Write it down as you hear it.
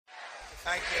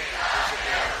I can.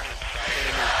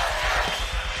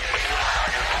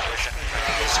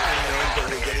 It's unknown, but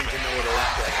we're getting to know it a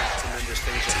lot better. Tremendous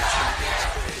things are happening.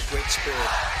 A great spirit.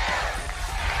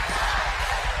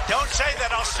 Don't say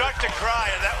that, I'll start to cry,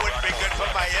 and that wouldn't be good for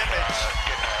my image.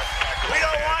 We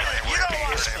don't want it. You don't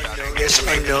want it. It's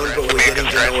unknown, but we're getting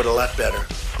to know it a lot better.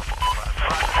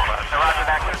 Roger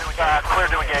that. Clear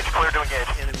to engage. Clear to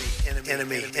engage.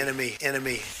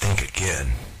 Enemy. Think again.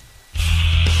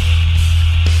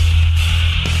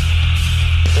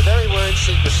 The very word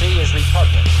secrecy is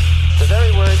repugnant. The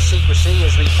very word secrecy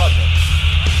is repugnant.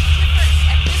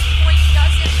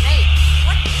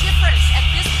 What difference at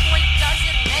this point does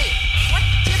it make? What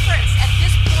difference at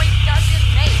this point does it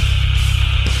make?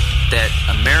 That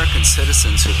American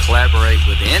citizens who collaborate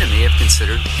with the enemy have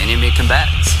considered enemy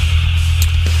combatants.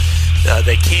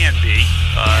 They can be.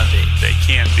 They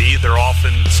can be. They're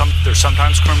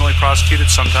sometimes criminally prosecuted,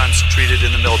 sometimes treated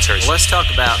in the military. Well, let's talk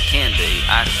about can be.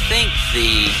 I think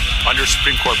under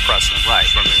Supreme Court precedent. Right.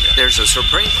 There's a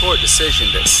Supreme Court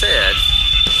decision that said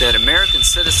that American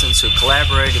citizens who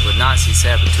collaborated with Nazi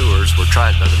saboteurs were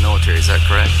tried by the military. Is that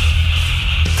correct?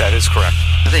 That is correct.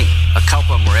 I think a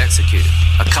couple of them were executed.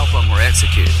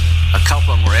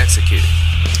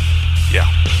 Yeah.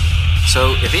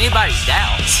 So if anybody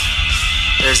doubts,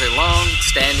 there's a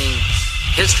long-standing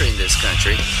history in this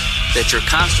country that your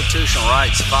constitutional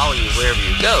rights follow you wherever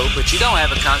you go, but you don't have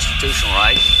a constitutional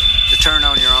right to turn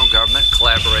on your own government,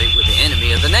 collaborate with the enemy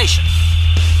of the nation.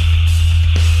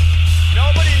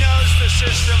 Nobody knows the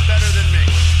system better than me.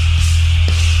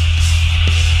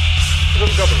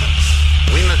 Government.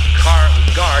 We must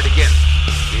guard against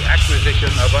the acquisition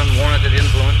of unwarranted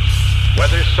influence,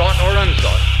 whether sought or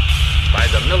unsought, by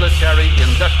the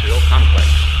military-industrial complex.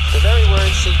 The very word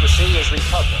secrecy is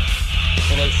repugnant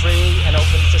in a free and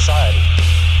open society.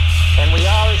 And we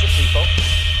are, as a people,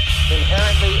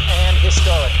 inherently and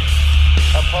historically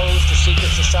opposed to secret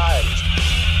societies,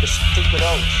 to secret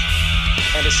oaths,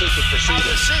 and to secret proceedings.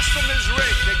 The system is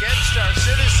rigged against our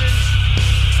citizens.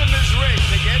 The system is rigged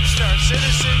against our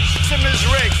citizens. The system is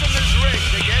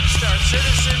rigged against our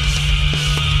citizens.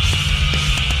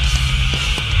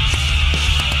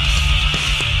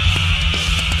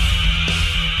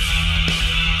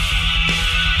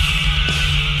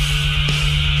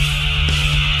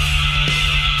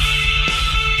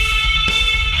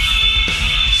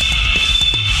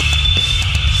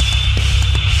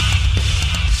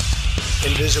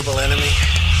 Invisible enemy.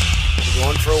 We're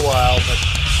going for a while, but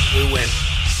we win.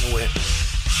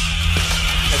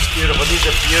 That's beautiful. These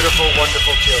are beautiful,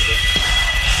 wonderful children.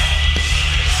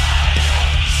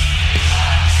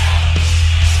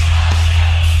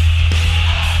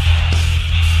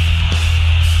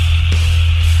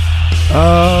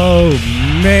 Oh,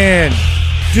 man.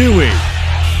 Do we?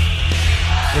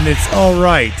 And it's all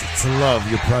right to love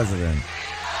your president.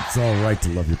 It's all right to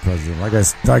love your president. Like I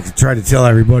try to tell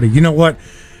everybody, you know what?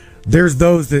 There's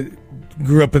those that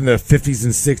grew up in the 50s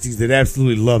and 60s that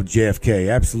absolutely loved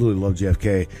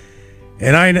JFK.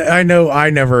 And I know I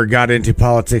never got into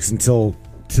politics until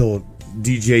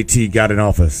DJT got in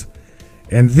office.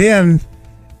 And then,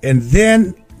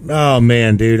 oh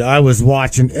man, dude, I was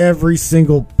watching every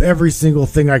single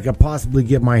thing I could possibly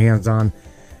get my hands on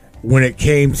when it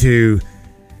came to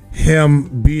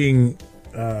him being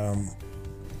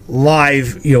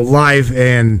live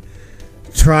and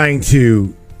trying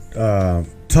to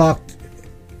talk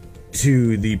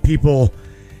to the people.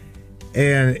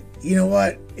 And you know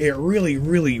what? It really,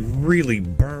 really, really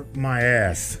burnt my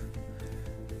ass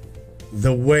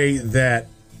the way that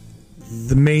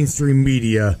the mainstream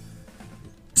media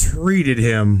treated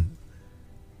him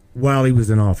while he was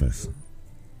in office.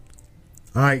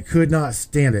 I could not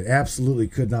stand it. Absolutely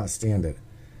could not stand it.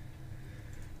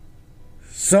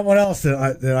 Someone else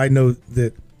that I know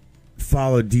that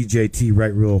followed DJT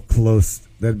right real close,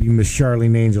 that'd be Miss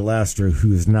Charlene Angel Astor,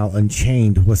 who is now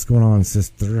unchained. What's going on,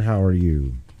 sister? How are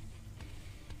you?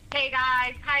 Hey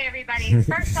guys, hi everybody.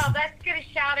 First of all, let's give a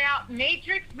shout out,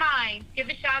 Matrix Minds. Give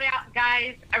a shout out,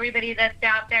 guys, everybody that's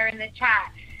out there in the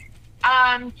chat.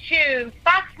 To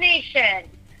Fox Nation,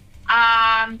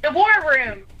 the War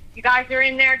Room. You guys are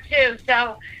in there too.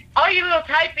 So all you little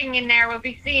typing in there will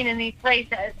be seen in these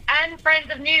places. And Friends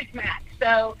of Newsmax.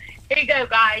 So there you go,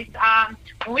 guys.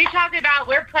 When we talk about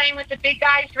we're playing with the big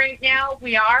guys right now,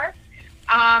 we are.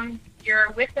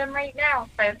 You're with them right now,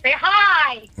 so say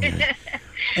hi.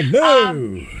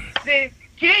 Hello.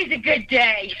 Today's a good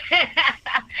day.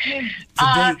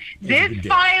 This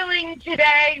filing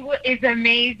today is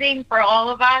amazing for all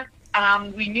of us.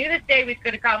 We knew this day was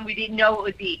going to come. We didn't know it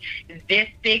would be this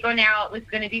big on how it was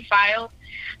going to be filed.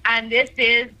 And this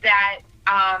is that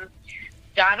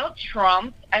Donald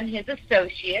Trump and his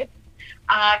associates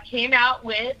came out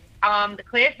with the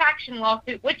class action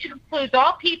lawsuit, which includes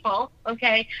all people,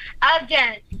 okay,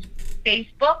 against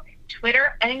Facebook,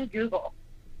 Twitter, and Google.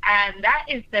 And that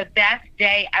is the best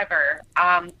day ever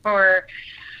for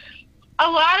a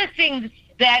lot of things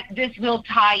that this will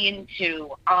tie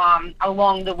into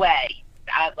along the way.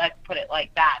 Let's put it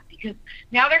like that. Because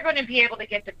now they're going to be able to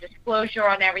get the disclosure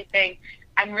on everything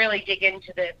and really dig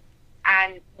into this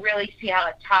and really see how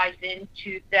it ties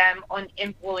into them on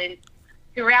influence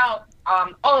throughout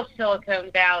all of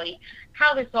Silicon Valley,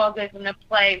 how this all goes into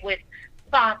play with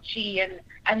Fauci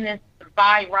and this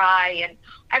viri and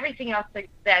everything else like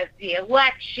that, the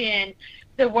election.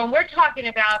 So when we're talking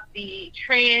about the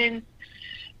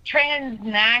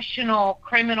transnational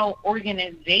criminal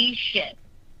organization,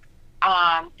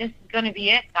 this is going to be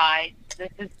it, guys.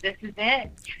 This is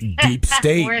it. Deep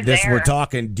state. We're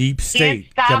talking deep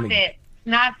state. Can't stop it. It's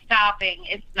not stopping.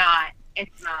 It's not.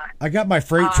 I got my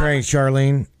freight train,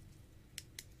 Charlene.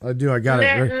 I do. I got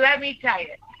it. Let me tell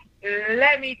you.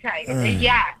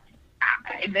 Yes.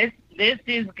 This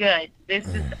is good. This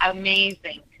is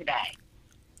amazing today.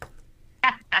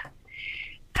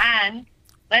 And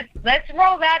let's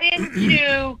roll that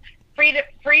into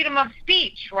freedom of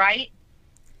speech, right?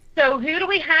 So who do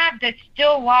we have that's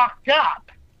still locked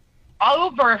up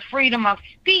over freedom of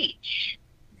speech?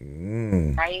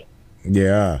 Right?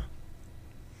 Yeah.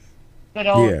 Good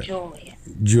old Julian.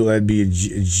 That'd be a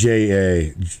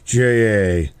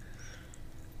J.A.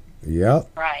 Yep.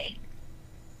 Right.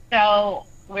 So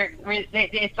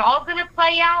it's all going to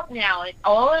play out now.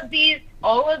 All of these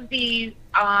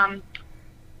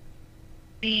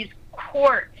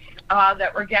courts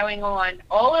that were going on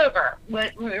all over.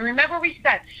 Remember, we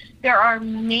said there are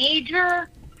major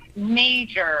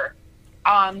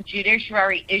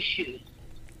judiciary issues.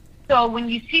 So when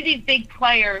you see these big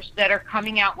players that are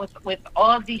coming out with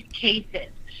all of these cases,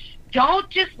 don't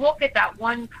just look at that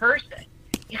one person.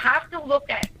 You have to look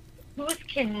at who's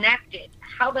connected,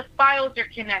 how the files are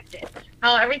connected,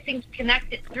 how everything's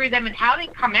connected through them, and how they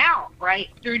come out, right,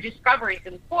 through discoveries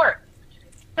in court.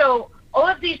 So all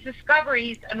of these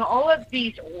discoveries and all of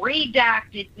these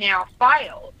redacted now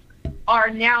files are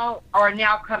now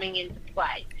coming into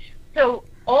play. So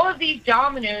all of these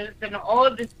dominoes and all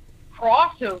of this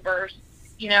crossovers,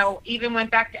 even went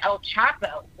back to El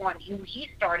Chapo when he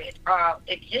started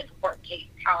in his court case,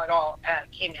 how it all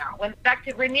came out. Went back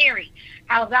to Ranieri,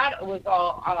 how that was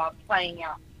all playing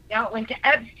out. Now it went to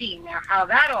Epstein, now how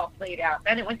that all played out.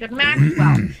 Then it went to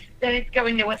Maxwell. Then it's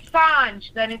going to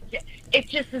Assange. Then it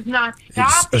just is not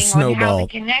stopping. It's a snowball. On how the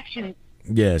connections.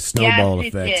 Yeah, snowball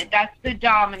effect. Yes, it did. That's the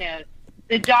dominoes.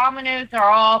 The dominoes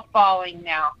are all falling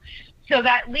now. So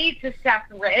that leads to Seth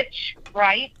Rich,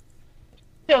 right?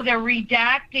 So they're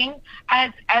redacting,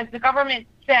 as the government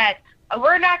said,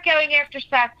 we're not going after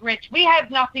Seth Rich. We have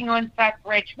nothing on Seth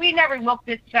Rich. We never looked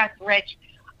at Seth Rich.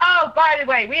 Oh, by the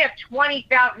way, we have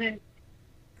 20,000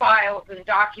 files and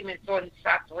documents on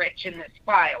Seth Rich in this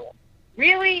file.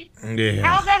 Really? Yeah.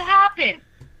 How'd that happen?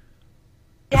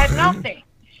 You had nothing.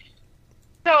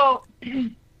 So,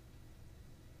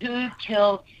 who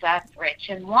killed Seth Rich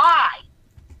and why?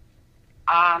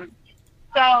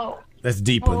 That's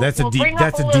deep. That's a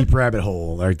deep rabbit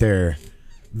hole right there.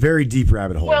 Very deep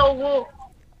rabbit hole.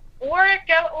 Or is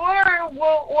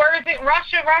it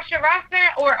Russia,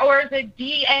 or is it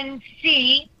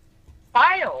DNC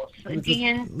files, the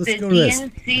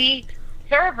DNC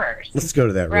servers? Let's go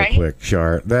to that real quick,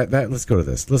 Char. Let's go to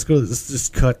this. Let's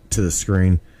just cut to the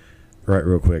screen, right,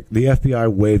 real quick. The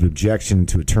FBI waived objection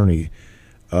to attorney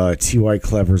T.Y.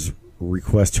 Clever's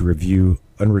request to review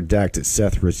unredacted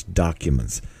Seth Rich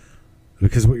documents,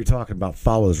 because what you're talking about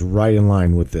follows right in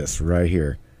line with this right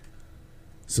here.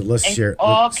 So let's share.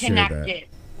 All connected.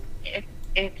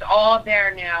 It's all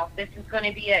there now. This is going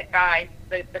to be it, guys.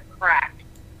 The crack.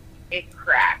 It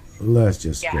cracked. Let's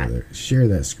just go there. Share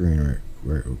that screen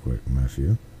right real quick,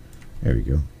 Matthew. There we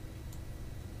go.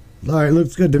 All right,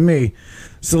 looks good to me.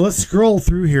 So let's scroll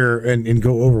through here and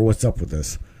go over what's up with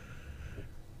this.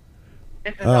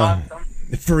 This is awesome.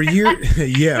 For a year,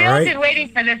 yeah, We've right? been waiting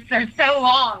for this for so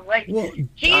long.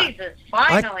 Jesus,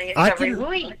 finally, it's a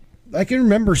release. I can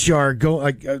remember Shar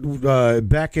going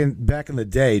back in the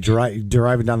day,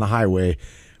 driving down the highway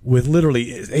with literally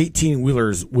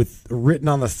 18-wheelers with written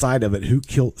on the side of it, "Who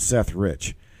killed Seth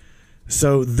Rich?"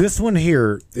 So this one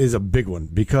here is a big one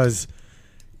because,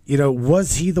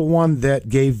 was he the one that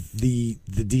gave the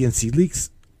DNC leaks,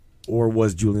 or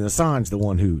was Julian Assange the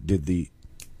one who did the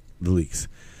leaks?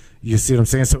 You see what I'm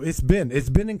saying? So it's been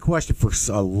in question for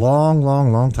a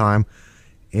long time.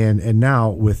 And now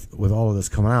with all of this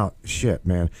coming out, shit,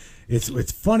 man.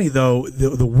 It's funny though,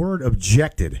 the word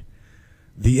objected.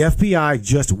 The FBI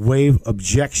just waived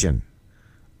objection.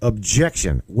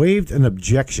 Waived an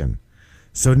objection.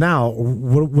 So now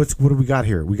what do we got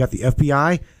here? We got the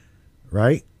FBI,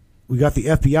 right? We got the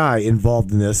FBI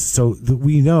involved in this, so that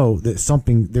we know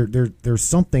that there's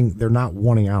something they're not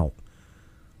wanting out.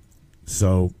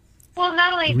 So, well,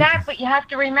 not only that, but you have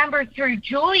to remember through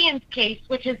Julian's case,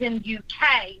 which is in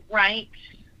UK, right?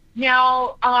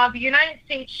 Now, the United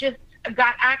States just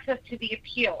got access to the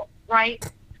appeal, right?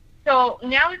 So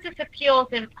now that this appeal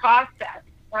is in process,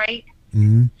 right?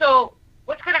 Mm-hmm. So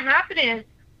what's going to happen is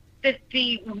that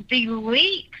the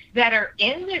leaks that are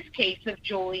in this case of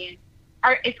Julian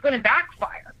it's going to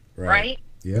backfire, right?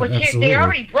 Yeah, Which absolutely. they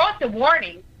already brought the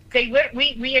warning.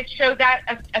 We had showed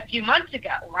that a few months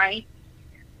ago, right?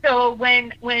 So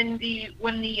when the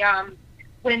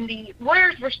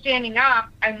lawyers were standing up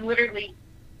and literally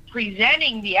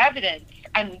presenting the evidence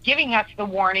and giving us the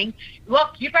warning,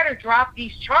 look, you better drop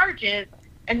these charges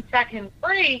and set him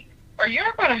free, or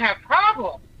you're going to have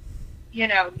problems.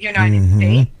 United Mm-hmm.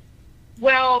 States.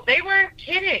 Well, they weren't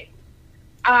kidding.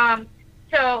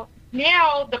 So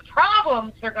now the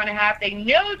problems they're going to have, they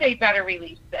know they better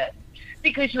release this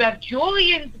because you have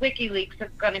Julian's WikiLeaks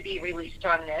that's going to be released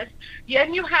on this.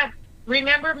 And you have,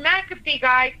 remember, McAfee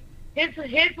guy, his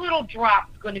little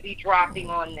drop's going to be dropping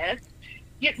on this.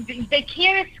 They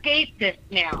can't escape this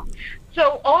now.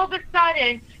 So all of a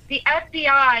sudden, the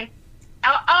FBI,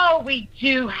 we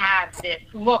do have this.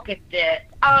 Look at this.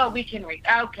 Oh, we can read.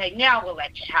 Okay, now we'll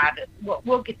let you have it.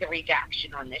 We'll get the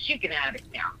redaction on this. You can have it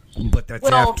now. But that's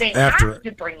they after have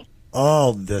to bring it.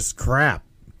 all this crap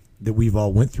that we've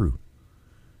all went through.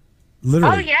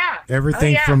 Literally. Oh, yeah.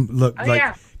 Everything from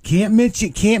can't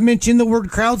mention the word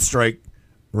CrowdStrike,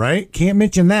 right? Can't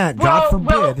mention that. God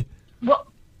forbid.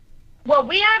 Well,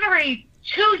 we had already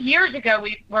 2 years ago.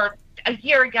 A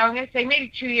year ago, I'm going to say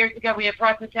maybe 2 years ago, we had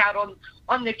brought this out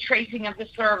on the tracing of the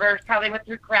servers, how they went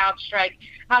through CrowdStrike,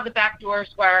 how the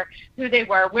backdoors were, who they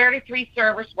were, where the 3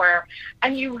 servers were.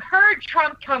 And you heard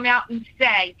Trump come out and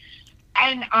say,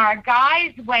 and our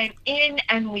guys went in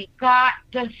and we got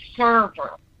the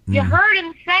server. You heard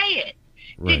him say it.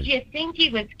 Right. Did you think he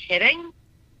was kidding?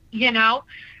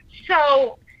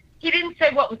 So he didn't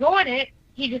say what was on it.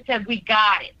 He just said, we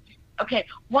got it. Okay,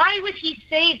 why would he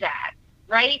say that,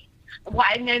 right?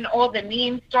 Why? And then all the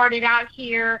memes started out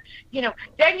here.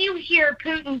 Then you hear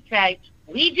Putin say,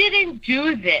 we didn't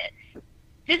do this.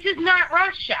 This is not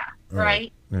Russia,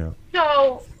 right? Yeah.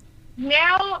 So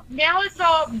now it's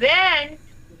all, then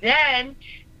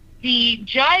the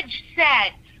judge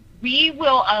said, we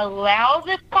will allow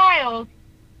the files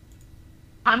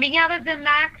coming out of the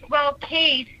Maxwell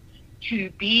case to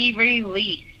be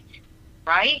released,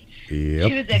 right? Yep.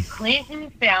 To the Clinton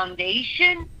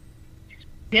Foundation,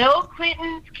 Bill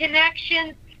Clinton's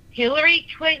connections, Hillary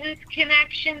Clinton's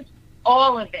connections,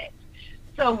 all of it.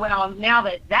 So, now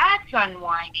that that's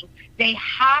unwinding, they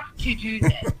have to do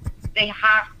this. They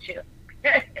have to.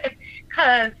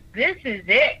 Because this is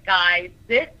it, guys.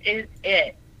 This is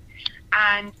it.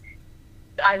 And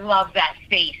I love that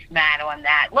face, Matt, on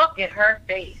that. Look at her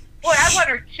face. Boy, I want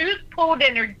her tooth pulled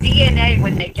and her DNA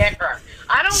when they get her.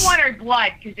 I don't want her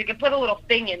blood because you can put a little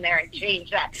thing in there and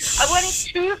change that. I want her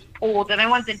tooth pulled and I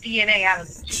want the DNA out of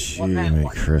the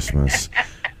tooth. Gee, Christmas.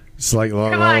 It's like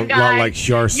like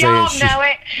Char saying. Y'all know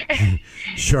it.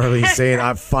 Charlene saying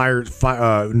I fired.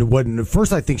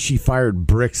 First, I think she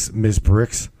fired Ms.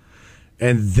 Bricks,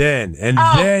 and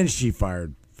then she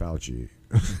fired Fauci.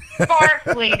 Scarf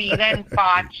lady, then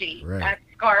Fauci. Right. That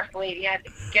scarf lady had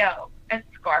to go. That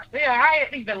scarf. Yeah, I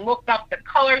even looked up the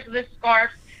colors of the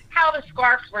scarf, how the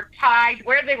scarves were tied,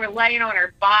 where they were laying on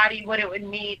her body, what it would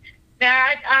mean.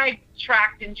 Now, I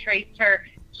tracked and traced her.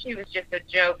 She was just a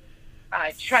joke.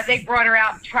 They brought her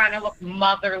out trying to look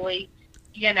motherly,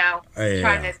 trying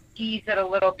to ease it a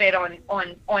little bit on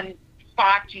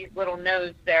Fauci's little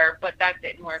nose there, but that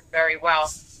didn't work very well.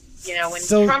 When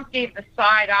Trump gave the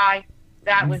side eye,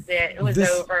 that was it. It was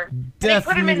over. They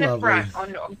put him in the front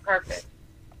on purpose.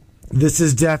 This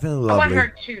is definitely lovely. I want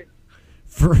her too.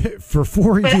 For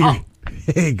 4 years.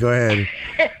 Hey, go ahead.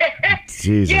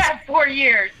 Jesus. Yeah, 4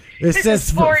 years. It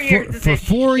says 4 years. For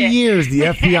 4 years, the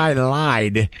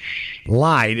FBI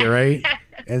lied, right?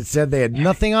 And said they had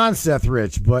nothing on Seth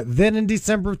Rich. But then in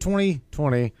December of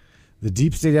 2020, the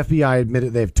deep state FBI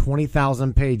admitted they have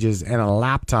 20,000 pages and a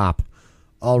laptop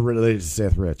all related to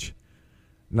Seth Rich.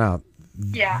 Now,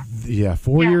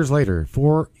 4 years later,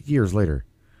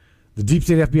 The deep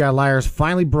state FBI liars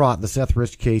finally brought the Seth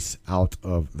Rich case out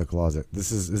of the closet.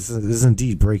 This is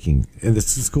indeed breaking, and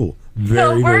this is cool. Very,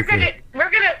 so we're very cool.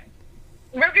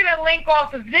 we're gonna link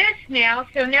off of this now.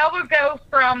 So now we'll go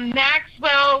from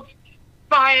Maxwell's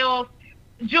files,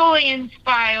 Julian's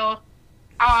files,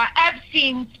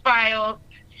 Epstein's files,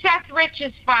 Seth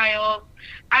Rich's files,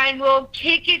 and we'll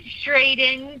kick it straight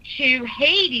into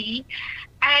Haiti.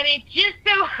 And it just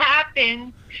so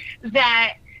happens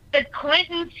that the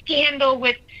Clinton scandal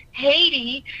with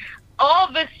Haiti, all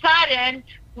of a sudden,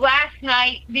 last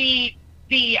night, the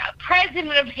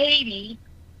president of Haiti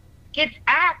gets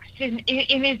axed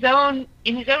in his own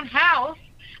house,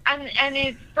 and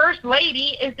his first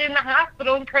lady is in the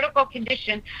hospital in critical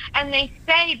condition. And they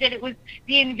say that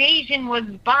the invasion was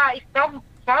by some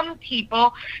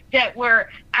people that were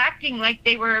acting like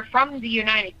they were from the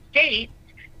United States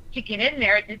to get in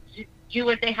there to do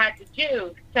what they had to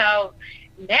do. So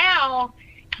now,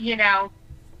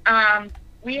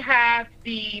 we have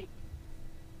the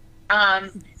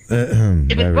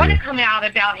it was going to come out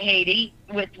about Haiti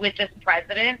with this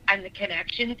president and the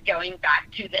connections going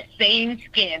back to the same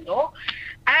scandal,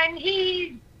 and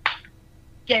he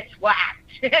gets whacked.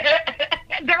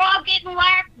 They're all getting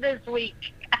whacked this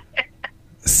week.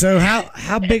 So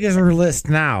how big is our list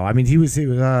now? I mean, he was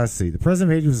let's see. The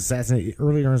president of Haiti was assassinated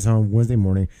early in his home Wednesday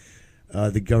morning.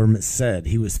 The government said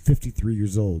he was 53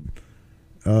 years old.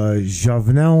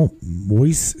 Jovenel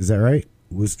Moise, is that right?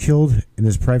 Was killed in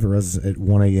his private residence at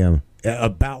 1 a.m.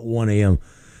 About 1 a.m.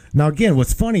 Now, again,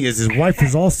 what's funny is his wife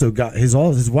has also got his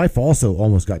wife also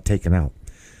almost got taken out.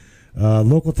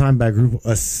 Local time by a group of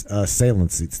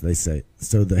assailants, they say.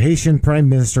 So the Haitian Prime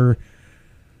Minister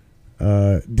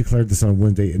declared this on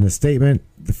Wednesday in a statement.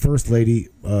 The first lady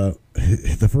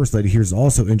here is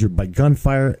also injured by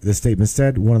gunfire. The statement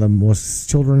said one of the most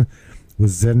children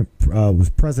was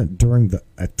present during the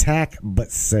attack,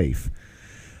 but safe.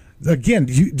 Again,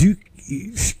 do you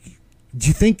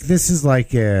think this is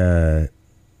like like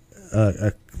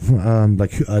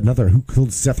another Who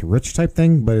Killed Seth Rich type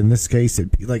thing? But in this case,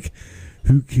 it'd be like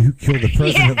who killed the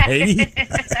president of Haiti?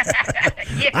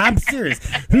 I'm serious.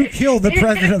 Who killed the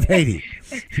president of Haiti?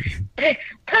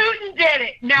 Putin did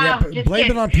it. No, yeah, just blame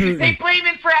kidding. it on Putin. They blame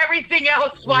him for everything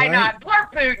else. Why Right. not? Poor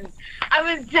Putin. I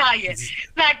was telling you,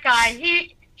 that guy,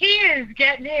 he is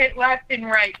getting hit left and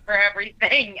right for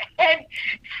everything. And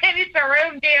it's our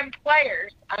own damn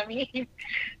players. I mean,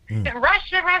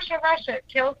 Russia. It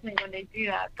kills me when they do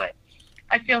that. But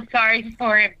I feel sorry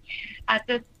for him at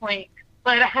this point.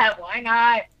 But why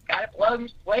not? Got to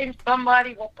blame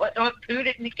somebody. We'll put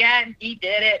Putin again. He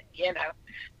did it,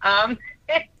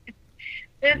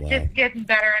 It's just getting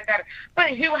better and better.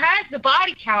 But who has the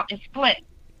body count is Flynn.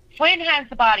 Flynn has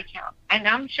the body count, and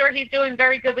I'm sure he's doing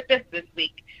very good with this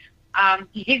week.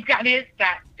 He's got his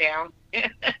stats down.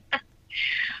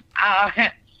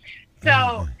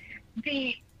 So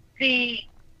the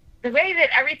way that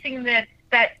everything that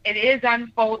it is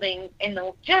unfolding in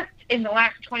the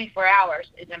last 24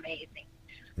 hours is amazing.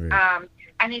 Right.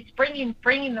 And it's bringing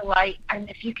the light. And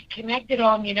if you can connect it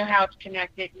all, you know how it's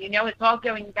connected. It's all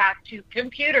going back to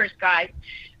computers, guys.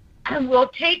 And we'll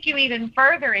take you even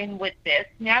further in with this.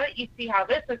 Now that you see how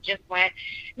this has just went.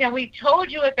 Now, we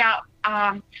told you about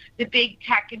the big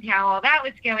tech and how all that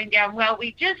was going down. Well,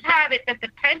 we just had it that the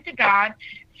Pentagon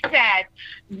said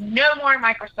no more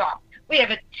Microsoft. We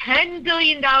have a $10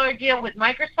 billion deal with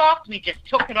Microsoft. We just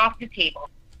took it off the table.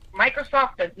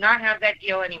 Microsoft does not have that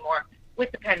deal anymore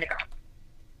with the Pentagon.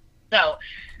 So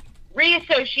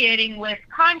reassociating with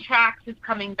contracts is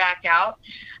coming back out,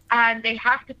 and they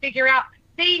have to figure out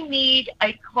they need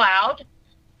a cloud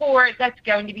that's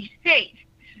going to be safe.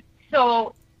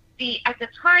 So at the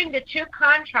time, the two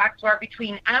contracts were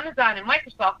between Amazon and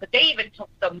Microsoft, but they even took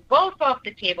them both off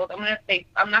the table.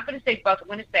 I'm not going to say both. I'm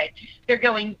going to say they're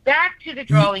going back to the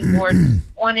drawing board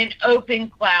on an open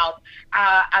cloud,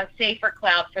 a safer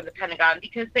cloud for the Pentagon,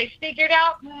 because they figured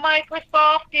out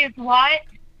Microsoft is what?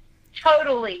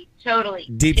 Totally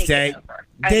deep state. Over.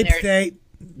 Deep state.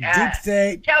 Deep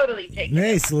state. Totally taking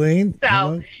Hey, Celine.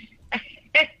 So,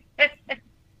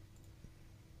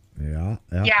 Yeah.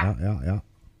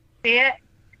 See it?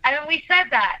 And we said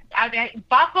that. I mean,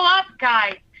 buckle up,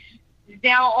 guys.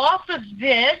 Now, off of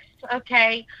this,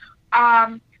 okay,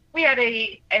 we had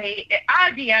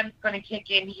IBM's going to kick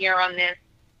in here on this.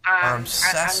 I'm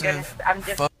just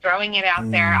throwing it out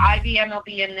there. IBM will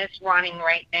be in this running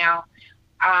right now.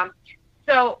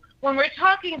 So when we're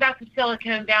talking about the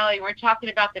Silicon Valley, we're talking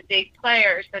about the big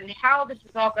players and how this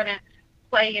is all going to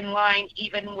play in line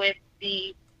even with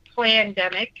the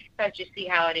pandemic, as you see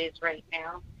how it is right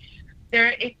now.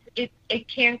 it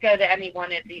can't go to any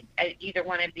one of these, either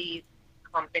one of these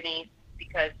companies,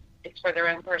 because it's for their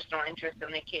own personal interest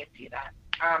and they can't do that.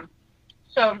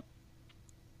 So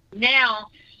now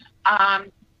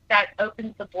that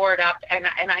opens the board up, and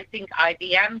I think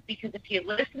IBM, because if you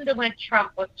listen to when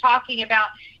Trump was talking about,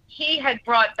 he had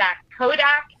brought back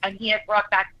Kodak and he had brought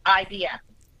back IBM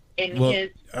in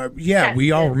his. Yeah,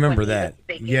 we all remember that.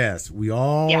 Yes, we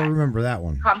all remember that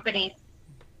one. Companies,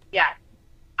 yes.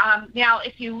 Now,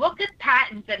 if you look at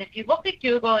patents, and if you look at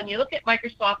Google, and you look at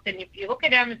Microsoft, and if you look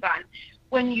at Amazon,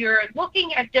 when you're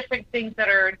looking at different things that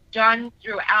are done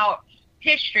throughout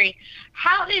history,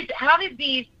 how did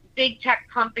these big tech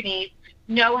companies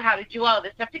know how to do all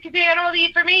this stuff? Because they had all the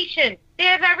information. They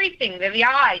have everything. They're the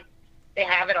eyes. They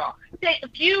have it all.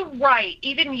 If you write,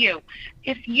 even you,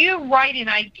 if you write an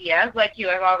idea, like you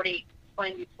have already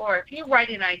explained before, if you write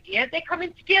an idea, they come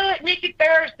and steal it, make it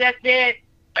theirs. That's it.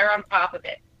 They're on top of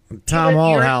it. Tom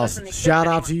Allhouse, shout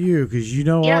out to you, because you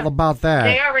know all about that.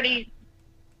 They already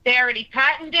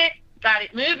patented it, got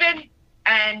it moving,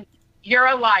 and you're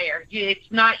a liar.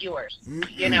 It's not yours,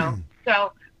 you know.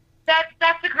 So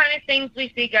that's the kind of things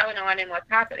we see going on and what's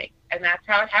happening, and that's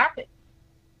how it happens.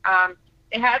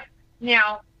 It has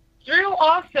now through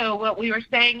also what we were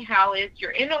saying, how is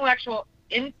your intellectual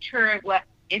intellect.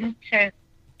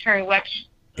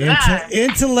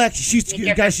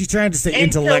 She's trying to say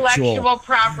intellectual. Intellectual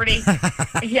property.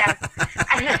 Yes.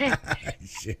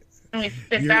 Shit. Let me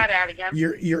spit that out again.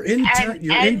 Your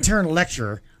intern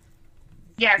lecturer.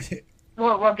 Yes.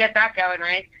 We'll get that going,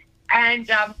 right? And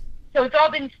so it's all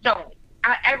been stolen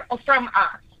from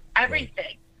us.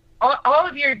 Everything. All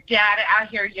of your data out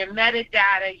here, your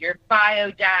metadata, your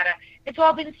bio data, it's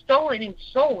all been stolen and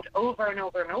sold over and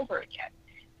over and over again.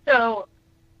 So,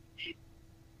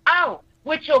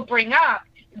 which will bring up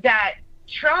that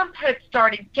Trump had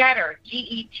started Getter,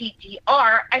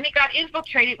 Gettr, and it got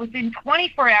infiltrated within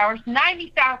 24 hours.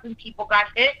 90,000 people got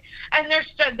hit, and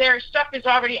their stuff is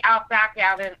already out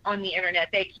on the internet.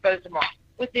 They exposed them all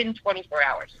within 24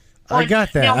 hours. I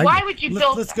got that. Now, why would you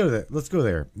build Let's go there.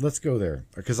 Let's go there.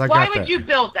 Because why would you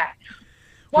build that?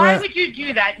 Why would you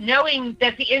do that, knowing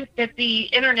that the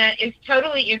internet is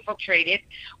totally infiltrated?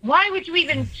 Why would you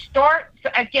even start?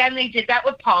 Again, they did that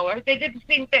with Pollard. They did the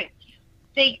same thing.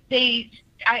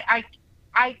 I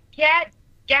get.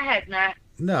 Go ahead, Matt.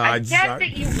 No, I get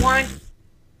that you want.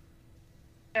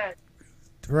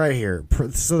 Right here.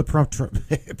 So the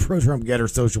pro-Trump Getter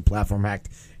social platform hacked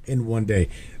in one day.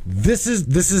 This is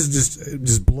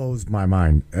just blows my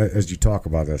mind as you talk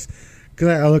about this, because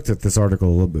I looked at this article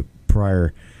a little bit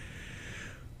prior.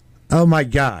 Oh my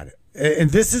God!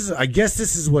 And I guess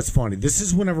this is what's funny. This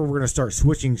is whenever we're going to start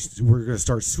switching. We're going to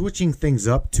start switching things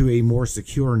up to a more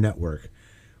secure network,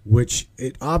 which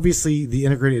obviously the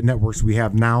integrated networks we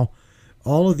have now.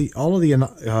 All of the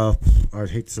I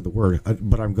hate to say the word,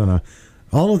 but I'm gonna.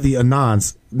 All of the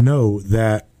anons know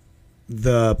that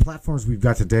the platforms we've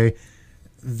got today,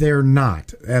 they're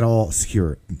not at all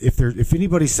secure. If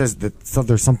anybody says that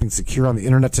there's something secure on the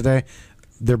internet today,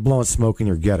 they're blowing smoke in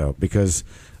your ghetto, because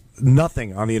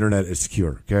nothing on the internet is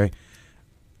secure. Okay,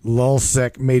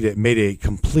 LulzSec made a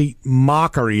complete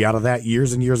mockery out of that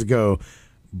years and years ago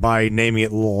by naming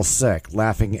it LulzSec,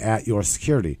 laughing at your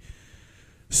security.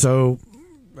 So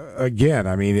again,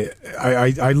 I mean,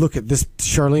 I look at this,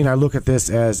 Charlene. I look at this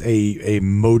as a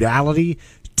modality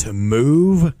to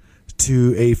move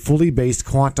to a fully based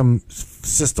quantum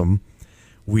system.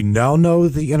 We now know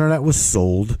the internet was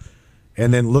sold,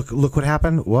 and then look what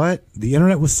happened. What? The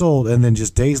internet was sold, and then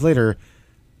just days later,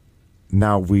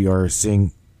 now we are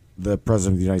seeing the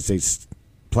president of the United States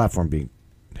platform being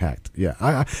hacked. Yeah,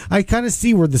 I kind of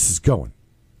see where this is going.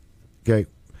 Okay,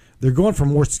 they're going for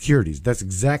more securities. That's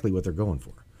exactly what they're going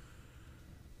for.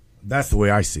 That's the way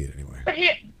I see it, anyway. But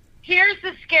here's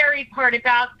the scary part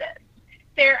about this.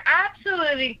 They're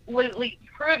absolutely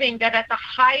proving that at the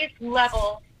highest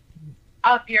level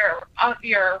of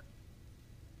your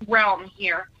realm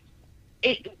here,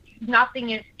 nothing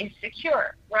is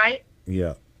secure, right?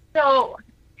 Yeah. So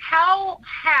how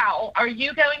are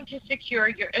you going to secure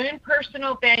your own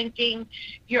personal banking,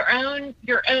 your own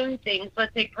things,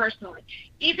 let's say personally?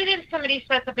 Even if somebody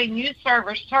sets up a new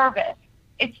server service,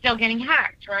 it's still getting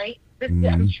hacked, right?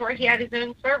 I'm sure he had his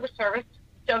own service,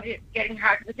 still getting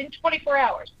hacked within 24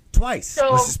 hours. Twice.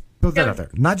 So, let's just put that out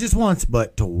there. Not just once,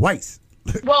 but twice.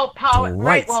 Well, Pollard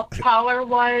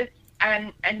was,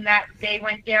 and that they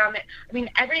went down. I mean,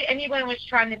 anyone was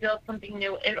trying to build something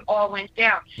new, it all went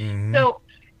down. Mm-hmm. So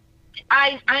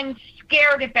I'm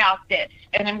scared about this,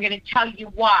 and I'm going to tell you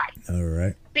why. All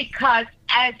right. Because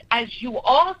as you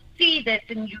all see this,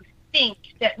 and think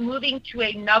that moving to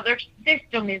another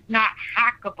system is not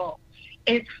hackable.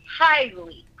 It's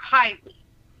highly, highly,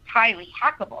 highly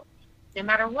hackable, no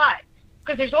matter what.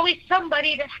 Because there's always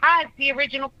somebody that has the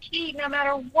original key, no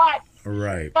matter what.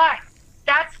 Right. But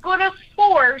that's going to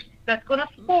force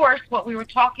what we were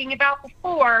talking about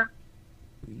before,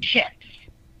 chips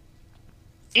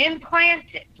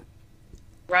implanted,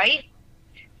 right?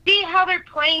 See how they're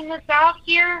playing this out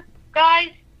here,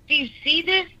 guys? Do you see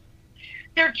this?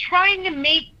 They're trying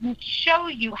to show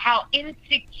you how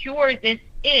insecure this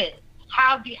is.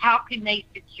 How can they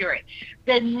secure it?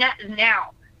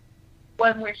 Now,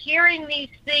 when we're hearing these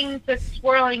things that's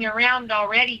swirling around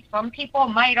already, some people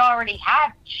might already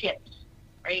have chips,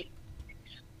 right?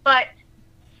 But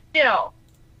still,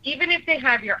 even if they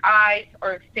have your eyes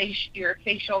or your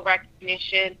facial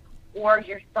recognition or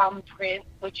your thumbprint,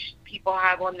 which people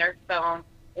have on their phone,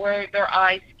 or their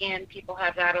eye scan, people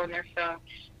have that on their phone,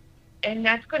 and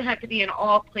that's going to have to be in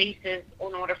all places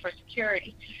in order for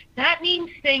security. That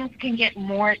means things can get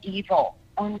more evil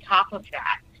on top of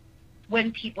that.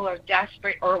 When people are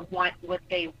desperate or want what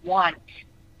they want,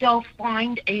 they'll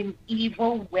find an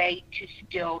evil way to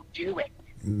still do it.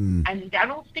 And I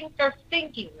don't think they're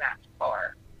thinking that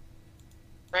far,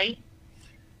 right?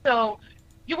 So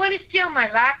you want to steal my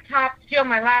laptop, steal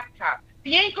my laptop.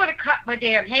 You ain't going to cut my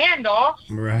damn hand off,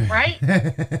 right?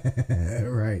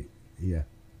 Right, yeah.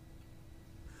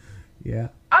 Yeah.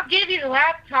 I'll give you the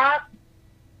laptop,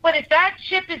 but if that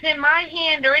chip is in my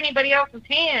hand or anybody else's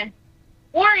hand,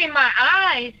 or in my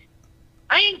eyes,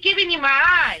 I ain't giving you my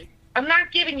eyes. I'm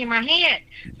not giving you my hand.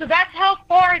 So that's how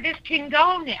far this can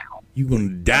go now. You're going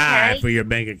to die for your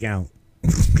bank account.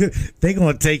 They're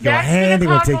going to take your hand. They're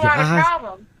going to take your eyes.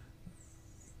 Problem.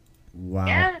 Wow.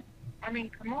 Yeah. I mean,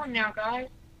 come on now, guys.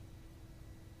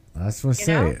 That's what I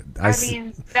say. I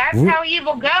mean, that's how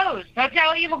evil goes. That's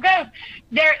how evil goes.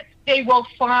 They will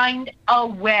find a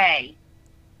way.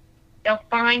 They'll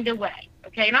find a way.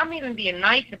 Okay, and I'm even being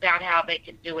nice about how they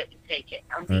can do it and take it.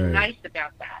 I'm being nice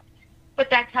about that. But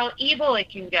that's how evil it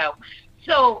can go.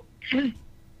 So,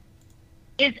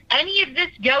 is any of this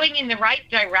going in the right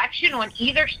direction on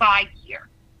either side here?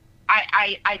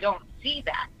 I don't see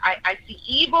that. I see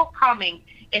evil coming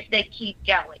if they keep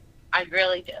going. I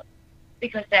really do.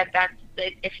 Because that's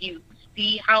if you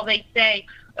see how they say,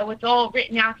 oh, it's all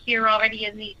written out here already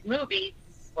in these movies,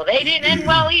 well, they didn't end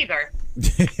well either.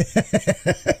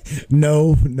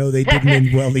 No, they didn't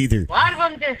end well either. A lot of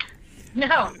them just,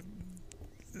 no.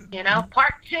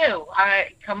 Part 2.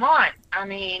 Come on. I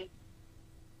mean,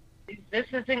 this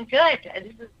isn't good.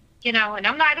 This is, and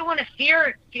I don't want to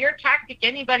fear tactic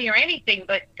anybody or anything,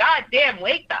 but goddamn,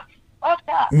 wake the fuck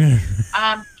up.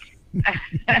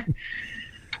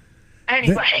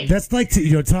 Anyway. That's like,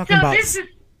 talking about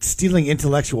stealing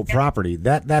intellectual property.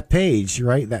 That page,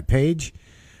 right? That page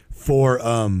for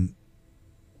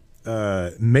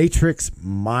Matrix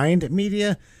Mind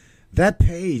Media, that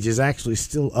page is actually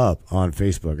still up on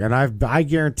Facebook, and I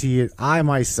guarantee it. I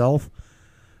myself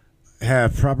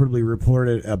have probably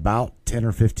reported about 10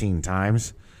 or 15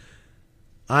 times.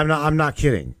 I'm not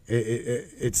kidding.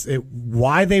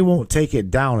 Why they won't take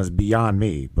it down is beyond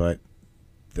me, but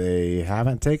they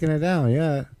haven't taken it down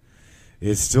yet.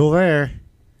 It's still there.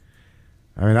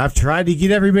 I mean, I've tried to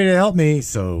get everybody to help me,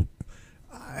 so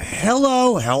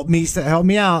hello, help me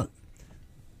out.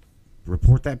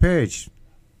 Report that page,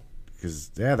 because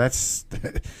that's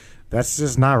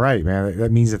just not right, man.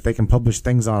 That means that they can publish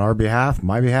things on our behalf,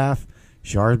 my behalf,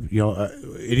 Shard,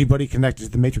 anybody connected to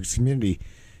the Matrix community.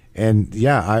 And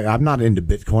I'm not into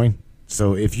Bitcoin,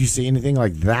 so if you see anything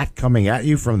like that coming at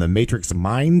you from the Matrix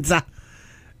Minds,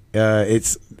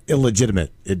 it's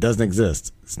illegitimate. It doesn't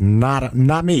exist. It's not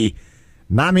me,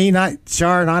 not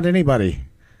Shard, not anybody.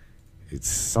 It's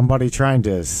somebody trying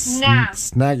to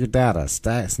snag your data,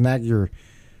 snag you.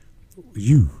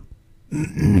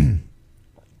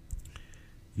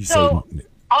 So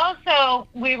also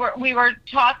we were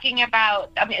talking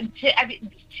about.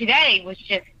 Today was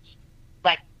just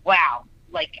like wow,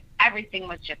 like everything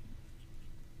was just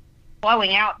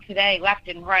blowing out today, left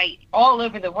and right, all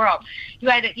over the world. You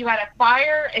had a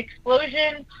fire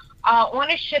explosion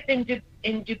on a ship in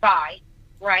Dubai,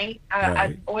 right?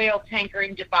 An oil tanker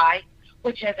in Dubai.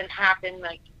 Which hasn't happened,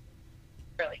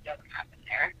 really doesn't happen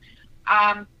there.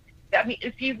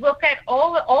 If you look at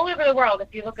all over the world,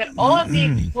 if you look at all of the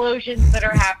explosions that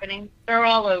are happening, they're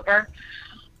all over.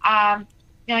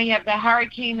 You have the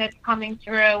hurricane that's coming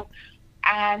through,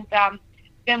 and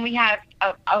then we have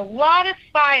a lot of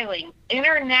filings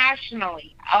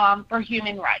internationally for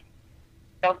human rights.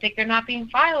 Don't think they're not being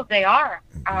filed. They are.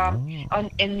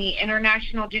 In the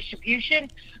international distribution,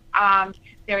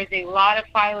 there is a lot of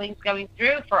filings going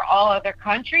through for all other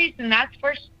countries, and that's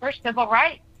for civil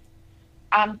rights.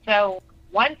 So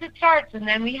once it starts, and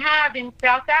then we have in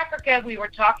South Africa, we were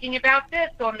talking about this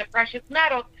on the precious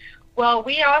metals. Well,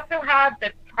 we also have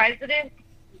the President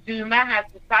Zuma has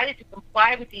decided to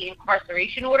comply with the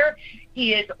incarceration order.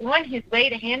 He is on his way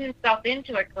to hand himself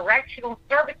into a correctional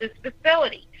services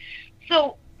facility.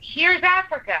 So here's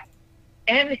Africa,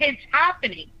 and it's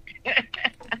happening.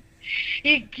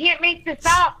 You can't make this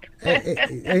up.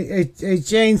 Hey,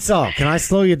 Chainsaw, can I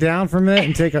slow you down for a minute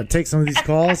and take some of these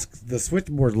calls? The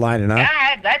switchboard's lining up.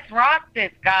 God, let's rock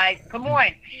this, guys. Come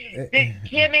on.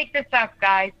 Can't make this up,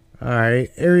 guys. All right.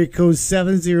 Area code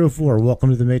 704.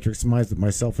 Welcome to the Matrix Minds with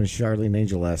myself and Charlene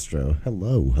Angel Astro.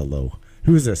 Hello.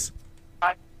 Who is this?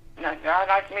 Nice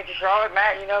to meet you, Charlotte.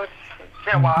 Matt, it's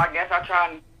been a while, I guess. I'll try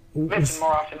and listen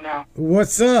more often now.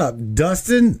 What's up,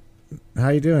 Dustin? How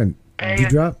you doing? Hey, Did you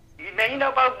drop? Man, you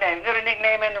know both names. You know the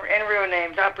nickname and real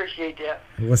names. I appreciate that.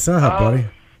 What's up, buddy?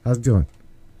 How's it doing?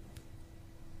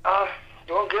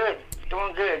 Doing good.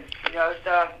 It's,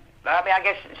 I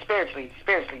guess spiritually,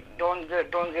 doing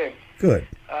good. Good.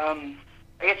 I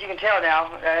guess you can tell now.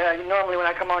 Normally when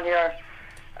I come on here,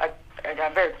 I'm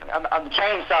the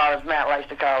chainsaw, as Matt likes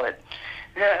to call it.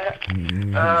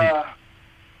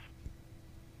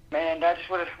 Man, I just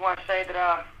want to say that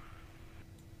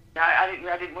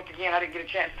I didn't once again. I didn't get a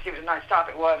chance to see what a nice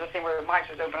topic was. I seen where the mics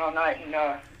was open all night, and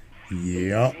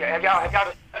yeah. Have y'all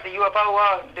discussed the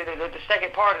UFO? The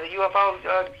second part of the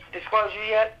UFO disclosure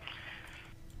yet?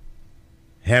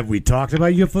 Have we talked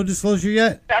about UFO disclosure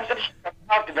yet? I've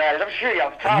talked about it. I'm sure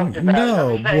y'all talked about it.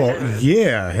 No, well,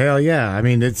 yeah, hell yeah. I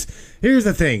mean, here's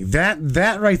the thing.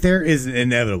 That right there is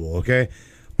inevitable. Okay,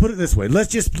 put it this way.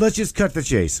 Let's just cut the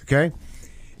chase. Okay.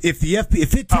 If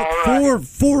it took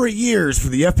 4 years for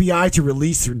the FBI to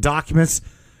release their documents,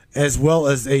 as well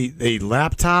as a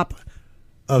laptop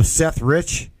of Seth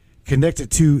Rich connected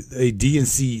to a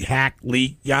DNC hack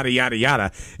leak, yada yada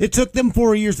yada, it took them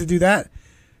 4 years to do that,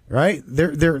 right?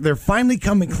 They're finally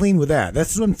coming clean with that.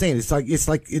 That's what I'm saying. It's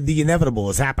like the inevitable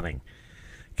is happening.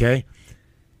 Okay,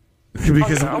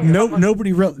 because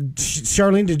nobody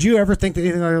Charlene, did you ever think that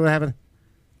anything like that would happen?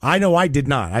 I know I did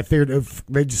not. I figured if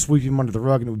they just sweep him under the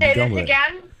rug and it would be done with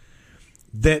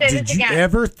it. Did you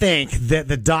ever think that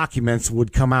the documents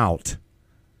would come out?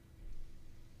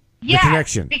 Yeah, the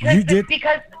connection. You did?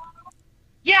 Because,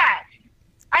 yes.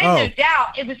 I have no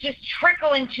doubt. It was just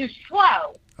trickling too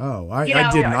slow. Oh, I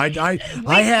didn't.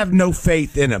 I have no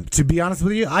faith in them. To be honest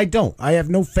with you, I don't. I have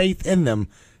no faith in them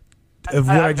of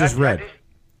what I just read.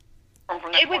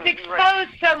 It was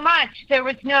exposed so much, there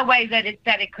was no way that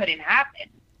it couldn't happen.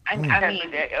 I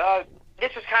mean,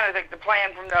 this was kind of the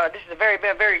plan from this is a very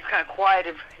kind of quiet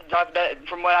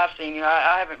from what I've seen.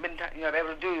 I haven't been able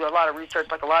to do a lot of research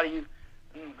like a lot of you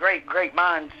great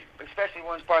minds, especially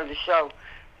ones part of the show.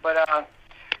 But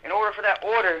in order for that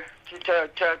order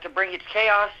to bring its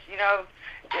chaos,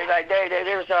 there's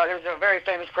a very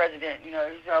famous president.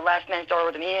 His last name started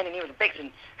with an N, and he was a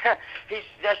Vixen. How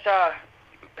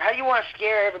do you want to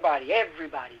scare everybody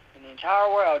in the entire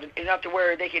world enough to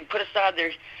where they can put aside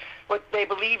what they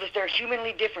believe is their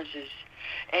humanly differences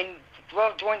and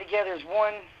join together as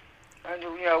one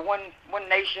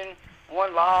nation,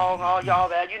 one law, all y'all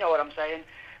that, you know what I'm saying.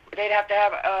 They'd have to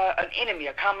have an enemy,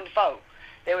 a common foe.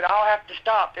 They would all have to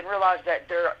stop and realize that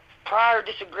their prior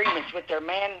disagreements with their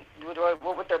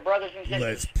with their brothers and sisters.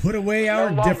 Let's put away our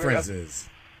differences.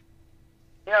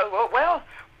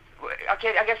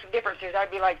 Okay, I guess the difference is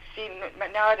I'd be like, see,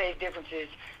 nowadays differences,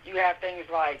 you have things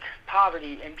like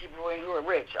poverty and people who are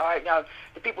rich. All right, now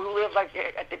the people who live like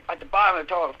at the bottom of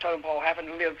the totem pole happen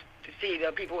to live to see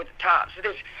the people at the top. So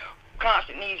there's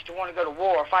constant needs to want to go to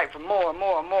war, fight for more and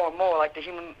more and more and more, like the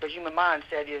human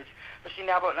mindset is. But see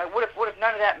now, what if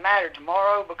none of that mattered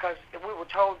tomorrow? Because if we were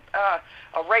told a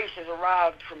race has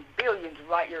arrived from billions of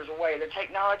light years away, their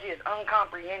technology is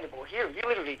uncomprehendable. Here's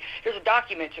a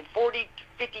document of 40,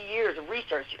 50 years of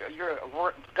research. Your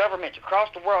governments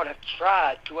across the world have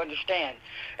tried to understand,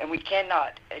 and we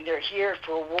cannot. And they're here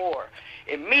for war.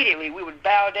 Immediately, we would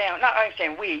bow down. Not I'm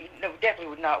saying we definitely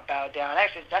would not bow down.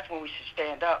 Actually, that's when we should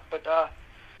stand up. But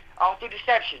all through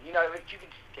deception, if you could.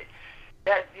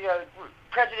 That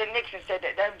President Nixon said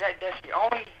that's the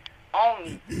only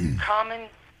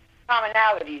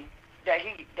commonality that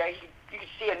you could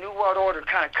see a new world order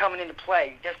kind of coming into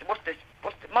play. What's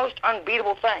the most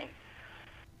unbeatable thing?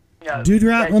 Dude,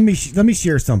 let me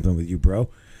share something with you, bro.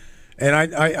 And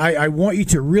I want you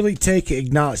to really take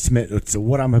acknowledgement to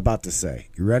what I'm about to say.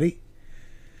 You ready?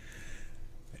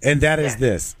 And that is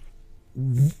this.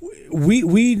 We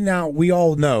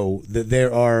all know that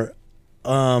there are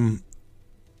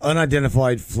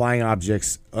unidentified flying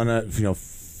objects,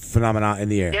 phenomena in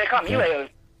the air. Yeah, they call them UAOs.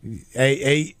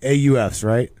 AUFs,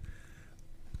 right?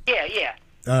 Yeah.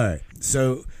 All right.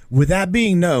 So with that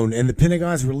being known and the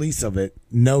Pentagon's release of it,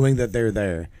 knowing that they're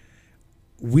there,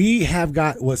 we have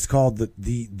got what's called the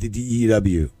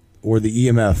DEW, or the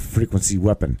EMF frequency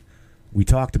weapon. We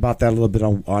talked about that a little bit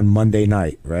on Monday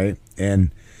night, right?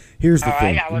 And here's the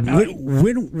thing.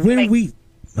 When we...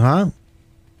 Huh?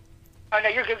 Oh, no,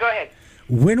 you're good. Go ahead.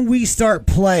 When we start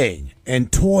playing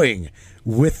and toying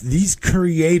with these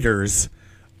creators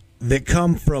that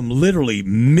come from literally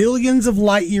millions of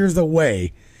light years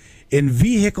away in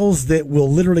vehicles that will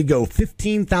literally go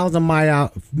 15,000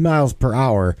 miles per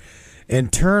hour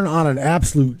and turn on an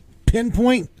absolute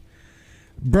pinpoint,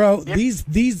 bro, yep.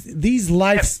 these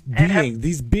life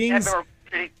these beings...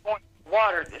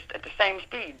 water at the same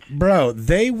speeds. Bro,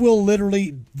 they will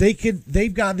literally,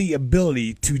 they've got the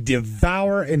ability to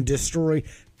devour and destroy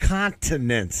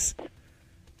continents.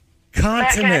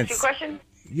 Matt, can I ask you a question?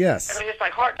 Yes. Just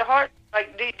like heart to heart,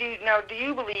 like do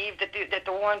you believe that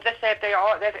the ones, let's say if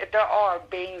there are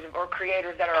beings or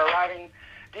creators that are arriving,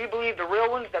 do you believe the real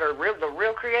ones that are the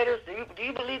real creators? Do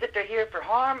you believe that they're here for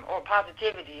harm or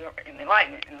positivity or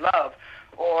enlightenment and love?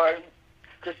 Or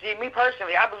because see, me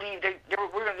personally, I believe they're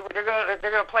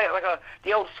gonna play it like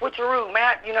the old switcheroo,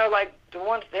 Matt. Like the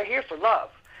ones, they're here for love.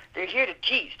 They're here to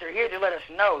teach. They're here to let us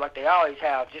know, like they always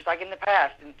have, just like in the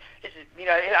past. And this is, what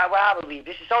I believe.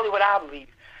 This is solely what I believe.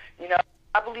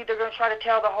 I believe they're going to try to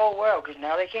tell the whole world, because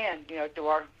now they can, through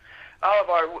all of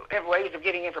our ways of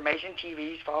getting information,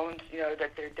 TVs, phones,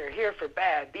 that they're here for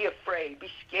bad. Be afraid. Be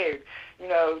scared.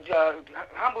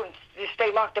 Humble and just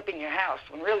stay locked up in your house,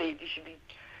 when really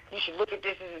you should look at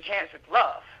this as a chance of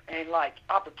love and, like,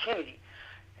 opportunity.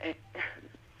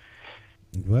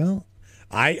 Well,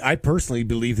 I personally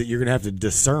believe that you're going to have to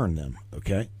discern them,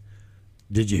 okay?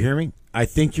 Did you hear me? I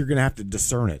think you're going to have to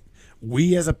discern it.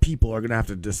 We as a people are going to have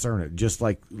to discern it, just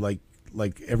like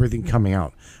everything coming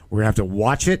out. We're going to have to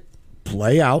watch it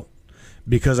play out,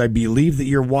 because I believe that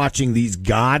you're watching these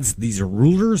gods, these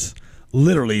rulers,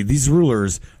 literally these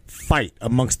rulers fight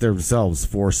amongst themselves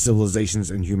for civilizations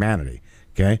and humanity,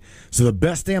 okay? So the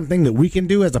best damn thing that we can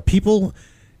do as a people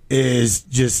is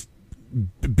just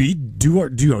do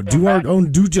our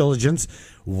own due diligence,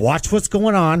 watch what's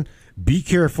going on, be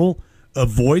careful,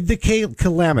 avoid the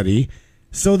calamity,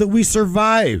 so that we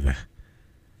survive.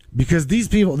 Because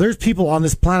there's people on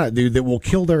this planet, dude, that will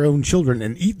kill their own children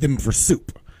and eat them for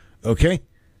soup. Okay?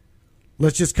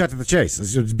 Let's just cut to the chase.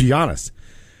 Let's just be honest.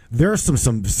 There are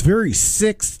some very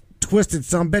sick, twisted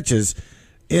sumbitches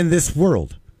in this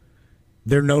world.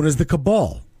 They're known as the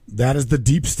cabal. That is the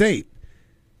deep state.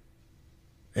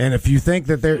 And if you think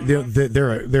that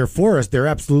they're for us, they're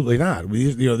absolutely not.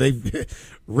 They've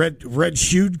Red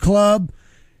Shoed Club,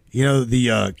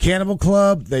 the Cannibal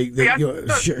Club.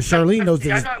 Charlene knows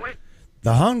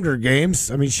the Hunger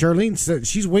Games. I mean, Charlene said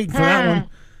she's waiting for that one.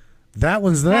 That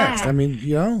one's the next. I mean,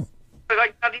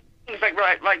 Like things like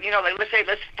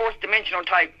let's fourth dimensional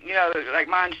type, like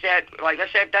mindset. Like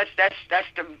let's say that's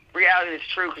the reality that's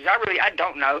true, because I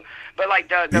don't know. But like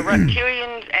the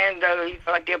reptilians and the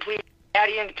Pleiadians,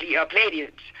 Pleiadians,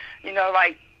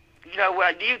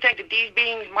 do you think that these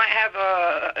beings might have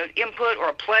an input or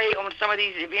a play on some of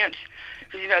these events?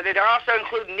 Because they're also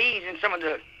including these in some of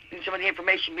the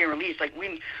information being released. Like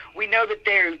we know that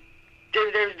there's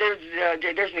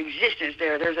an existence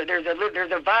there. There's a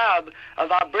vibe, a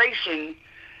vibration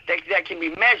that can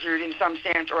be measured in some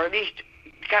sense, or at least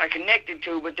kind of connected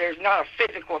to. But there's not a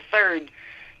physical third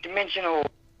dimensional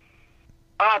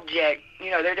object.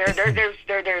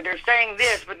 They're saying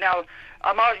this, but now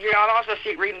I'm also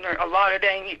reading a lot of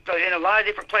in a lot of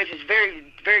different places,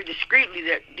 very very discreetly,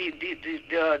 that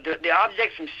the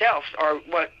objects themselves are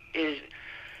what is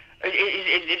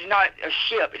not a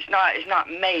ship. It's not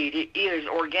made. It is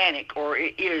organic, or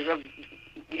it is of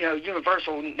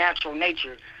universal natural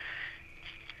nature.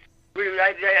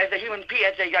 As a human being,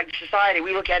 as a society,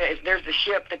 we look at it as there's the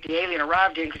ship that the alien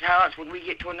arrived in. Because how else would we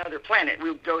get to another planet? We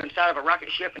would go inside of a rocket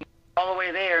ship and all the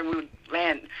way there, and we would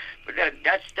land. But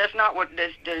that's not what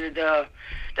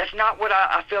that's not what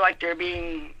I feel like we're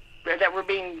being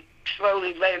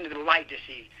slowly led into the light to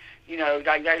see. You don't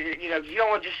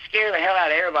want to just scare the hell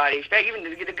out of everybody. Even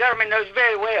the government knows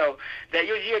very well that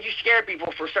you scare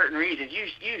people for certain reasons. You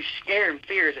scare and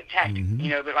fear is a tactic.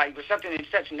 Mm-hmm. But with something in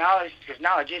such knowledge, because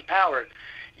knowledge is power.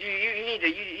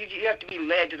 You have to be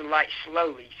led to the light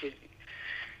slowly.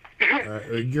 I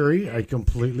agree. I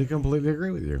completely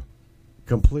agree with you.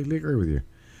 Completely agree with you.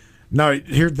 Now,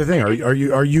 here's the thing: are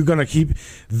you going to keep?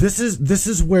 This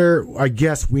is where I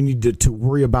guess we need to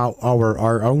worry about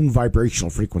our own vibrational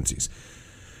frequencies,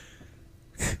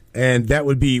 and that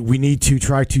would be we need to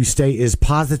try to stay as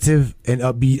positive and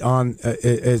upbeat on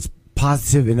as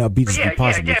positive and upbeat as we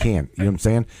possibly can. You know what I'm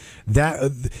saying?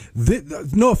 That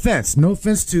no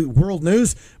offense to world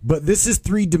news, but this is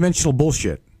 3-dimensional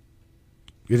bullshit.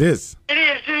 It is. It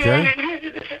is.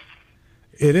 Okay?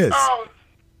 It is. Oh.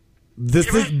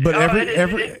 This is, but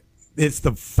it's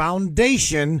the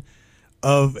foundation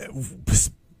of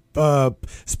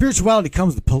spirituality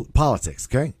comes to politics.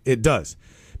 Okay, it does,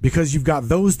 because you've got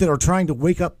those that are trying to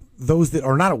wake up those that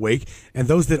are not awake, and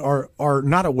those that are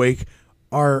not awake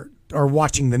are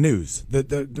watching the news. See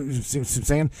what I'm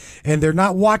saying? And they're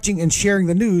not watching and sharing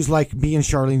the news like me and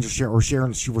Charlene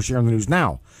we're sharing the news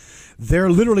now.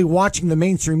 They're literally watching the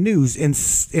mainstream news in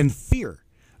fear.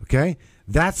 Okay.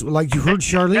 That's like you heard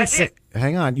Charlene say.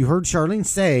 Hang on, you heard Charlene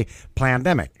say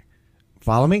pandemic.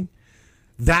 Follow me?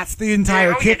 That's the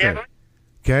entire kicker.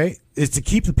 Okay, is to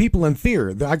keep the people in fear.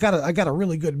 I got a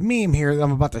really good meme here that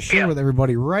I'm about to share with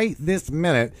everybody right this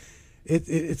minute.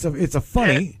 It's a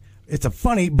funny,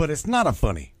 but it's not a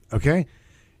funny. Okay,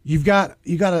 you got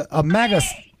a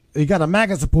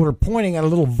MAGA supporter pointing at a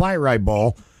little viri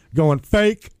ball, going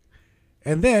fake.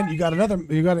 And then you got another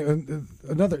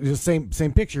same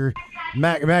picture,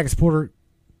 MAGA supporter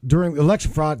during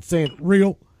election fraud saying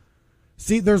real.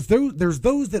 See, there's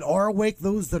those that are awake,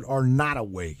 those that are not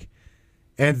awake,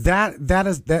 and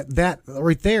that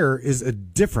right there is a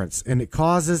difference, and it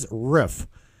causes riff.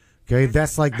 Okay,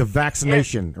 that's like the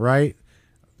vaccination, right?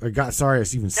 Sorry, I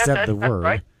even said the word.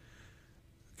 Right.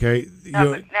 Okay,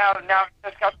 now,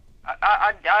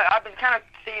 I've been kind of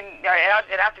seeing,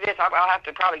 and after this, I'll have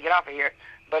to probably get off of here.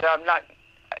 But I'm not.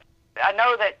 I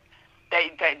know that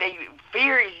they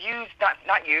fear is used,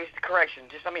 not used. Correction.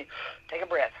 Just take a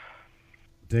breath.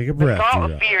 Take a breath. The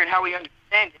thought of fear and how we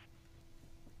understand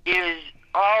it is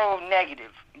all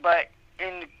negative. But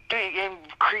in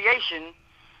creation,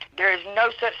 there is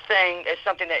no such thing as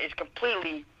something that is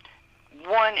completely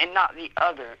one and not the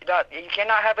other. You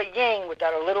cannot have a yin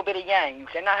without a little bit of yang. You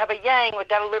cannot have a yang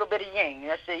without a little bit of yin.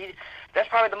 That's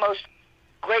probably the most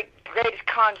greatest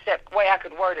concept way I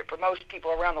could word it for most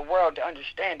people around the world to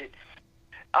understand it.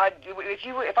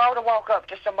 If I were to walk up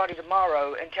to somebody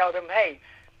tomorrow and tell them, hey,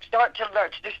 start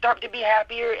to be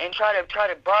happier and try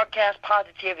to broadcast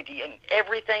positivity in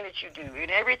everything that you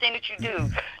do.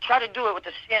 Try to do it with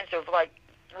a sense of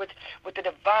with the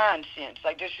divine sense,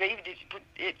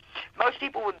 most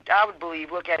people I would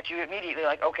believe, look at you immediately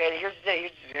like, okay,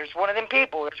 here's one of them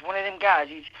people, there's one of them guys.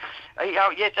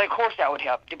 Yes, of course that would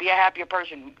help to be a happier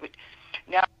person.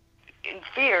 Now, in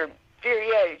fear,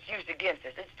 it's used against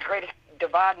us. It's the greatest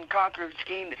divide and conquer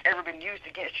scheme that's ever been used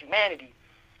against humanity.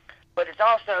 But it's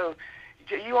also,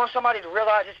 you want somebody to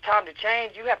realize it's time to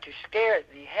change, you have to scare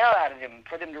the hell out of them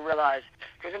for them to realize.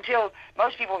 Because until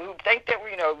most people who think that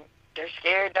they're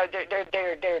scared.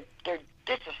 They're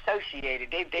disassociated.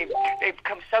 They've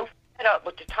become so fed up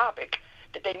with the topic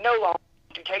that they no longer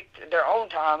to take their own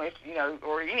time,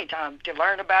 or any time to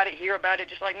learn about it, hear about it.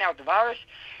 Just like now with the virus,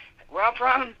 where I'm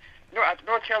from,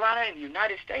 North Carolina in the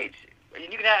United States, and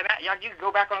you can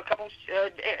go back on a couple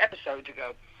episodes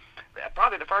ago.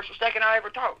 Probably the first or second I ever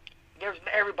talked.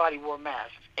 Everybody wore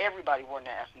masks. Everybody wore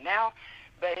masks. Now.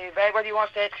 But whether you want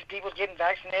to say it's because people's getting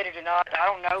vaccinated or not, I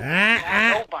don't know.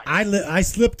 Nobody. I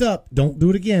slipped up. Don't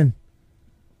do it again.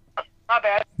 My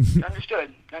bad.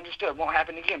 Understood. Won't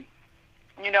happen again.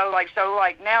 Now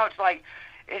it's like,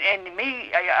 and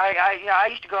me, I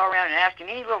used to go around and ask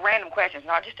any little random questions,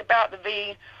 not just about the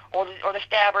V or the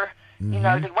stabber.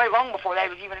 Mm-hmm. Way long before that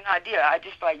was even an idea. I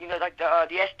just the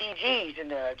SDGs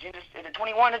and the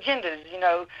 21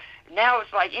 agendas. Now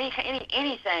it's like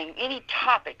anything, any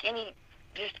topic, any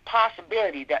just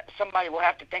possibility that somebody will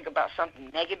have to think about something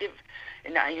negative.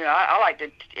 And I like to,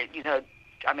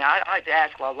 I like to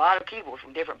ask a lot of people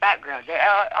from different backgrounds. They're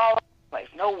all over the place.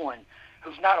 No one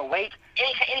who's not awake.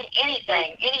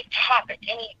 Anything, any topic,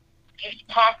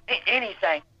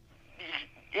 anything.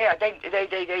 Yeah,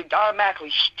 they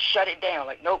automatically shut it down.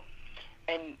 Like, nope.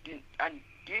 And you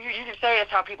can say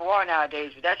that's how people are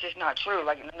nowadays, but that's just not true.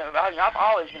 I've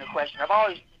always been a questioner. I've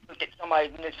always looked at somebody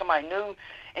new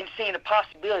and seeing the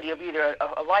possibility of either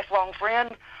a lifelong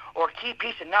friend or a key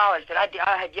piece of knowledge that I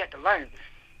had yet to learn.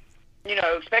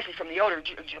 Especially from the older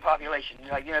population.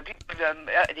 People,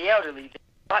 the elderly,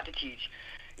 a lot to teach.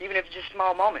 Even if it's just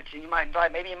small moments, and you might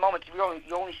invite maybe in moments you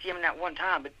only see them in that one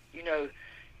time, but and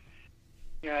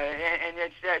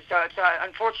it's so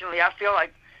unfortunately I feel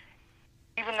like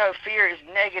even though fear is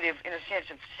negative in a sense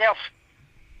of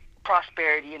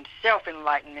prosperity and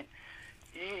self-enlightenment,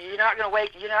 you're not going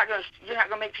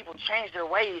to make people change their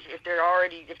ways if they're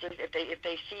already if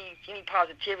they see any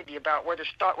positivity about where that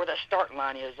start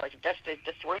line is. Like that's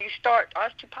where you start. Oh,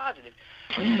 that's too positive.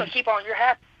 So keep on. You're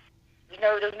happy.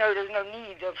 There's no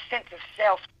need of sense of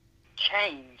self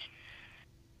change.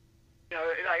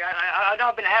 Like I know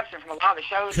I've been absent from a lot of the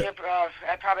shows. I've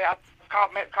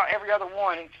caught every other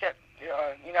one except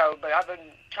but I've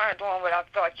been trying to do what I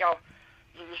feel like you're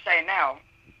saying now.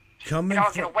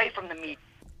 Get away from the meat.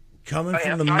 Coming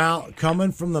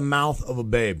from the mouth of a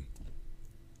babe.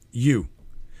 You're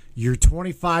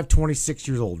 25, 26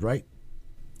 years old, right?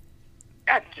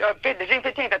 June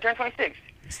 15th, I turned 26.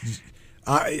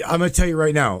 I'm gonna tell you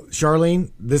right now,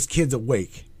 Charlene, this kid's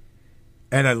awake,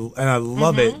 and I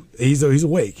love it. He's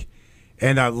awake,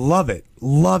 and I love it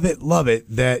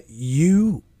that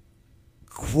you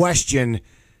question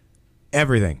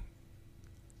everything,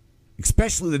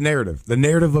 especially the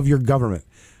narrative of your government.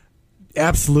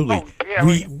 Absolutely.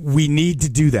 We need to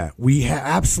do that. We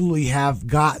absolutely have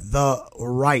got the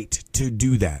right to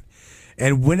do that.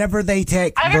 And whenever they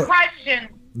take I have a question.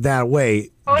 That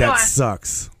away, that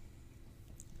sucks.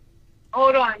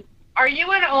 Hold on. Are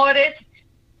you an artist?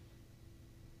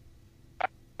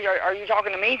 Are you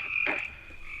talking to me?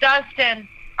 Dustin,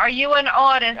 are you an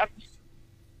artist?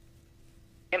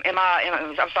 I'm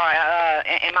sorry.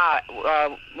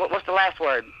 What's the last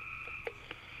word?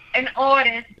 An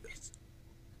artist.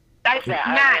 That's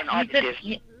Matt.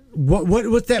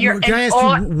 What's that? Can I ask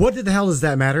you, what the hell does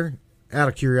that matter? Out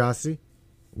of curiosity.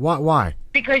 Why?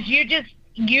 Because you just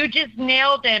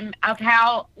nailed him of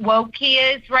how woke he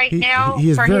is right now he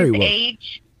is for very his woke.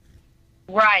 age.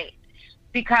 Right.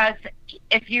 Because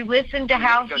if you listen to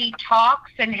how he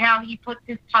talks and how he puts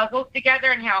his puzzles together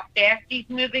and how fast he's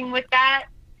moving with that's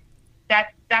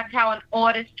how an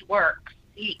artist works.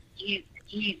 He's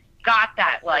got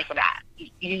that like that.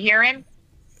 You hear him?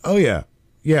 Oh yeah.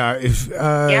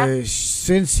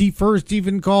 Since he first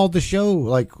even called the show,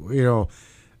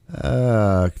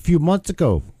 a few months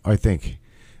ago, I think.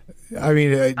 I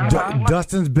mean,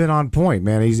 Dustin's been on point,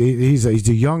 man. He's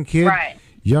a young kid, right.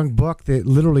 Young buck that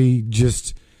literally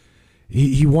just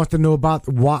he wants to know about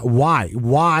why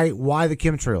the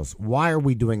chemtrails. Why are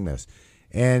we doing this?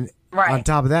 And on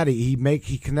top of that, he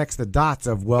connects the dots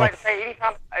of Like I say,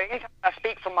 anytime I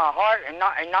speak from my heart and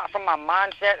not from my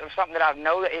mindset of something that I've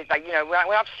known, it's like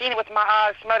when I've seen it with my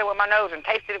eyes, smelled it with my nose, and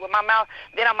tasted it with my mouth,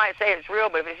 then I might say it's real.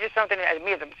 But if it's just something that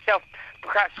me as a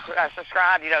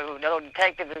self-subscribed, no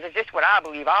detective, if it's just what I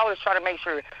believe, I always try to make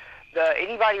sure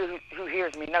anybody who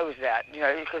hears me knows that,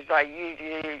 because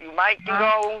you might go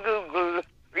on Google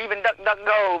or even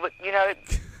DuckDuckGo, but you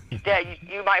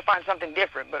might find something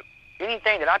different. But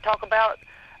anything that I talk about,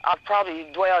 I've probably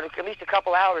dwelled at least a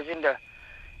couple hours into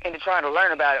trying to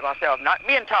learn about it myself. Not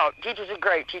being taught. Teachers are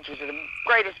great. Teachers are the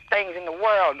greatest things in the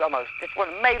world, almost. It's one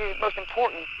of the most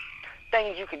important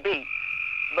things you could be.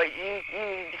 But you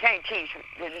can't teach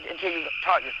until you've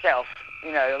taught yourself,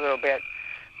 a little bit.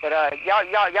 But y'all,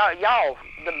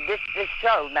 this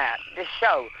show, Matt,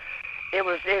 it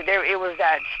was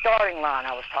that starting line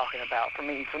I was talking about for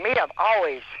me. For me, I've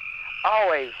always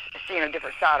seen a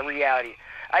different side of reality.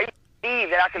 I believe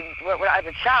that I could, as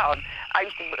a child, I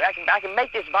can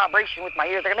make this vibration with my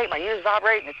ears. I can make my ears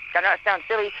vibrate, and it's kind of sound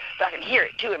silly, but I can hear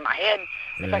it too in my head.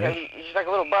 It's just like a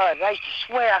little buzz. I used to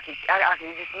swear I could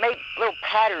just make little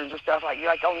patterns or stuff like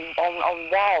on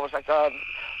walls, like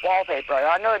wallpaper.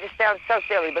 I know it just sounds so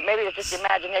silly, but maybe it's just the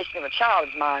imagination of a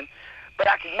child's mind. But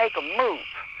I could make them move,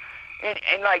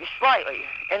 and like slightly,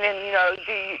 and then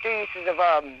do uses of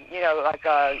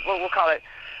we'll call it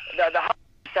the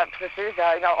substances.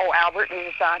 Albert,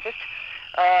 he's a scientist.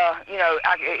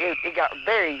 It got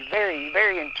very, very,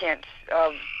 very intense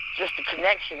of just the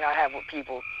connection I have with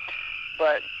people.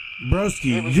 But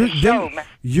Broski,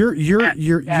 your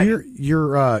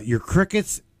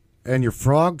crickets and your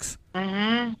frogs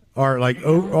are like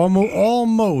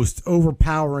almost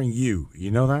overpowering you.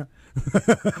 You know that?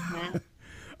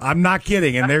 I'm not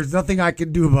kidding, and there's nothing I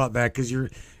can do about that because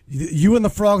you and the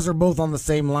frogs are both on the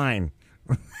same line.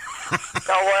 I'll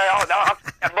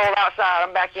bowl outside.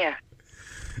 I'm back in.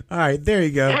 All right, there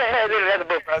you go.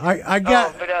 I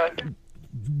got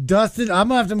Dustin. I'm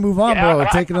gonna have to move on, bro.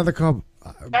 Take another call.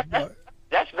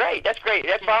 That's great. That's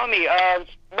fine with me.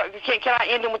 Can I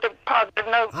end them with a positive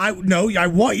note? I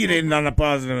want you to end on a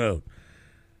positive note.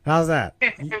 How's that?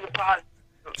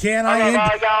 Can I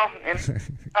end?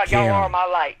 Y'all are my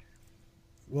light.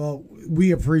 Well,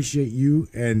 we appreciate you,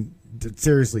 and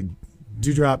seriously,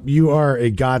 Dewdrop, you are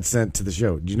a godsend to the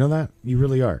show. Do you know that? You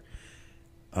really are.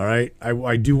 All right,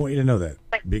 I do want you to know that.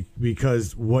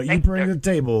 because what you bring to the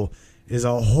table is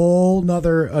a whole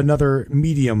another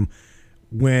medium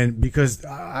because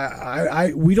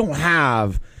we don't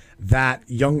have that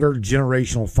younger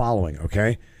generational following,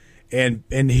 okay?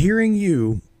 And hearing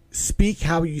you speak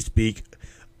how you speak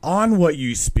on what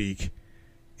you speak,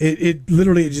 it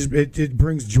literally it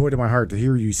brings joy to my heart to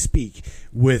hear you speak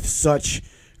with such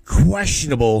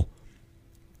questionable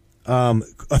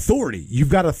authority. You've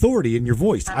got authority in your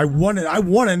voice. I want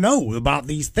to know about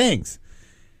these things.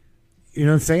 You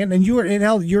know what I'm saying? And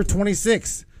you're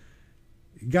 26.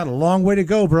 You got a long way to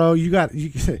go, bro.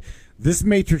 This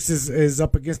matrix is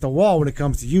up against the wall when it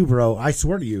comes to you, bro. I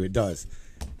swear to you, it does.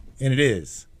 And it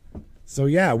is. So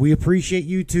yeah, we appreciate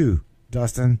you too,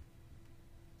 Dustin.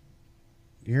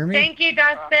 You hear me? Thank you,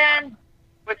 Dustin.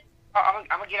 I'm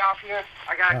gonna get off here.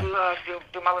 I gotta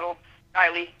do my little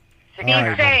nightly. Be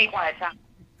safe.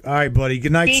 All right, buddy.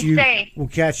 Good night to you. Be safe. We'll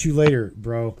catch you later,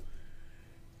 bro.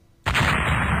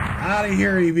 Out of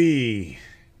here, EB.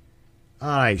 All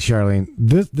right, Charlene.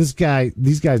 These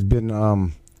guys been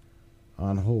on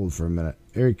hold for a minute.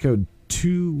 Area code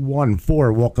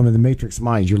 214. Welcome to the Matrix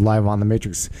Minds. You're live on the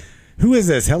Matrix. Who is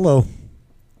this? Hello.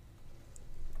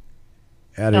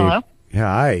 Hello.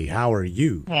 Hi. How are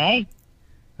you? Hey.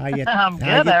 I'm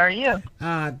good. How are you?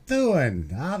 Doing?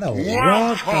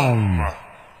 Welcome.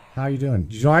 How you doing?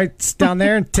 You all right down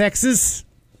there in Texas?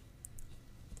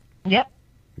 Yep.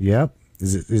 Yep.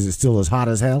 Is it still as hot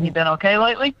as hell? You been okay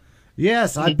lately?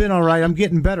 Yes, I've been all right. I'm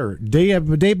getting better. Day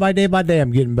by day,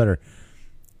 I'm getting better.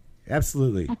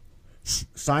 Absolutely.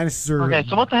 Sinuses are... Okay,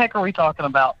 so what the heck are we talking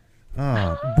about?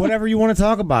 Whatever you want to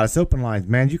talk about. It's open lines,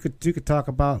 man. You could talk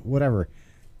about whatever.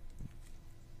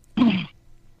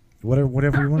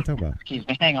 Whatever you want to talk about. Excuse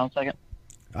me. Hang on a second.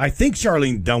 I think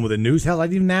Charlene done with the news. Hell, I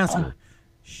didn't even ask her.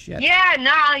 Shit. Yeah,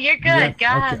 no, you're good.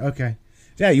 Yeah, okay.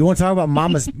 Yeah, you want to talk about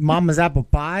mama's apple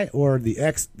pie or the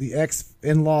ex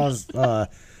in-laws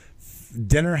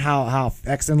dinner? How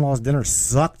ex in-laws dinner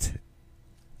sucked?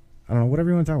 I don't know. Whatever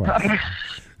you want to talk about.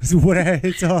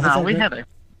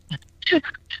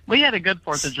 We had a good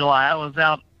 4th of July. I was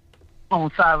out on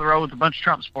the side of the road with a bunch of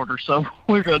Trump supporters, so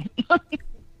we're good.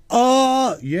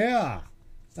 Yeah.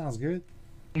 Sounds good.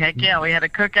 Heck yeah, we had a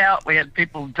cookout. We had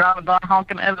people driving by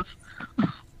honking at us.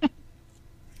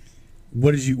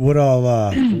 What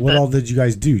all did you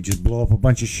guys do? Just blow up a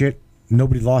bunch of shit?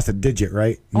 Nobody lost a digit,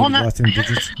 right? Nobody lost any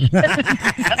digits?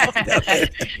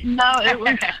 No, it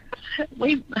was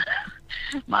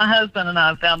my husband and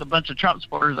I found a bunch of Trump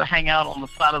supporters that hang out on the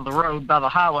side of the road by the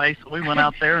highway, so we went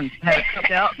out there and had a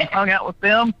cookout and hung out with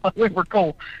them. We were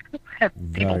cool. Had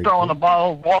people throwing a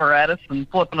bottle of water at us and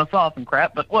flipping us off and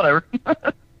crap, but whatever.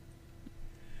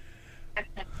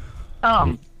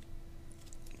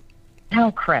 Oh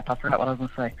crap! I forgot what I was going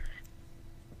to say.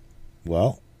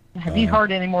 Well, have you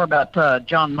heard any more about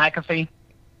John McAfee?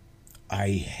 I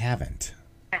haven't.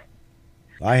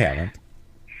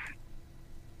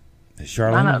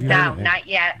 Charlene, No, not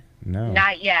yet. No,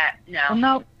 not yet. No.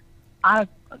 Well,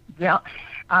 no,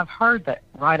 I've heard that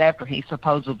right after he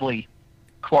supposedly,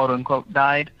 quote unquote,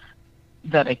 died,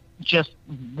 that just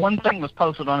one thing was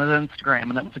posted on his Instagram,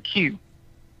 and it was a Q.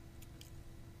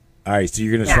 All right, so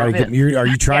you're gonna try to get me. Are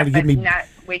you trying to get me?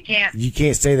 We can't. You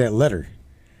can't say that letter.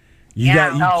 We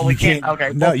can't.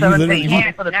 Okay. No, you literally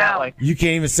can't put it that way. You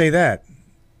can't even say that.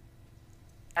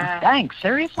 Dang,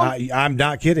 seriously? I'm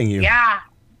not kidding you. Yeah.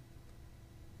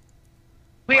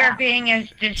 We are being as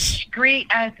discreet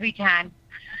as we can.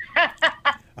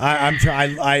 I'm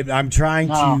trying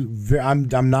to.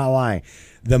 I'm not lying.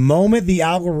 The moment the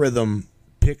algorithm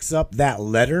picks up that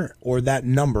letter or that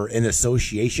number in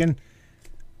association,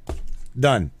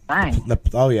 done. Dang.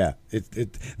 Oh yeah.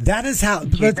 That is how.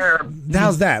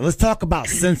 How's that? Let's talk about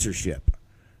censorship.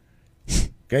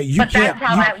 Okay, you but can't. That's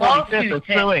how that lawsuit is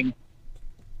suing.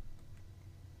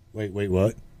 Wait,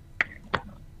 what?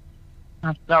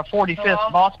 Our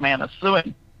 45th boss man is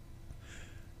suing.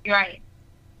 You're right.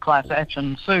 Class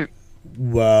action suit.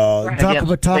 Well, Right.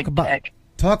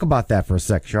 talk about that for a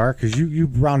sec, Char, because you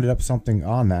rounded up something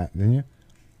on that, didn't you?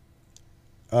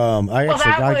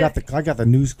 I got the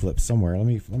news clip somewhere. Let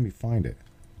me find it.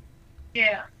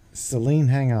 Yeah. Celine,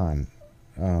 hang on.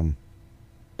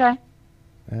 Okay.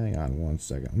 Hang on 1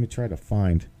 second. Let me try to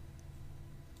find.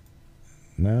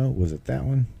 No, was it that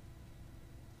one?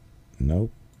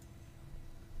 Nope.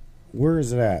 Where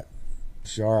is it at?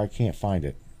 Char, I can't find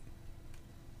it.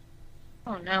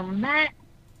 Oh no, Matt.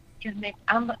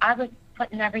 I was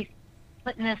putting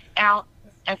this out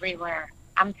everywhere.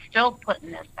 I'm still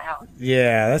putting this out.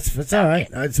 Yeah, that's all right.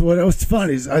 That's what it was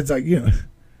funny. It's like,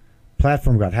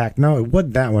 platform got hacked. No, it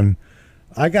wasn't that one.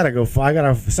 I gotta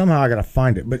somehow I gotta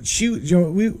find it. But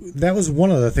that was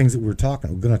one of the things that we're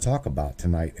going to talk about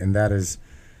tonight, and that is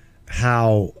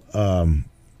how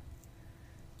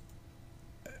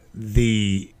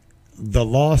the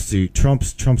lawsuit,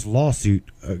 Trump's lawsuit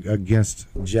against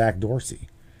Jack Dorsey,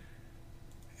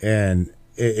 and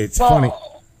it's funny.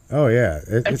 Oh yeah,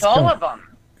 it's all of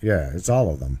them. Yeah, it's all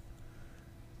of them.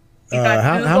 You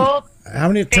got Google, how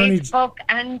many Facebook,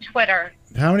 and Twitter.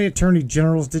 How many attorney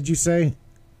generals did you say?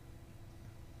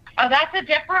 Oh, that's a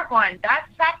different one. That's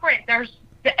separate.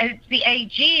 It's the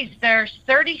AGs. There's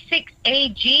 36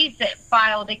 AGs that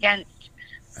filed against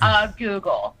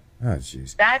Google. Oh,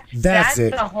 jeez. That's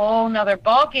a whole nother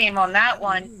ball game on that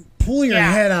one. Pull your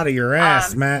head out of your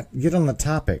ass, Matt. Get on the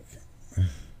topic.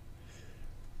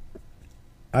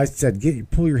 I said,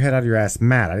 pull your head out of your ass,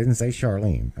 Matt. I didn't say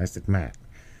Charlene. I said Matt.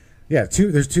 Yeah,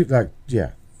 there's two.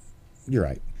 Yeah, you're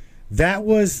right. That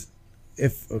was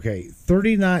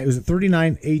 39. It was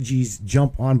 39 AGs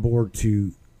jump on board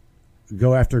to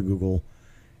go after Google,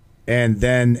 and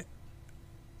then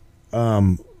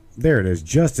there it is.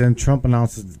 Justin Trump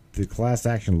announces the class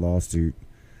action lawsuit.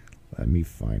 Let me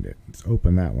find it. Let's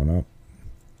open that one up.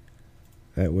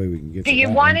 That way we can get. Do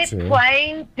you want it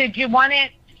plain? Did you want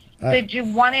it? Did you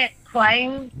want it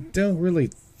plain? Don't really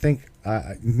think.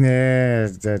 I don't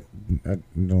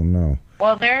know.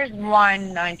 Well, there's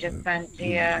one I just sent to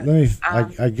you. Let me.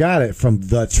 I got it from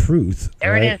The Truth.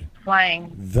 There right? it is,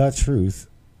 plain. The Truth.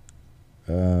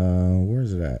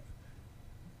 Where's it at?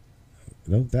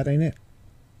 Nope, that ain't it.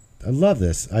 I love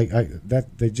this.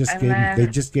 They just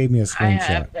gave me a screenshot. I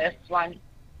have this one.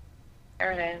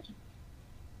 There it is.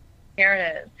 Here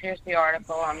it is. Here's the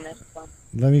article on this one.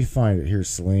 Let me find it here,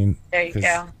 Celine. There you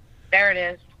go. There it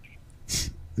is.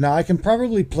 Now I can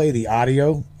probably play the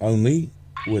audio only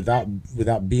without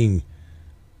being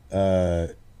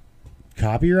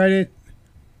copyrighted,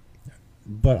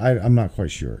 but I'm not quite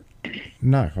sure.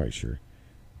 Not quite sure.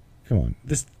 Come on,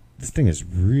 this thing is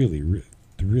really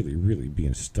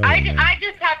being stolen. I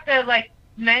just have to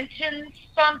mention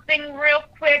something real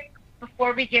quick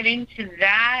before we get into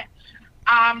that.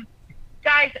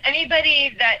 Guys,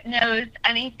 anybody that knows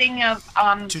anything of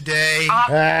today,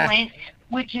 Flint,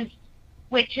 which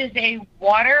is a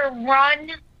water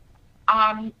run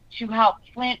to help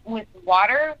Flint with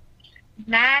water,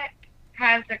 Matt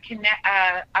has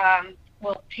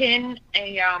will pin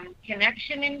a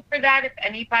connection in for that if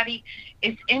anybody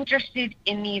is interested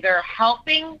in either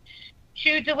helping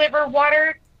to deliver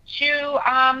water to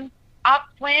Up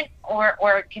Flint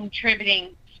or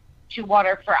contributing to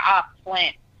water for Up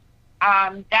Flint.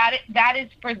 That is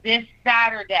for this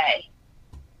Saturday,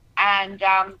 and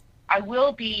I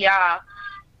will be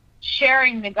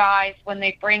sharing the guys when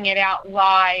they bring it out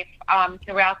live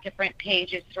throughout different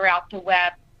pages throughout the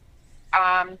web.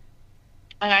 And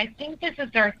I think this is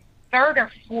their third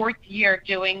or fourth year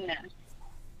doing this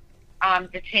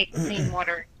to take clean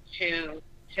water to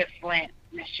Flint,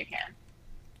 Michigan.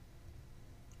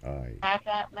 Have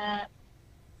that, Matt?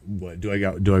 What do I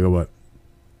go? What?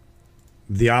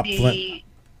 The Op Flint?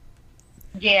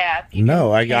 Yeah.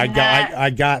 No, I got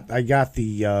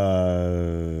the.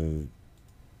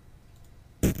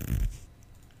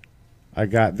 I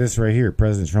got this right here.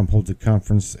 President Trump holds a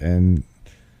conference and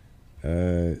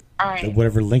right.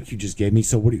 Whatever link you just gave me.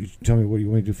 So tell me what do you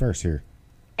want to do first here?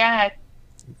 Go ahead.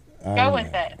 Go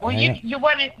with it. Well, you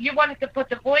wanted to put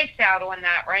the voice out on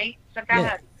that, right? So go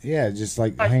ahead. Yeah, just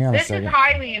hang on a second. This is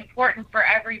highly important for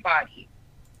everybody.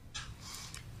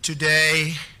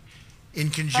 Today, in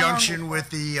conjunction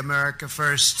with the America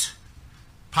First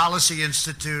Policy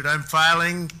Institute, I'm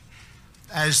filing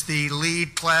as the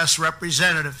lead class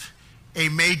representative a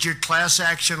major class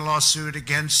action lawsuit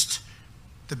against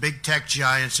the big tech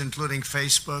giants, including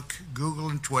Facebook, Google,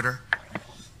 and Twitter,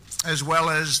 as well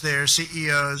as their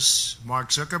CEOs, Mark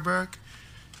Zuckerberg,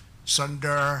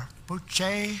 Sundar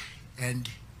Pichai, and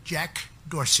Jack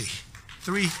Dorsey.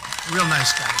 Three real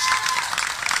nice guys.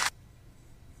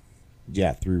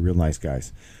 Yeah, three real nice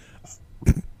guys.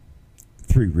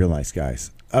 Three real nice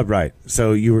guys. Right.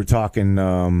 So you were talking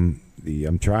I'm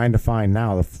trying to find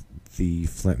now the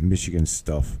Flint, Michigan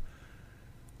stuff.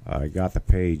 I got the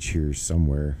page here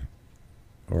somewhere,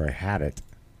 or I had it.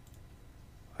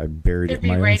 I buried it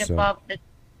my own self. Above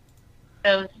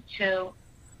those two.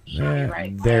 There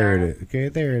it is. Okay,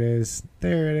 there it is.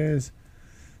 There it is.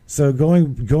 So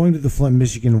going to the Flint,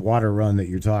 Michigan water run that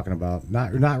you're talking about,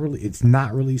 not really. It's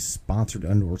not really sponsored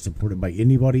or supported by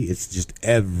anybody. It's just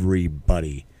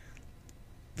everybody.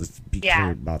 Let's be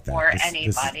clear about that. Or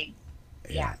anybody.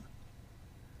 Yeah.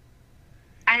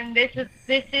 And this is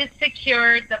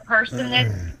secured. The person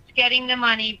that's getting the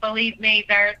money, believe me,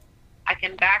 I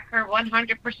can back her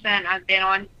 100%. I've been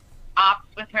on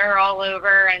ops with her all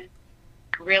over, and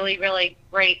really, really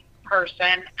great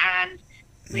person. And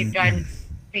we've done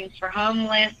things for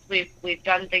homeless. We've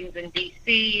done things in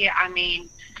D.C. I mean,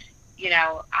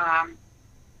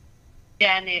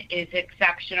 Jen is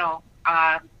exceptional.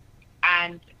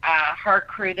 And her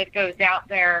crew that goes out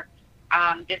there,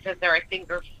 this is their, I think,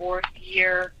 their 4th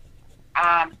year.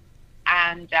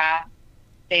 And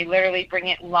they literally bring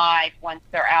it live once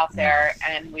they're out there,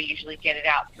 and we usually get it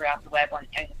out throughout the web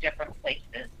in different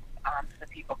places so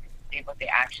people can see what they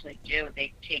actually do.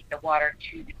 They take the water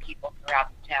to the people throughout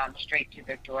the town, straight to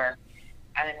their door.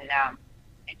 And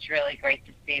it's really great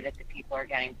to see that the people are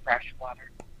getting fresh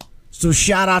water. So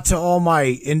shout out to all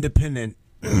my independent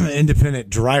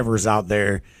drivers out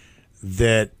there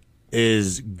that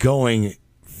is going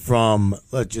from,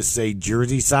 let's just say,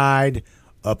 Jersey side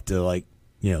up to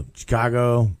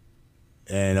Chicago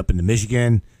and up into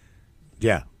Michigan.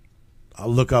 Yeah. I'll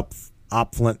look up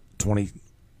OpFlint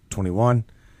 2021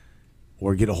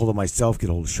 or get a hold of myself,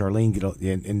 get a hold of Charlene,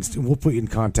 and we'll put you in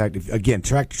contact. Again,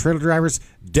 tractor trailer drivers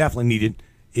definitely needed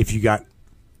if you got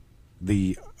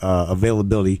the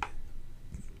availability.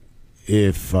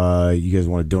 If you guys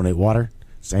want to donate water,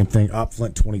 same thing,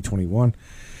 OpFlint 2021.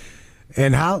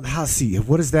 And how see,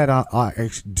 what is that?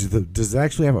 Does it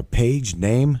actually have a page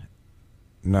name?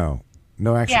 No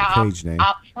actual page name.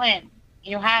 OpFlint.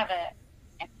 You have it.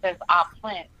 It says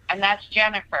OpFlint, and that's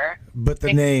Jennifer. But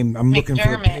the name, I'm looking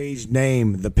for the page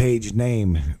name. The page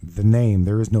name. The name.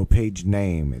 There is no page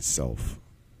name itself.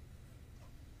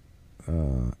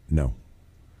 No.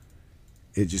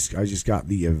 I just got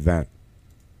the event.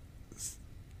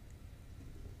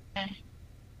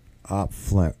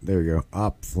 OpFlint. There you go.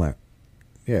 OpFlint.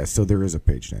 Yeah, so there is a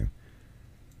page name.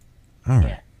 All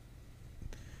right.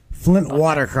 Flint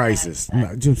water crisis.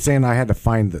 I'm saying I had to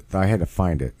find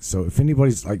it. So if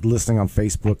anybody's listening on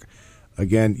Facebook,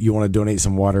 again, you want to donate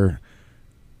some water,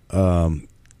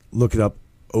 look it up.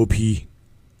 OpFlint.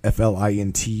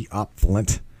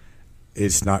 OpFlint.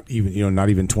 It's not even not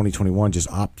even 2021, just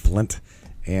OpFlint,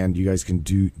 and you guys can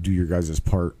do your guys'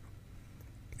 part.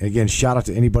 And again, shout out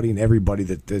to anybody and everybody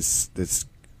that's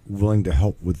willing to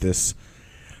help with this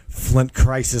Flint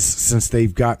crisis, since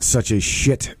they've got such a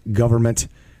shit government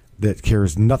that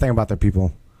cares nothing about their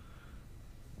people.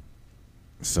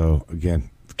 So again,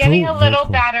 getting a little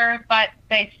better, but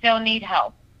they still need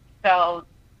help. So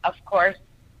of course,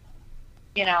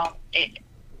 it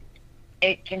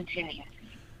continues.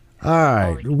 All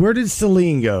right, where did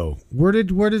Celine go? Where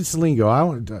did Celine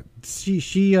go?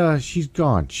 She's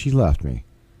gone. She left me.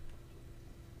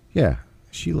 Yeah,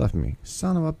 she left me.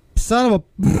 Son of a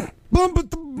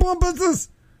bumpus.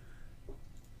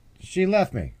 She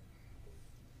left me.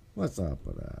 What's up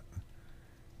with that?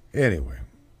 Anyway,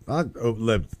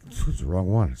 who's the wrong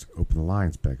one? Let's open the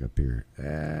lines back up here,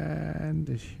 and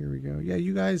here we go. Yeah,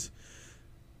 you guys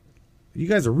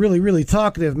are really, really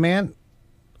talkative, man.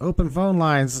 Open phone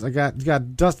lines. I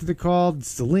got Dusty that called.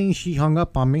 Celine, she hung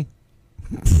up on me.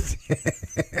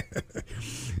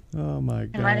 Oh my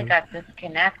god! I might have got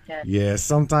disconnected. Yeah,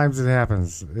 sometimes it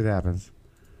happens.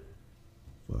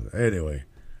 But anyway.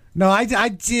 No,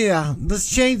 yeah.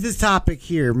 Let's change this topic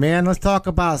here, man. Let's talk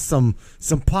about some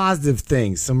positive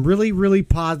things, some really, really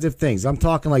positive things. I'm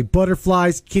talking like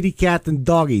butterflies, kitty cats, and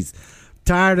doggies.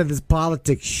 Tired of this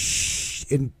politics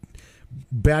and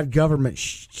bad government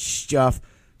stuff.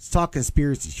 Let's talk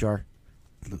conspiracy, Char.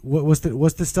 What's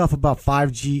the stuff about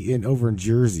 5G over in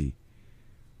Jersey?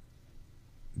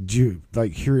 Do you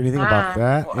hear anything about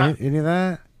that? Any of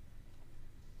that?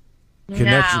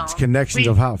 Connections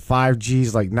of how 5G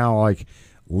is now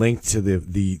linked to the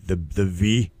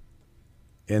V,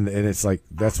 and it's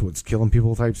that's what's killing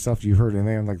people type stuff. You heard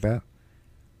anything like that?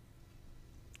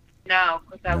 No,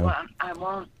 because I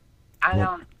won't. I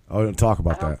don't. Oh, don't talk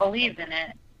about that. I don't believe in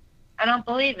it. I don't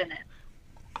believe in it.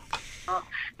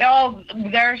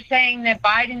 They're saying that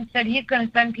Biden said he's going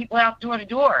to send people out door to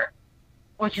door,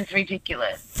 which is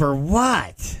ridiculous. For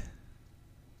what?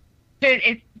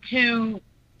 They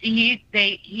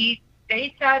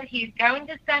said he's going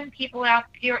to send people out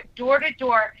door to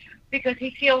door because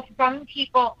he feels some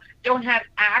people don't have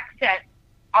access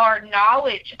or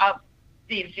knowledge of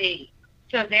the V.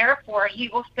 So therefore, he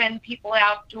will send people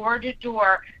out door to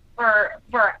door for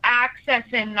access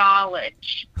and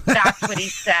knowledge. That's what he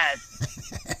said.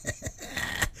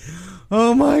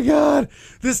 Oh my God!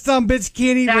 This dumb bitch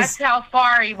can't even. That's how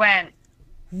far he went.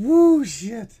 Woo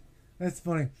shit! That's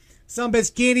funny. Some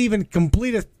bitch can't even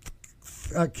complete a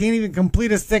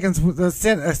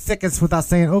sentence without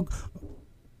saying, "Oh,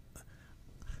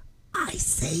 I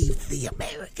saved the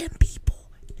American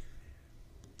people.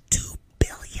 2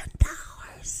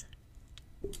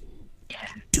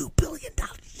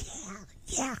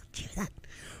 yeah, cheer that.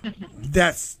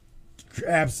 That's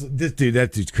absolutely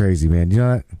that dude's crazy, man. You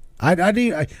know what? I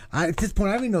at this point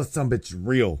I don't even know if some bitch is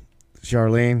real,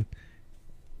 Charlene.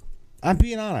 I'm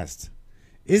being honest.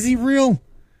 Is he real?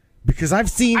 Because I've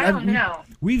seen. I don't know.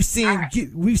 We've seen.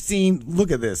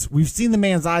 Look at this. We've seen the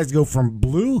man's eyes go from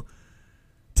blue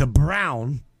to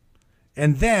brown,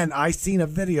 and then I seen a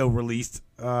video released.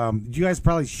 You guys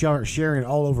probably sharing it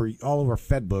all over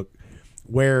Fedbook,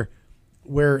 where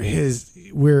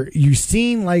you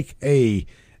seen like a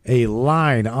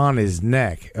line on his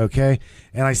neck. Okay,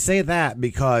 and I say that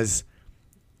because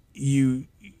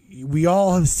we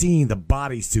all have seen the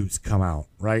bodysuits come out,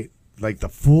 right? Like the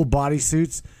full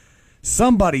bodysuits.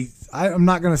 Somebody, I'm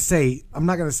not gonna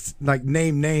like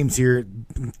name names here.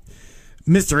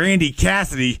 Mr. Andy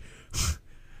Cassidy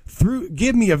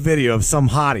give me a video of some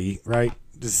hottie, right?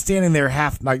 Just standing there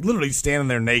literally standing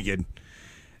there naked.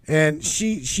 And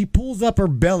she pulls up her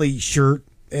belly shirt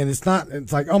and it's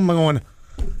like, oh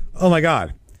my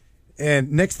God.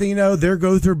 And next thing you know, there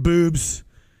goes her boobs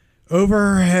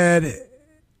over her head.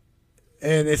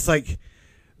 And it's like,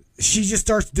 she just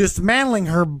starts dismantling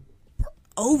her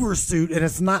oversuit, and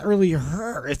it's not really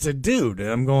her, it's a dude. And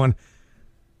I'm going,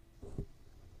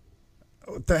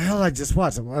 what the hell I just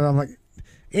watched? And I'm like,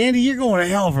 Andy, you're going to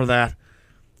hell for that,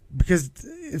 because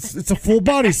it's a full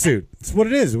bodysuit. It's what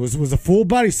it is. It was a full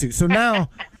bodysuit. So now,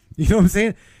 you know what I'm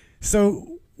saying?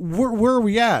 So where are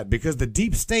we at? Because the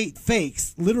deep state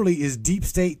fakes literally is deep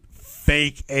state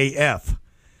fake AF.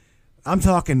 I'm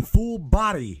talking full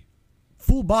body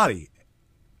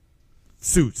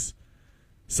suits.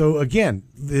 So again,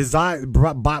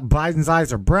 Biden's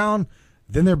eyes are brown,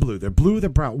 then they're blue. They're blue, they're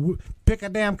brown. Pick a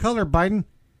damn color, Biden.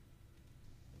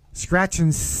 Scratch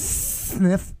and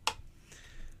sniff.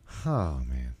 Oh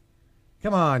man,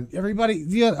 come on, everybody!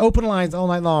 You got open lines all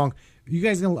night long. Are you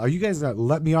guys gonna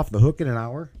let me off the hook in an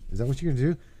hour? Is that what you're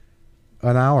gonna do?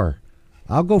 An hour.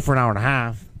 I'll go for an hour and a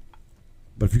half.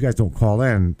 But if you guys don't call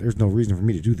in, there's no reason for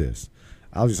me to do this.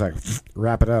 I'll just like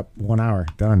wrap it up. 1 hour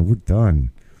done. We're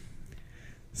done.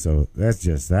 So that's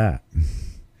just that.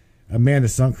 Amanda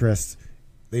Suncrest,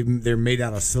 they're made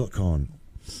out of silicone.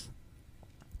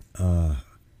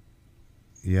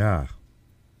 Yeah,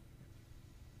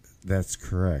 that's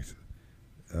correct.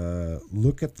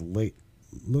 Look at the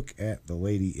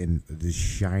lady in The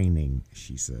Shining.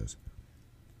 She says.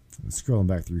 I'm scrolling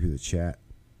back through the chat.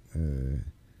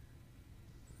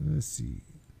 Let's see.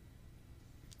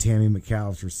 Tammy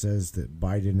McAllister says that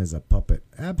Biden is a puppet.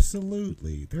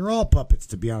 Absolutely. They're all puppets,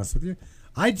 to be honest with you.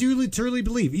 I do literally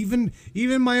believe, even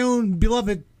my own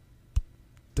beloved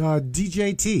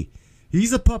DJT,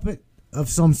 he's a puppet of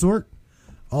some sort.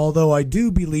 Although I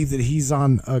do believe that he's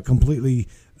on a completely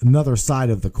another side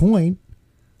of the coin.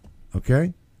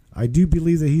 Okay? I do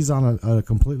believe that he's on a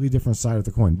completely different side of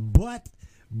the coin.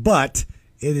 But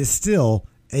it is still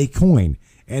a coin.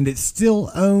 And it's still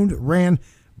ran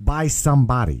by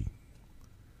somebody.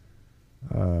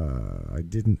 I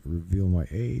didn't reveal my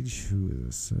age. Who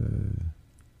is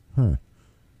this?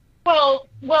 Well,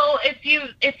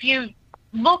 if you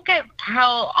look at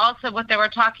how also what they were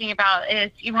talking about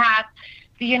is you have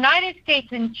the United States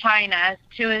and China as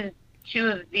two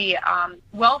of the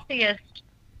wealthiest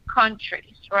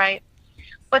countries, right?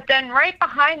 But then right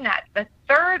behind that, the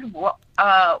third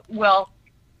wealth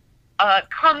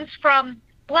comes from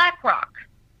BlackRock.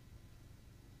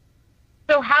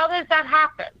 So how does that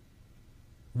happen?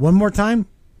 One more time,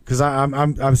 because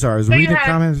I'm sorry. I was reading the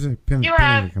comments.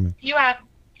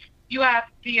 You have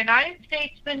the United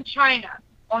States and China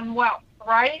on wealth,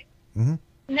 right? Mm-hmm.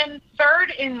 And then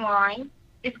third in line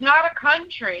is not a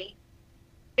country;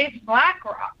 it's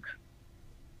BlackRock.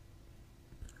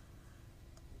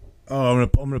 Oh, I'm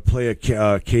gonna play a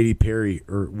Katy Perry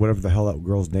or whatever the hell that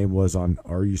girl's name was on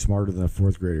Are You Smarter Than a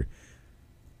Fourth Grader?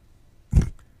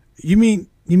 You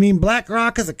mean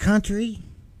BlackRock is a country?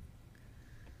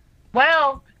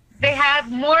 Well, they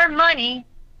have more money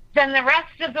than the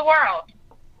rest of the world.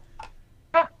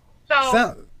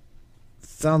 So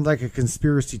sounds like a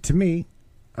conspiracy to me.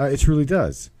 It truly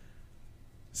does.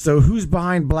 So who's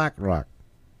behind BlackRock?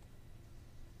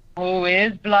 Who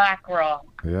is BlackRock?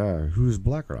 Yeah, who's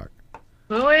BlackRock?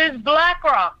 Who is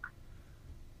BlackRock?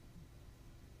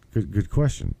 Good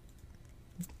question.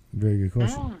 Very good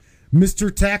question. Mr.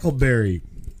 Tackleberry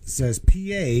says PA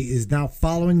is now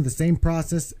following the same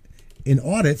process in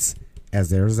audits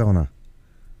as Arizona.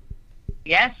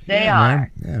 Yes, they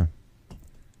are. Man.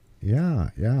 Yeah.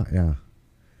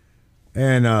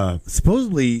 And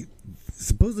supposedly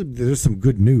there's some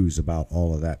good news about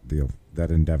all of that deal,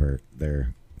 that endeavor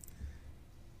there.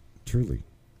 Truly.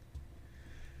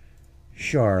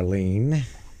 Charlene.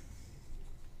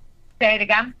 Say it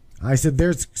again. I said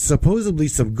there's supposedly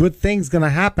some good things going to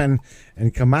happen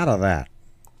and come out of that.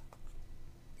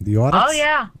 The audits? Oh,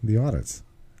 yeah. The audits.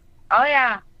 Oh,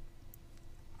 yeah.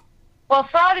 Well,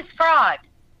 fraud is fraud.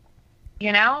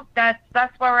 You know, that's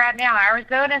where we're at now.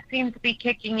 Arizona seems to be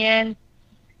kicking in.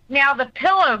 Now, the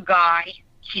pillow guy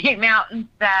came out and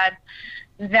said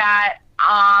that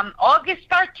August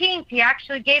 13th, he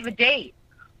actually gave a date.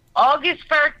 August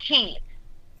 13th,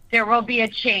 there will be a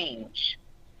change.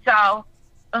 So,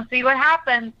 we'll see what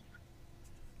happens.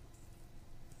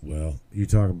 Well, you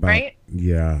talk about... Right?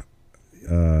 Yeah.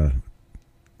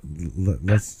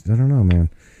 Let's... I don't know, man.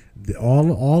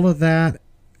 All of that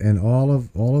and all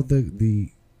of the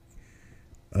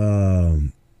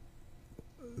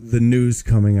news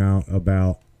coming out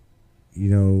about,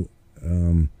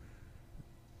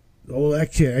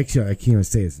 actually I can't even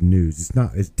say it's news.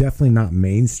 It's definitely not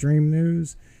mainstream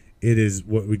news. It is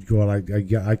what we'd call,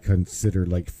 I consider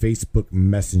like Facebook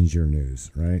Messenger news,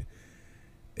 right?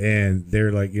 And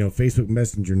they're like, Facebook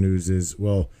Messenger news is,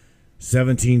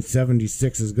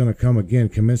 1776 is going to come again,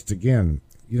 commenced again.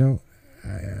 I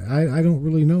don't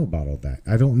really know about all that.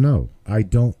 I don't know.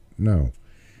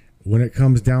 When it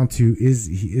comes down to,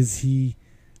 is he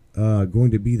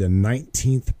going to be the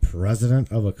 19th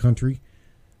president of a country?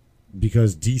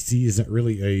 Because DC isn't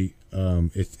really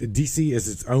DC is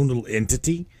its own little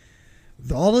entity.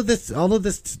 All of this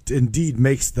indeed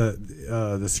makes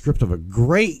the script of a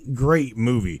great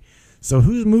movie. So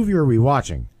whose movie are we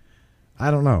watching? I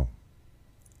don't know.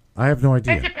 I have no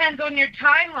idea. It depends on your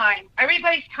timeline.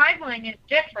 Everybody's timeline is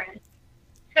different.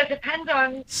 So it depends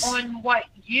on what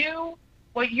you're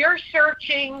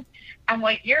searching and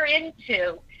what you're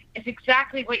into is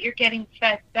exactly what you're getting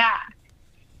fed back.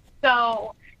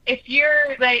 So if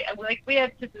you're like we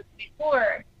had said this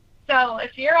before, so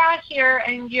if you're out here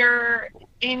and you're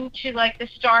into like the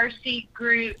starseed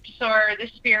groups or the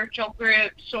spiritual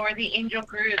groups or the angel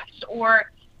groups or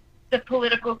the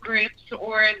political groups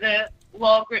or the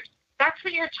law groups, that's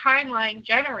what your timeline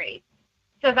generates.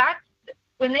 So that's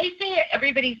when they say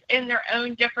everybody's in their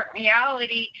own different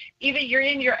reality, even you're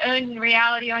in your own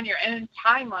reality on your own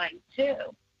timeline too.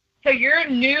 So your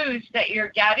news that you're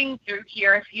getting through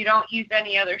here, if you don't use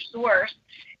any other source,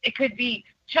 it could be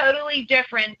totally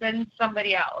different than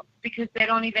somebody else because they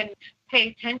don't even pay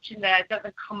attention that it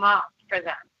doesn't come up for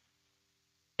them.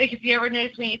 Like if you ever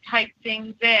notice when you type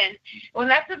things in, well,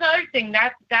 that's another thing.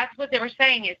 That's what they were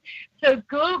saying is, so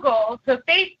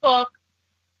Facebook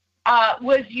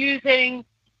was using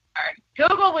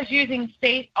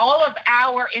all of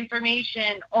our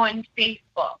information on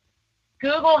Facebook.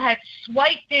 Google had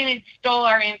swiped in and stole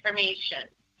our information.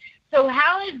 So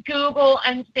how is Google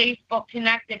and Facebook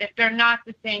connected if they're not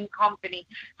the same company?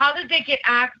 How did they get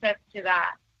access to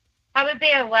that? How did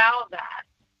they allow that?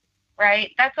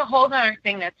 Right? That's a whole other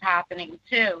thing that's happening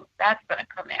too. That's going to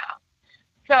come out.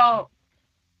 So,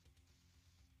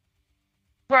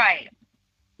 right.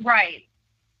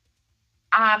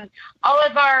 All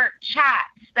of our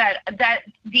chats that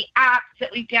the apps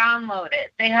that we downloaded,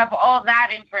 they have all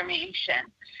that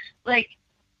information. Like,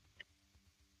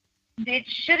 it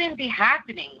shouldn't be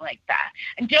happening like that.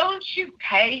 And don't you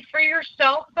pay for your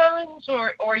cell phones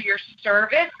or your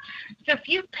service? So if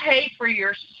you pay for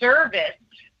your service,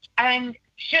 and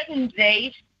shouldn't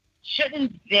they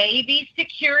be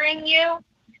securing you?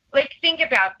 Like, think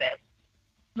about this.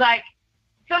 Like,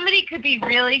 somebody could be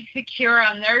really secure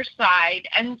on their side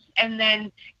and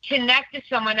then connect to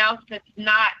someone else that's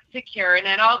not secure, and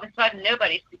then all of a sudden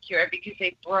nobody's secure because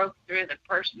they broke through the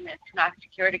person that's not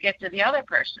secure to get to the other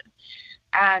person.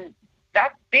 And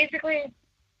that's basically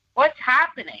what's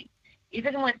happening.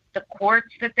 Even with the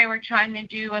courts that they were trying to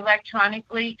do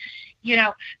electronically,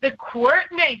 the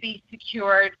court may be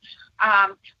secured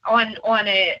on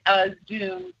a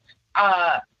Zoom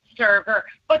server,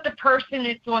 but the person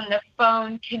that's on the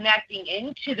phone connecting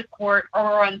into the court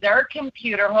or on their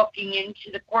computer hooking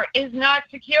into the court is not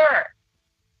secure.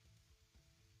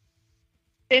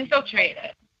 It's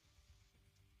infiltrated.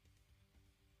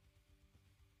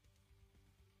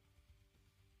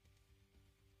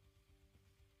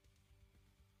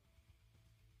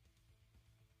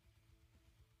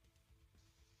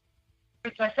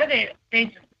 So I said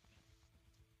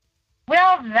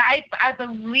I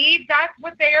believe that's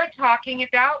what they are talking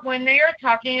about when they are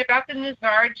talking about the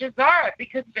Nazar Jazara,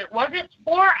 because if it wasn't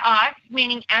for us,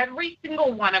 meaning every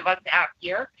single one of us out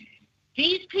here,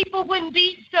 these people wouldn't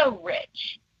be so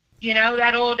rich. You know,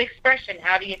 that old expression,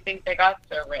 how do you think they got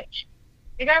so rich?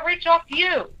 They got rich off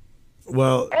you.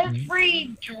 Well,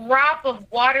 every drop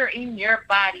of water in your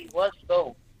body was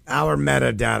gold. Our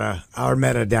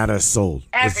metadata is sold.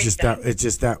 Everything. It's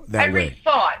just that every way.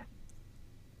 thought.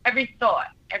 every thought,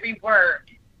 every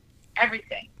word,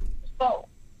 everything. So,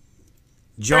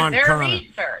 John for their Connor.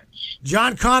 research.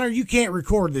 John Connor, you can't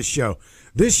record this show.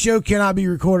 This show cannot be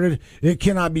recorded. It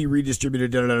cannot be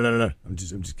redistributed. I'm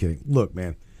just kidding. Look,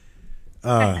 man.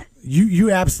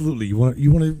 You absolutely you want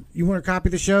to copy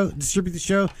the show, distribute the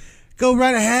show, go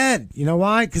right ahead. You know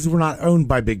why? Because we're not owned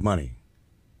by big money.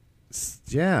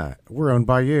 Yeah, we're owned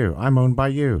by you. I'm owned by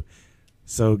you.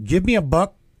 So give me a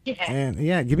buck, and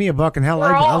give me a buck, and hell,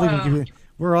 I'll even give you.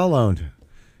 We're all owned.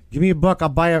 Give me a buck. I'll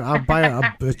buy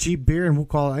a cheap beer, and we'll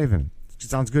call it even.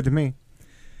 Sounds good to me.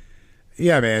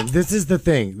 Yeah, man. This is the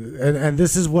thing, and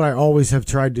this is what I always have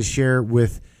tried to share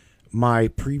with my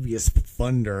previous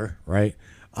funder. Right,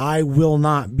 I will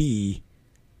not be,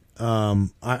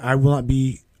 I will not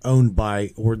be owned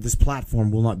by, or this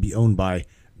platform will not be owned by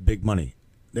big money.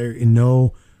 There in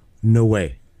no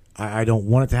way. I don't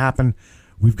want it to happen.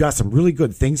 We've got some really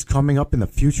good things coming up in the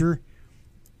future.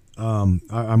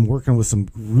 I'm working with some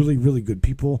really, really good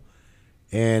people,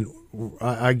 and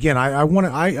I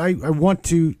want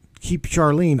to keep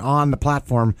Charlene on the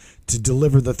platform to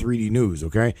deliver the 3D news.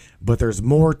 Okay, but there's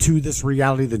more to this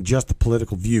reality than just a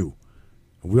political view.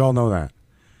 We all know that.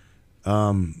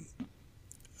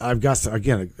 I've got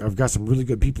some really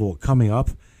good people coming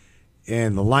up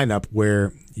in the lineup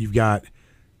where you've got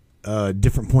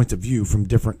different points of view from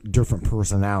different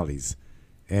personalities.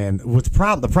 And one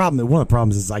of the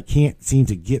problems is I can't seem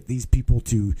to get these people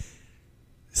to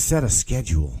set a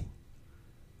schedule.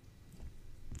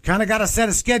 Kind of got to set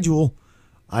a schedule.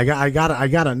 I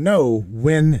gotta know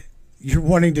when you're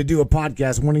wanting to do a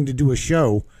podcast, wanting to do a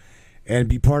show, and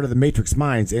be part of the Matrix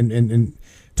Minds, and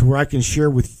to where I can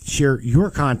share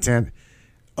your content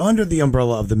under the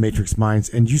umbrella of the Matrix Minds,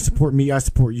 and you support me, I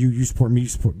support you, you support me, you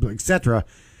support, etc.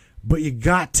 But you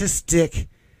got to stick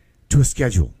to a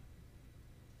schedule.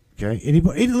 Okay,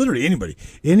 anybody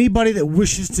that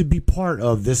wishes to be part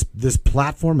of this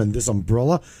platform and this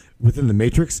umbrella within the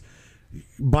Matrix,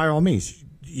 by all means,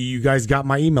 you guys got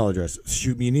my email address.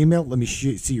 Shoot me an email. Let me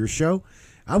see your show.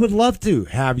 I would love to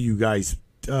have you guys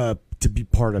to be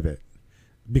part of it,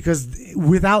 because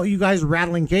without you guys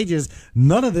rattling cages,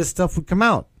 none of this stuff would come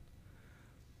out.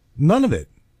 None of it.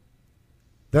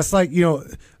 That's like,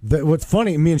 what's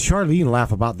funny, me and Charlene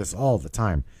laugh about this all the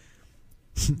time.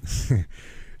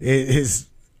 Is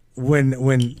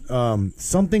when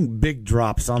something big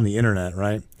drops on the internet,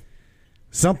 right?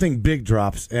 Something big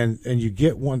drops, and you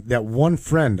get one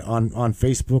friend on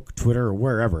Facebook, Twitter, or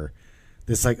wherever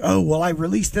that's like, oh, well, I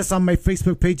released this on my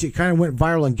Facebook page. It kind of went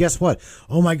viral, and guess what?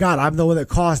 Oh my God, I'm the one that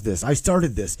caused this. I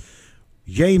started this.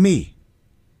 Yay me.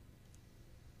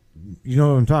 You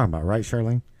know what I'm talking about, right,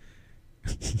 Charlene?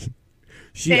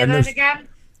 Say that again?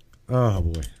 Oh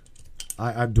boy.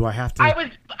 Do I have to? I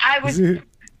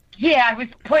was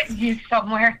putting you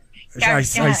somewhere. I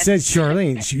said,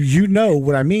 Charlene, you know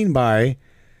what I mean by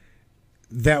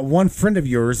that one friend of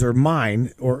yours or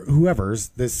mine or whoever's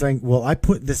that's saying, well, I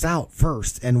put this out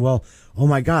first, and well, oh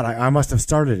my God, I must have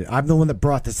started it. I'm the one that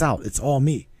brought this out. It's all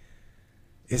me.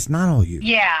 It's not all you.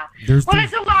 Yeah. There's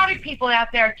a lot of people out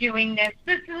there doing this.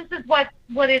 This is what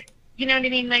it, you know what I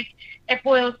mean? Like, it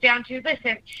boils down to,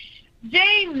 listen,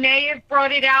 they may have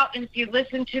brought it out, and if you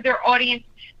listen to their audience,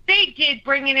 they did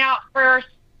bring it out first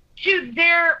to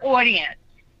their audience.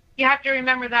 You have to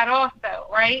remember that also,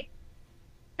 right?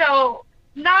 So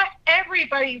not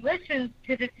everybody listens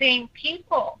to the same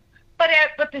people, but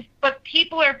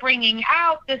people are bringing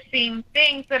out the same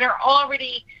things that are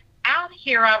already out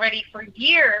here already for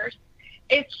years.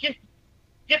 It's just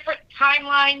different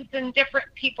timelines and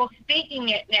different people speaking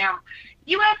it now.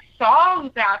 You have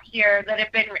songs out here that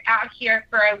have been out here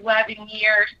for 11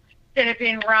 years that have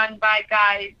been run by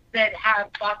guys that have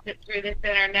busted through this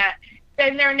internet.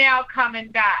 Then they're now coming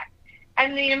back.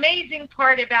 And the amazing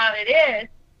part about it is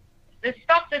the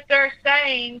stuff that they're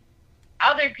saying,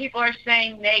 other people are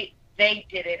saying they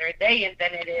did it, or they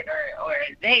invented it, or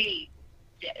they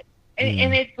did it.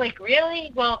 And it's like,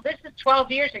 really? Well, this is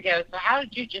 12 years ago, so how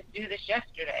did you just do this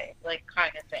yesterday? Like,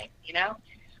 kind of thing, you know?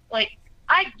 Like,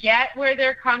 I get where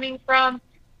they're coming from.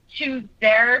 To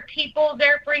their people,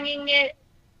 they're bringing it.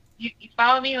 You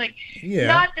follow me? Like,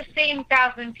 not the same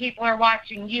 1,000 people are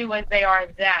watching you as they are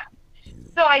them.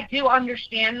 So I do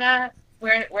understand that,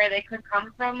 where they could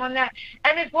come from on that.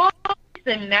 And as long as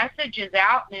the message is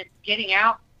out and it's getting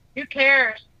out, who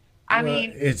cares? I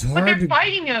mean, it's hard, but they're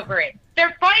fighting over it.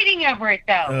 They're fighting over it,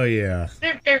 though. Oh, yeah.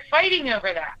 They're fighting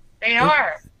over that. They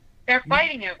are. They're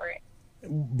fighting over it.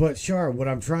 But, Char, what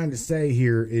I'm trying to say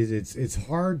here is it's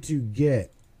hard to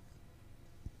get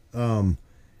a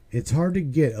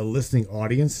listening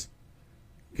audience,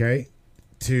 okay,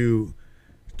 to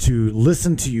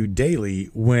listen to you daily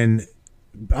when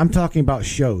I'm talking about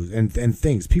shows and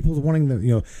things. People wanting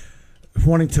to,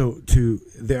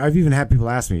 I've even had people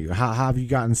ask me, how have you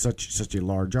gotten such a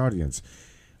large audience?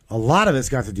 A lot of it's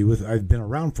got to do with I've been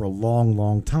around for a long,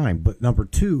 long time. But number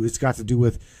two, it's got to do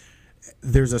with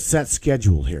there's a set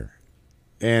schedule here,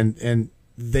 and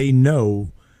they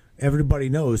know, everybody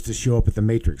knows to show up at the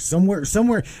Matrix somewhere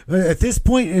at this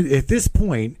point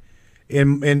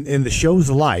in the show's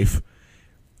life.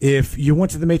 If you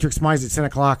went to the Matrix Minds at 10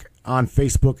 o'clock on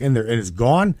Facebook and it's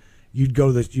gone, you'd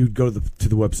go to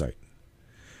the website.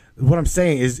 What I'm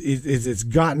saying is it's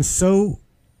gotten so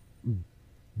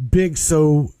big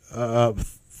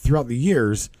throughout the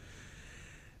years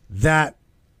that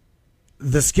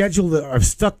the schedule that I've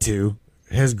stuck to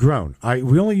has grown. I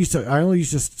only used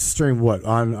to stream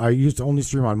I used to only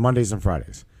stream on Mondays and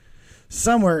Fridays.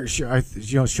 Somewhere,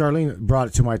 Charlene brought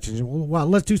it to my attention. Well,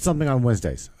 let's do something on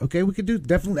Wednesdays. Okay, we could do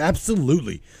definitely,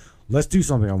 absolutely. Let's do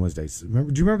something on Wednesdays. Do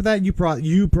you remember that? You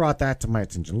brought that to my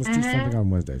attention. Let's do something on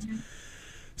Wednesdays.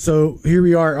 So here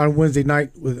we are on Wednesday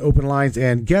night with open lines,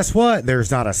 and guess what? There's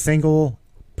not a single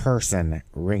person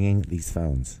ringing these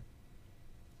phones.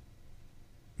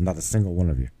 Not a single one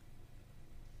of you.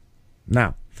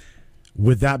 Now,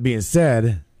 with that being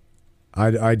said,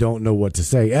 I don't know what to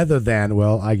say other than,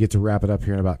 well, I get to wrap it up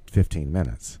here in about 15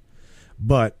 minutes.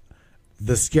 But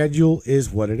the schedule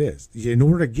is what it is. In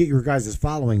order to get your guys'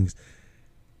 followings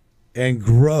and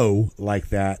grow like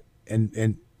that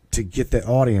and to get that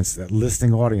audience, that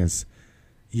listening audience,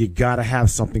 you got to have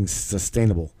something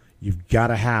sustainable. You've got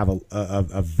to have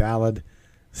a valid,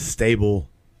 stable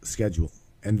schedule.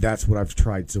 And that's what I've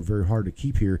tried so very hard to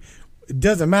keep here. It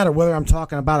doesn't matter whether I'm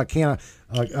talking about a can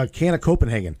of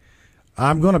Copenhagen.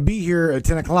 I'm going to be here at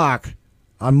 10 o'clock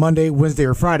on Monday, Wednesday,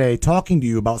 or Friday talking to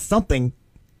you about something,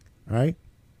 right?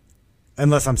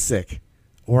 Unless I'm sick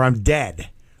or I'm dead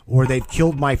or they've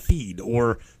killed my feed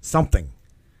or something.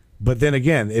 But then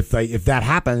again, if that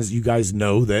happens, you guys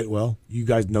know that, well, you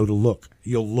guys know to look.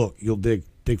 You'll dig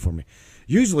for me.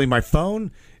 Usually my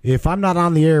phone, if I'm not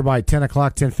on the air by 10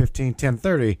 o'clock, 10:15,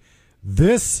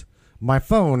 10:30, my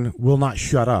phone will not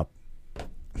shut up.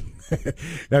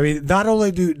 I mean, not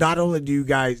only do you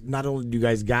guys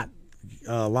got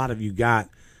a lot of you got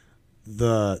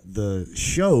the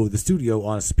show, the studio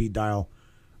on a speed dial,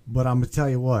 but I'm gonna tell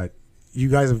you what, you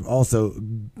guys have also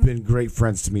been great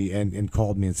friends to me and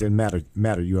called me and said,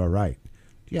 Matter, you all right?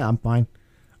 Yeah, I'm fine.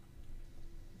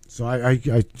 So I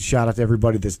shout out to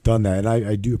everybody that's done that, and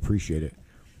I do appreciate it.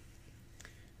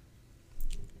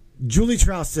 Julie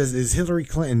Trout says, "Is Hillary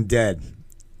Clinton dead?"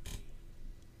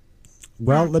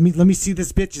 Well, let me see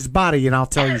this bitch's body, and I'll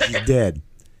tell you she's dead.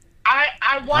 I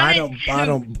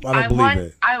don't believe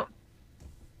it.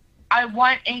 I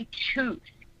want a tooth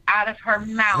out of her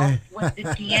mouth with the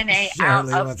DNA out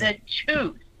of the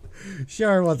tooth.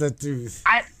 Sure, wants a tooth.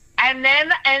 And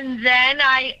then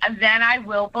I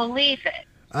will believe it.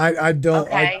 I don't.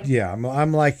 Okay.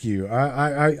 I'm like you.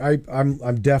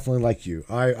 I'm definitely like you.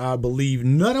 I believe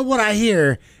none of what I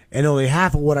hear and only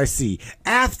half of what I see.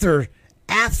 After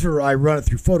I run it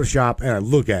through Photoshop and I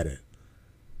look at it.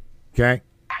 Okay.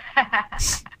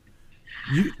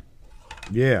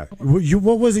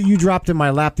 What was it you dropped in my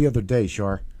lap the other day,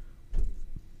 Shar?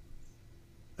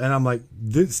 And I'm like,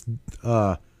 this.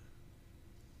 What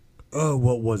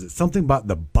was it? Something about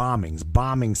the bombings,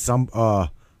 bombing something.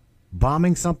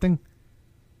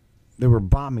 They were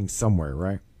bombing somewhere,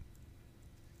 right?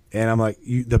 And I'm like,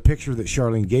 the picture that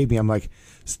Charlene gave me, I'm like,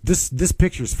 this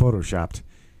picture's photoshopped.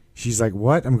 She's like,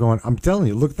 what? I'm telling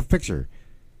you, look at the picture.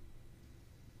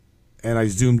 And I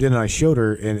zoomed in and I showed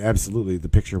her, and absolutely the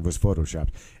picture was photoshopped.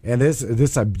 And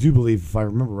this I do believe, if I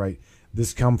remember right,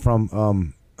 this come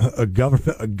from a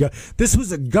government. This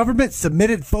was a government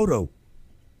submitted photo.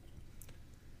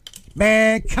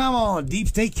 Man, come on, Deep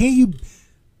State, can't you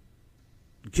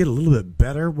get a little bit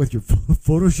better with your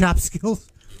Photoshop skills?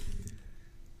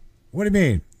 What do you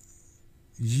mean?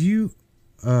 You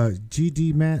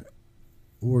GD Matt,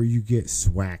 or you get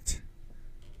swacked?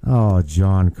 Oh,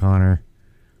 John Connor.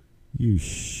 You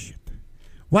shit.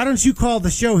 Why don't you call the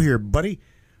show here, buddy?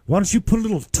 Why don't you put a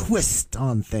little twist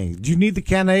on things? Do you need the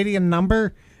Canadian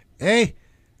number? Hey,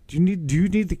 do you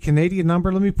need the Canadian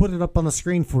number? Let me put it up on the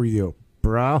screen for you,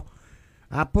 bro.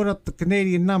 I put up the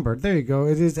Canadian number. There you go.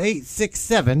 It is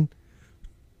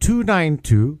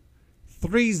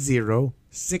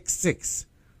 867-292-3066.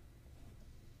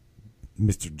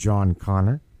 Mr. John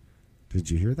Connor. Did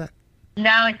you hear that?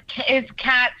 No, his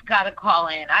cat's got to call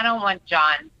in. I don't want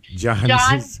John. John,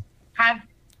 have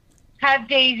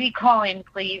Daisy call in,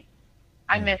 please.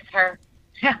 I miss her.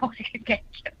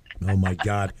 Oh my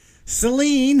God.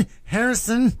 Celine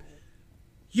Harrison,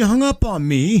 you hung up on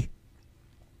me.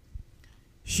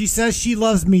 She says she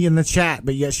loves me in the chat,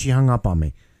 but yet she hung up on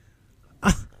me.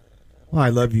 Well, I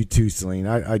love you too, Celine.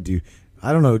 I do.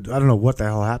 I don't know what the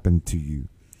hell happened to you.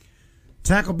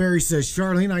 Tackleberry says,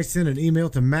 Charlene, I sent an email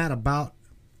to Matt about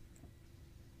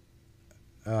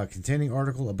containing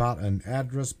article about an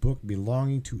address book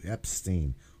belonging to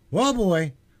Epstein. Well,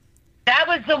 boy. That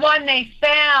was the one they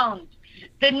found.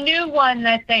 The new one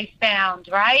that they found,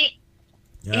 right?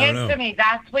 Answer me.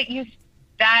 That's what you...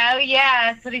 Oh,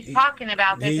 yeah, that's what he's talking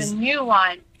about. There's a new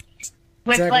one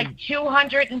with like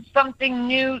 200 and something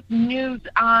new names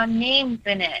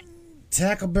in it.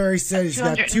 Tackleberry said he's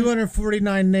got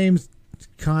 249 names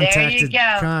contacted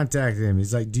him.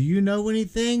 He's like, do you know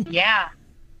anything? Yeah.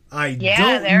 I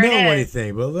don't know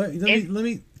anything, but let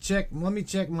me check. Let me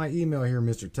check my email here,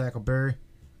 Mr. Tackleberry.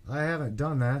 I haven't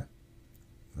done that.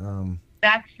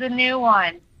 That's the new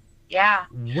one. Yeah.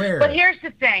 Where? But here's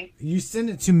the thing. You send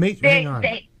it to me. Hang on.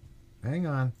 Hang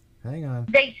on.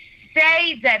 They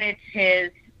say that it's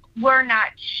his. We're not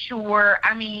sure.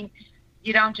 I mean,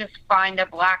 you don't just find a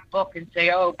black book and say,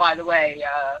 oh, by the way,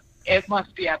 it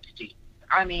must be Epstein.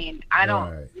 I mean, I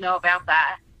don't know about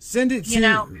that. Send it to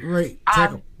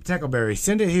Tackleberry.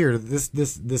 Send it here.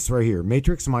 This right here.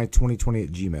 MatrixMind2020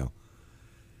 at Gmail.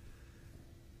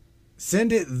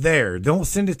 Send it there. Don't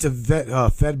send it to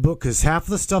Fedbook, because half of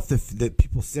the stuff that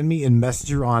people send me in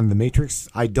Messenger on the Matrix,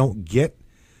 I don't get.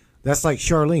 That's like,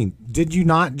 Charlene, did you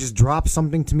not just drop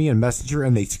something to me in Messenger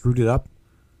and they screwed it up?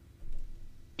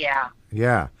 Yeah.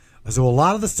 Yeah. So a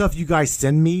lot of the stuff you guys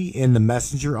send me in the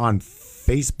Messenger on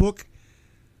Facebook,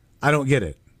 I don't get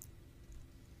it.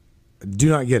 Do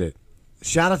not get it.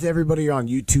 Shout out to everybody on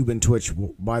YouTube and Twitch.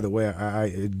 By the way,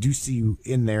 I do see you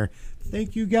in there.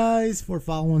 Thank you guys for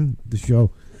following the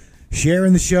show,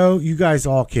 sharing the show. You guys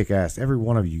all kick ass. Every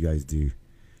one of you guys do.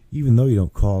 Even though you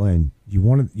don't call in, you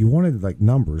wanted like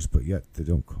numbers, but yet they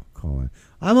don't call in.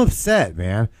 I'm upset,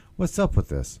 man. What's up with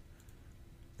this?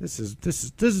 This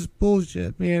is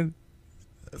bullshit, man.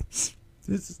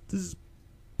 This is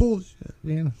bullshit,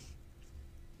 man.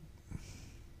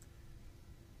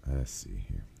 Let's see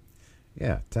here.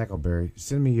 Yeah, Tackleberry,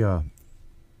 send me your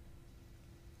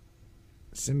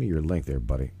link there,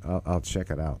 buddy. I'll check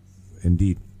it out.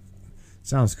 Indeed,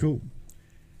 sounds cool.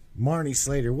 Marnie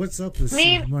Slater, what's up with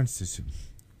Marnie?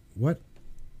 What?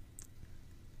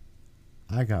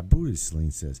 I got booted.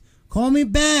 Celine says, "Call me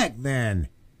back, then."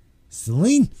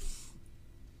 Celine,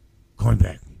 call me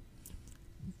back.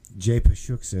 Jay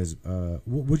Pashuk says,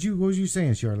 "What was you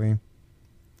saying, Charlene?"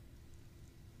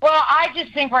 Well, I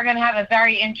just think we're going to have a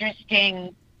very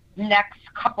interesting next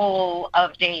couple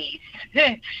of days.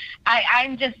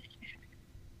 I'm just,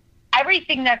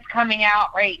 everything that's coming out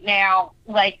right now,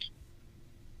 like,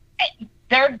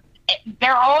 they're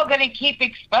all going to keep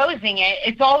exposing it.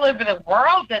 It's all over the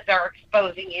world that they're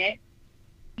exposing it,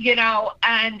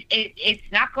 and it's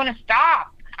not going to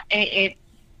stop.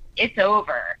 It's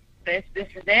over. This is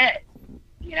it.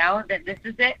 This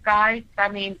is it, guys. I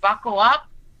mean, buckle up.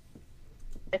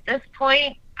 At this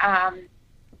point, from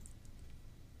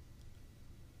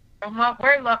what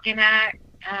we're looking at,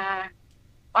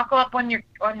 buckle up on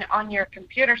your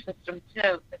computer system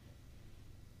too.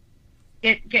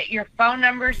 Get your phone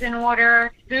numbers in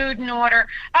order, food in order.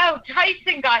 Oh,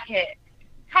 Tyson got hit.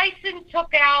 Tyson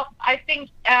took out, I think,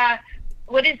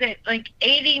 what is it, like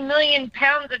 80 million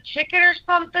pounds of chicken or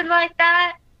something like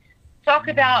that? Talk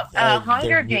about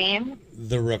Hunger Games.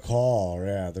 The recall,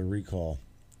 yeah, the recall.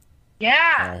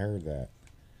 Yeah. I heard that.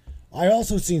 I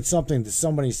also seen something that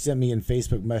somebody sent me in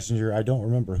Facebook Messenger. I don't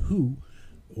remember who,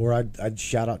 or I'd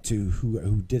shout out to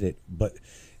who did it, but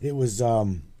it was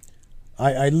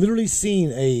I literally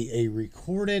seen a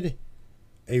recorded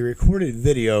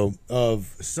video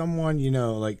of someone,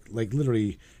 like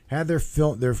literally had their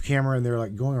camera and they're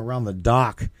like going around the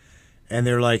dock, and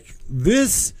they're like,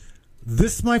 this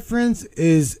my friends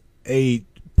is a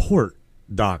port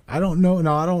dock. I don't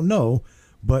know.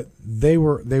 But they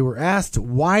were asked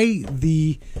why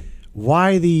the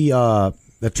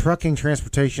trucking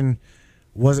transportation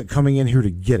wasn't coming in here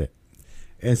to get it,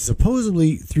 and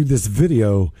supposedly through this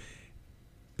video,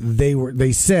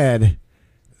 they said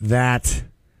that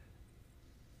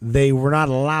they were not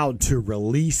allowed to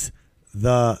release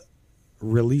the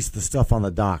stuff on the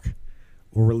dock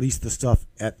or release the stuff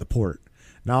at the port.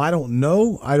 Now I don't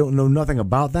know nothing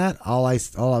about that. All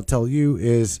I'll tell you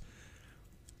is,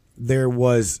 there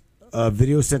was a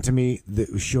video sent to me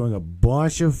that was showing a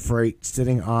bunch of freight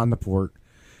sitting on the port,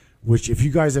 which if you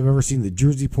guys have ever seen the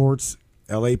Jersey ports,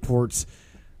 LA ports,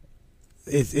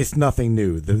 it's nothing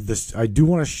new. This I do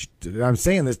want to. I'm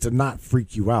saying this to not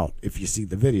freak you out if you see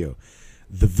the video.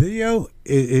 The video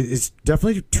is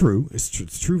definitely true.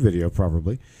 It's true video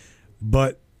probably,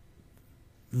 but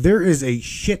there is a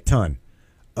shit ton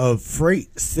of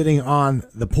freight sitting on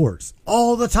the ports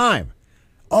all the time.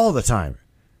 All the time.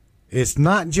 It's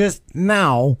not just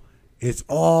now. It's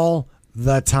all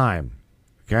the time.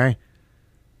 Okay?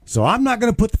 So I'm not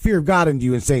going to put the fear of God into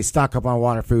you and say stock up on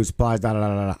water, food, supplies, da da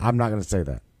da da. I'm not going to say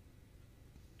that.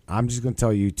 I'm just going to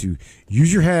tell you to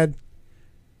use your head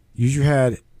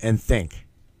and think.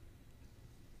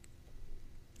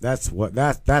 That's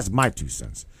my 2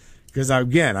 cents. Because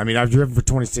again, I mean, I've driven for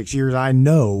 26 years. I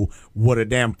know what a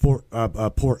damn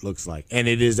port looks like, and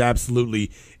it is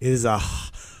absolutely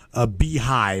a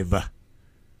beehive.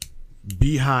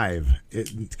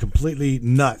 It completely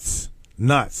nuts.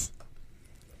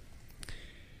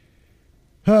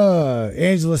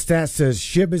 Angela Stat says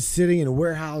shipments sitting in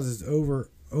warehouses over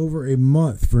a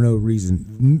month for no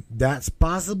reason. That's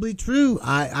possibly true.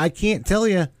 I can't tell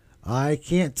you. I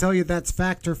can't tell you that's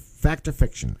fact or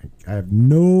fiction. I have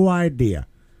no idea.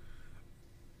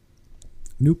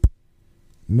 Nope.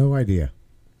 No idea.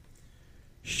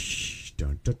 Shh.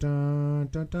 Dun dun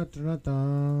dun dun dun dun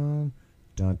dun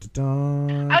dun dun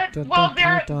dun. Well,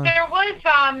 there was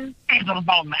Angela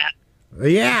Ball, Matt.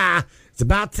 Yeah, it's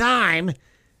about time.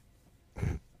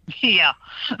 Yeah.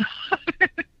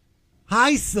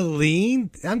 Hi,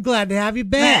 Celine. I'm glad to have you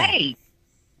back. Hey,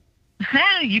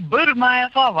 you booted my ass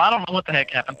off. I don't know what the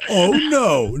heck happened. Oh,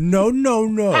 no. No,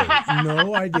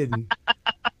 I didn't.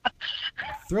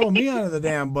 Throw me under the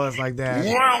damn bus like that.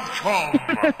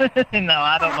 Welcome. No,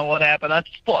 I don't know what happened. I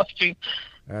just lost you.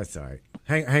 That's all right.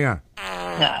 Hang on.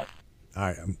 No. All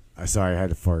right. I'm sorry. I had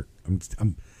to fart. It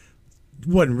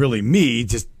wasn't really me.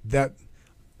 Just that.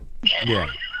 Yeah.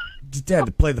 Just had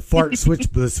to play the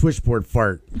switchboard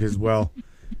fart because, well,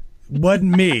 it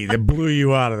wasn't me that blew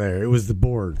you out of there. It was the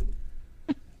board.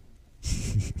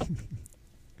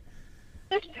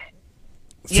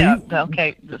 Yeah.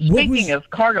 Okay. Speaking of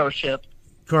cargo ships,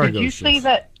 did you see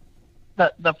that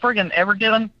the friggin'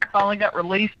 Evergiven finally got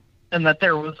released, and that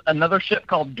there was another ship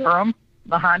called Durham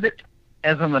behind it,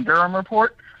 as in the Durham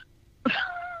report?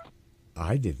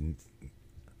 I didn't.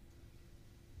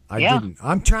 Didn't.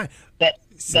 I'm trying.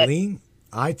 Celine,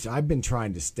 I've been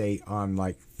trying to stay on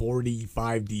like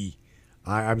 45D.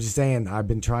 I'm just saying I've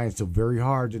been trying so very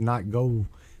hard to not go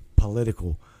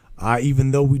political.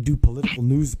 Even though we do political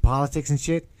news, politics and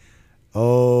shit.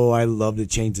 Oh, I love to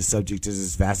change the subject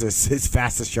as fast as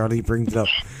Charlene brings it up.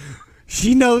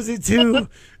 She knows it too.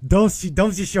 Don't she,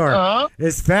 Char? Uh-huh.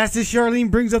 As fast as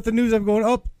Charlene brings up the news, I'm going,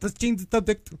 oh, let's change the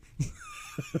subject.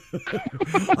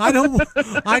 I don't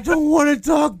want to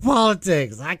talk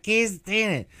politics. I can't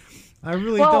stand it. I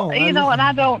really don't. Well, and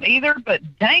I don't either, but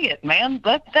dang it, man.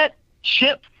 That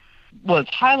ship was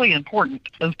highly important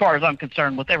as far as I'm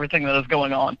concerned with everything that is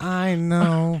going on. I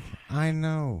know.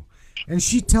 And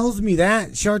she tells me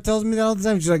that. Char tells me that all the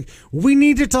time. She's like, we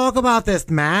need to talk about this,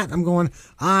 Matt. I'm going,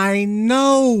 I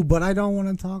know, but I don't want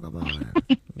to talk about it.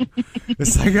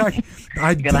 It's like, I don't.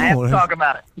 You're going to have to talk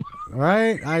about it.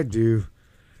 Right? I do.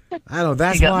 I don't.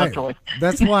 That's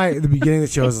why at the beginning of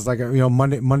the shows it's like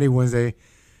Monday, Wednesday,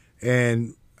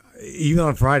 and even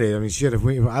on Friday. I mean, shit.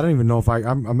 I don't even know if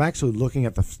I'm actually looking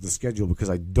at the schedule because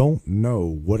I don't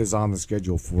know what is on the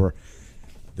schedule for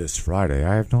this Friday.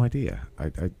 I have no idea.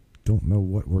 I don't know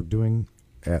what we're doing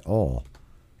at all.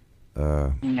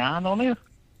 No, I don't either.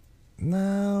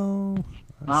 No.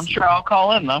 I'm sure I'll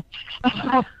call in though.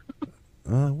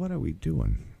 What are we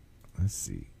doing? Let's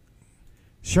see.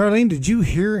 Charlene, did you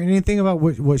hear anything about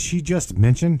what she just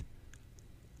mentioned?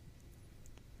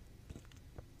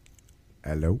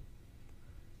 Hello?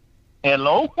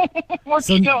 Where'd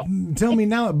she go? Tell me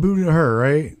now it booted her,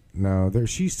 right? No,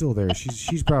 she's still there.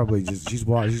 She's probably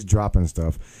she's dropping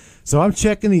stuff. So I'm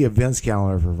checking the events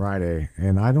calendar for Friday,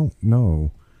 and I don't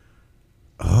know.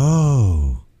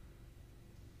 Oh.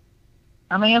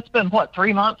 I mean, it's been,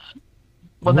 3 months?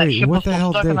 That ship was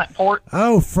still stuck in that port?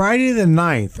 Oh, Friday the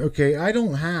 9th. Okay, I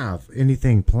don't have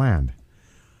anything planned.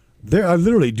 I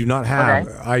literally do not have.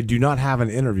 Okay. I do not have an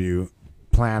interview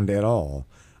planned at all.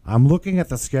 I'm looking at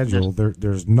the schedule.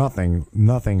 There's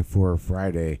nothing for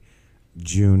Friday,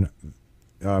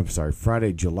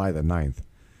 Friday, July the 9th.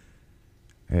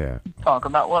 Yeah. Talk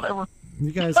about whatever.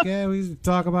 You guys, we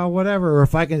talk about whatever. Or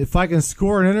if I can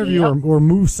score an interview or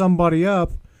move somebody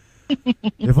up.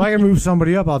 If I can move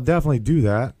somebody up, I'll definitely do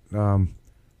that. No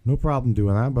problem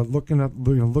doing that. But looking at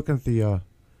the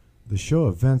show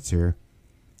events here,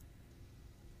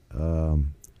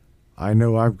 I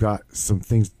know I've got some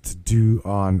things to do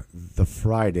on the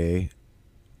Friday.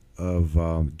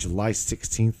 of July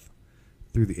 16th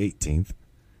through the 18th.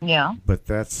 Yeah. But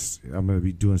I'm going to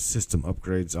be doing system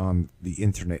upgrades on the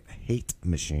Internet Hate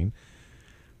Machine.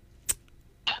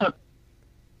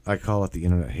 I call it the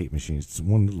Internet Hate Machine. It's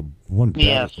one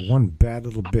bad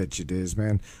little bitch it is,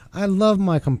 man. I love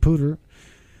my computer.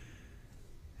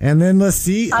 And then let's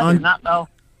see. I do not know.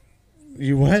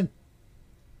 You what?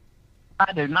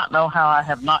 I do not know how I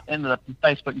have not ended up in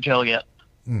Facebook jail yet.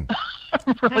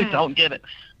 I really don't get it.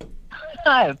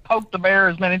 I have poked the bear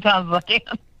as many times as I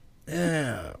can.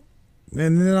 Yeah.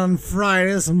 And then on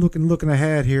Fridays, I'm looking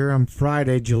ahead here. On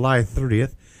Friday, July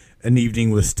 30th, an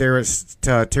evening with Terra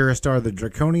Star, the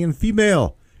Draconian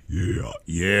Female.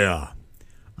 Yeah.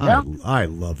 I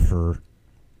love her.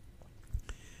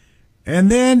 And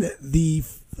then the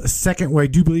second, I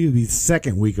do believe the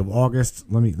second week of August.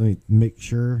 Let me make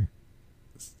sure.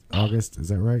 August, is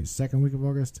that right? Second week of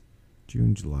August?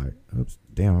 June, July. Oops,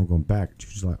 damn, I'm going back.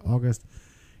 June, July, August.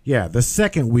 Yeah, the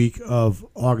second week of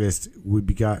August, we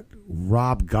got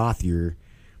Rob Gothier,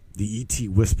 the E.T.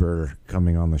 Whisperer,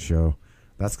 coming on the show.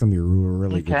 That's going to be a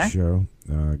really good show.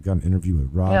 Got an interview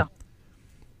with Rob.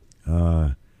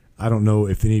 Yeah. I don't know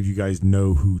if any of you guys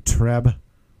know who Treb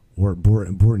or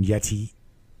Born Yeti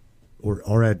or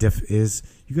Oradif is.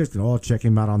 You guys can all check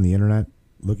him out on the internet.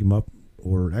 Look him up.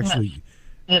 Or actually...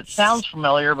 It sounds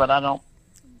familiar, but I don't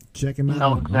check him out.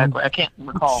 No, exactly. I can't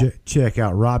recall. Check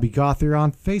out Robbie Gothier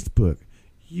on Facebook,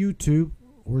 YouTube,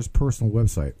 or his personal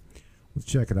website. Let's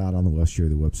check it out on the West. Share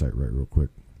the website right real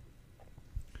quick.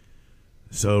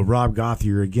 So Rob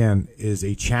Gothier, again, is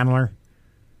a channeler.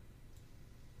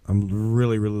 I'm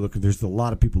really looking. There's a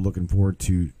lot of people looking forward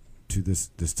to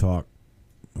this talk.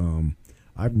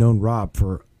 I've known Rob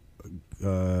for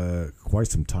quite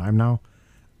some time now.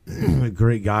 A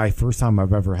great guy. First time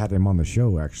I've ever had him on the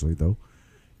show, actually, though.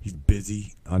 He's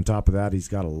busy. On top of that, he's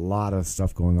got a lot of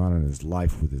stuff going on in his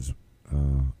life with his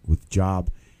job.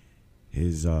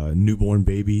 His newborn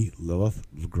baby, Lilith,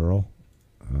 little girl.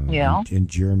 And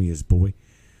Jeremy, his boy.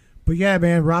 But yeah,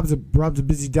 man, Rob's a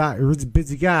busy guy.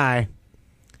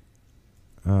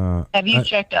 Have you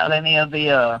checked out any of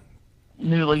the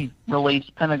newly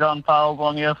released Pentagon files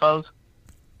on UFOs?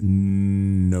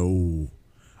 No.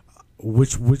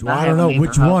 Which I don't know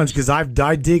which ones, because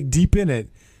I dig deep in it.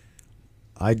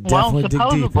 I definitely dig deep in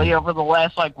it. Supposedly over the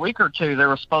last week or two, there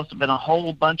was supposed to have been a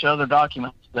whole bunch of other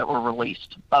documents that were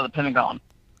released by the Pentagon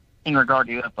in regard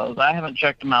to UFOs. I haven't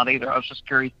checked them out either. I was just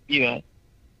curious if you had.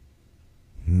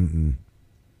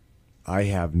 I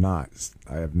have not.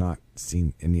 I have not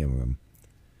seen any of them.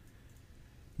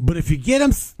 But if you get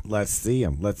them, let's see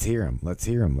them. Let's hear them. Let's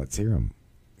hear them. Let's hear them.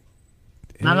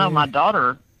 I know my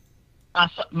daughter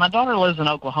lives in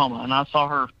Oklahoma, and I saw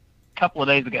her a couple of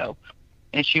days ago,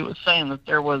 and she was saying that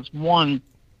there was one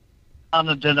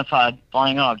unidentified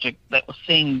flying object that was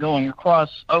seen going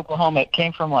across Oklahoma. It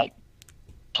came from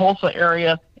Tulsa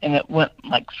area, and it went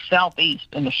southeast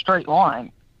in a straight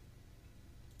line.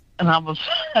 And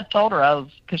I told her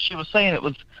because she was saying it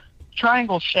was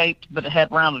triangle shaped, but it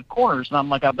had rounded corners, and I'm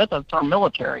like, I bet that's our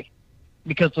military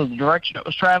because of the direction it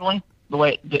was traveling. The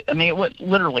way it went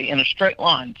literally in a straight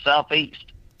line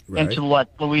southeast into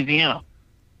Louisiana.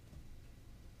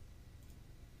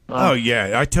 Oh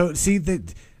yeah, see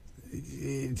that.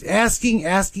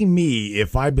 Asking me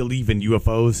if I believe in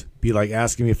UFOs be like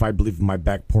asking me if I believe my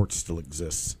back porch still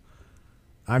exists.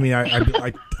 I mean,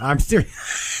 I'm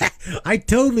serious. I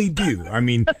totally do. I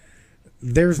mean,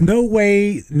 there's no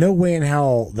way in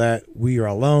hell that we are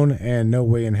alone, and no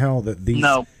way in hell that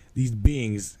these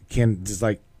beings can just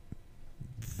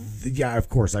yeah, of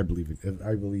course I believe it.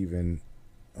 I believe in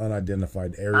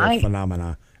unidentified area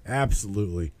phenomena.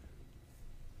 Absolutely.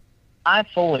 I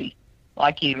fully,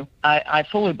 like you, I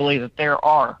fully believe that there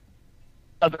are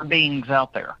other beings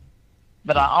out there.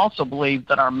 But I also believe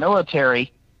that our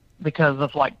military, because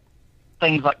of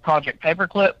things like Project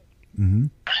Paperclip,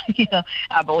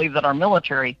 I believe that our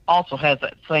military also has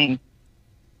that same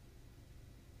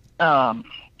can't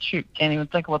even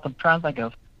think of what I'm trying to think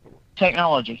of.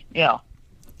 Technology, yeah.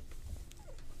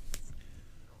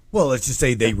 Well, let's just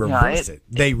say they reverse it.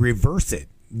 They reverse it.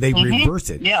 They reverse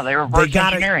it. Yeah, they reverse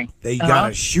engineering. They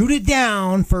gotta shoot it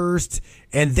down first,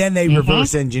 and then they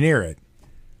reverse engineer it.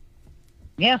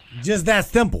 Yes. Just that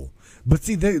simple. But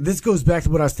see, this goes back to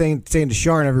what I was saying to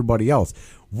Shar and everybody else.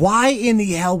 Why in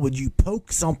the hell would you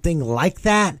poke something like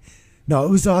that? No, I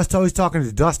was always talking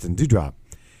to Dustin Dewdrop,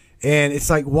 and it's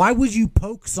like, why would you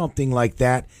poke something like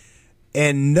that?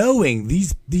 And knowing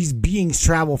these beings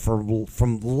travel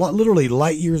from literally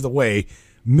light years away,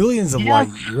 millions of light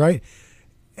years, right?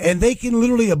 And they can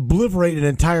literally obliterate an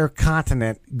entire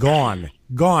continent, gone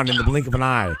in the blink of an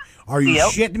eye. Are you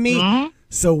shitting me? Mm-hmm.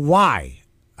 So why?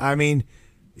 I mean,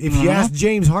 if you ask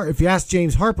James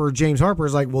Harper, James Harper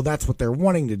is like, well, that's what they're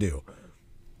wanting to do.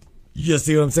 You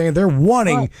see what I'm saying? They're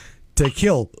wanting to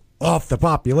kill off the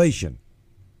population.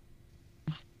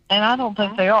 And I don't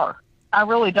think they are. I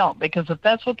really don't, because if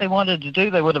that's what they wanted to do,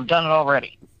 they would have done it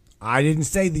already. I didn't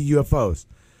say the UFOs.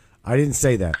 I didn't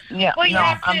say that. Yeah, Well,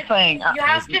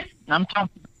 I'm talking.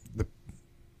 The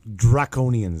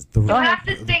draconians. You have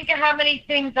to think of how many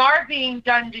things are being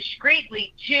done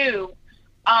discreetly, too,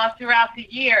 throughout the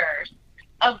years,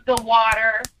 of the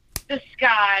water, the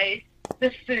skies,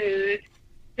 the food,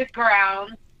 the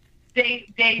ground.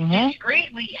 They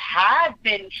discreetly have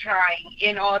been trying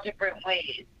in all different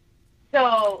ways.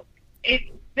 So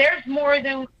there's more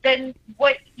than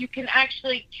what you can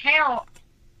actually count,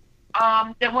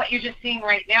 than what you're just seeing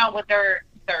right now, what they're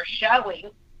showing,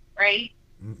 right?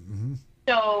 Mm-hmm.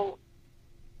 So,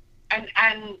 and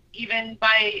even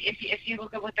if you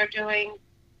look at what they're doing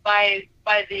by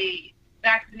the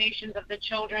vaccinations of the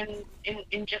children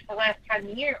in just the last 10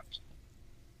 years,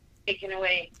 taking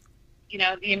away,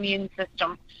 the immune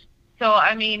system. So,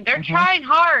 I mean, they're trying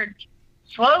hard,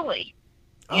 slowly,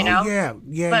 you know?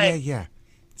 Yeah.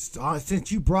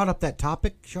 Since you brought up that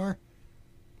topic, Shar,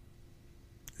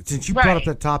 brought up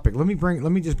that topic, let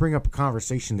me just bring up a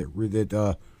conversation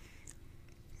that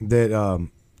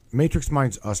Matrix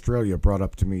Minds Australia brought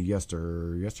up to me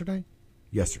yesterday.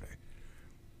 Yes,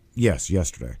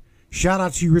 yesterday. Shout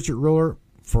out to you, Richard Roller,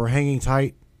 for hanging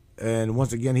tight. And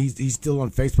once again, he's still on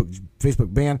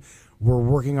Facebook ban. We're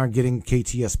working on getting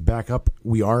KTS back up.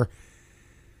 We are.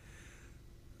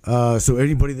 So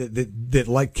anybody that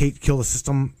like Kill the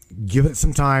System, give it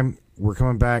some time. We're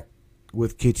coming back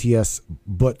with KTS.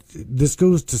 But this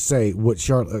goes to say what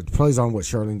plays on what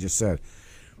Charlene just said.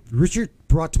 Richard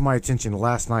brought to my attention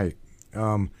last night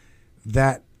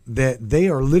that they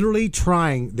are literally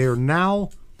trying. They are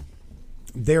now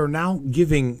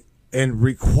giving and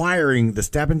requiring the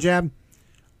stab and jab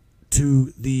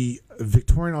to the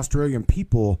Victorian Australian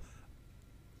people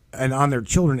and on their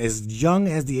children as young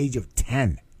as the age of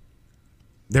 10.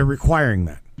 They're requiring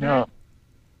that. Yeah.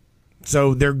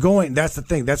 So they're going. That's the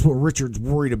thing. That's what Richard's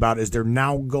worried about. Is they're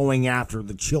now going after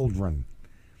the children.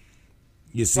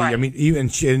 You see, right. I mean, even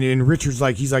and Richard's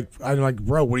like, I'm like,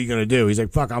 bro, what are you gonna do? He's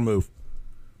like, fuck, I'll move.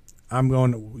 I'm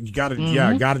going. You gotta,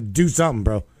 gotta do something,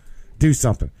 bro. Do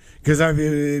something. Because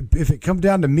if it comes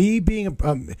down to me being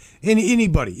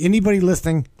anybody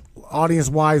listening, audience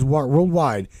wise,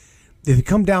 worldwide, if it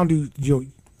come down to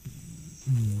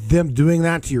them doing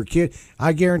that to your kid,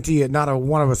 I guarantee you, not a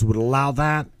one of us would allow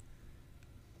that.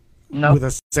 No. With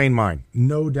a sane mind,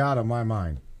 no doubt in my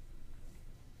mind.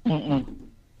 I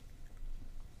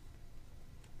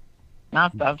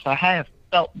have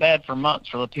felt bad for months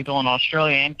for the people in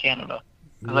Australia and Canada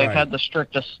because they've had the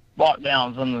strictest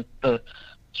lockdowns and the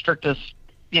strictest,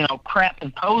 crap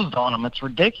imposed on them. It's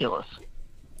ridiculous.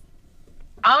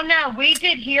 Oh no, we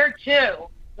did here too.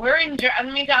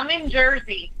 I'm in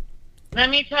Jersey. Let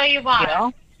me tell you what.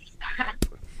 Yeah.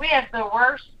 We had the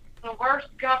worst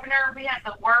governor. We had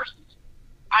the worst,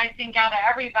 I think, out of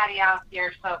everybody out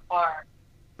here so far.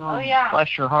 Oh yeah.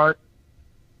 Bless your heart.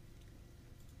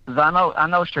 'Cause I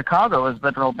know Chicago has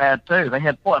been real bad too. They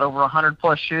had over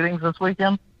 100+ shootings this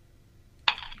weekend.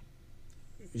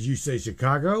 Did you say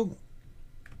Chicago?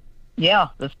 Yeah,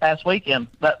 this past weekend.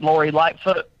 That Lori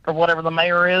Lightfoot, or whatever the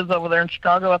mayor is over there in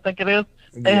Chicago, I think it is.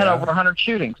 They had over 100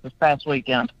 shootings this past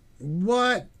weekend.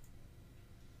 What?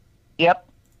 Yep.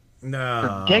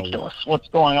 No. Ridiculous what's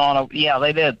going on. Yeah,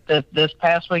 they did. This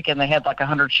past weekend, they had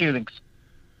 100 shootings.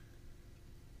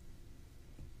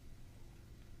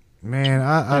 Man,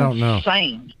 I don't know.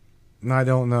 Insane. I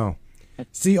don't know.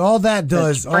 See, all that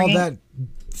does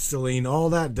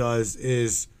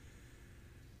is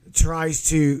tries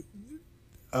to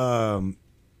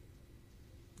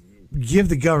give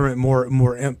the government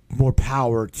more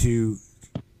power to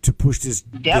push this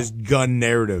gun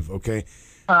narrative. Okay.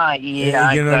 Yeah, you know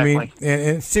exactly. what I mean?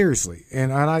 And seriously,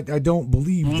 and I don't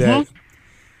believe that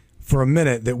for a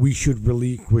minute that we should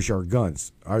relinquish our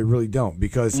guns. I really don't,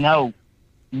 because nope.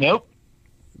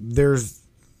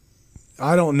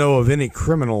 I don't know of any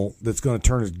criminal that's going to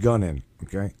turn his gun in.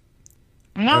 Okay.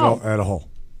 No. At all.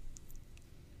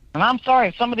 And I'm sorry,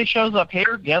 if somebody shows up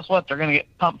here, guess what? They're going to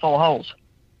get pumped full of holes.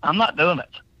 I'm not doing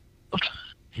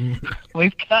it.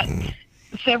 We've got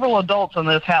several adults in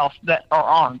this house that are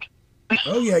armed.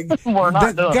 Oh yeah, we're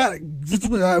not doing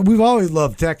it. We've always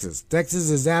loved Texas. Texas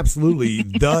is absolutely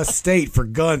the state for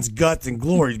guns, guts, and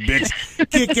glory, bitch.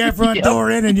 Kick that front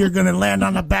door in, and you're gonna land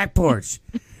on the back porch.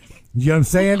 You know what I'm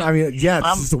saying? I mean, yeah,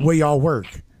 it's just the way y'all work.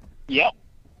 Yep.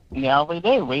 Yeah, we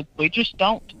do. We just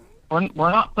don't. We're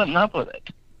not putting up with it.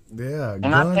 Yeah.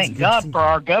 And I thank God for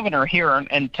our governor here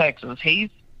in Texas. He's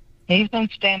been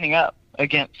standing up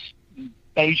against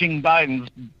Beijing Biden's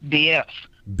BS.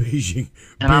 Beijing.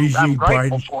 And I'm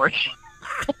grateful Biden. for it.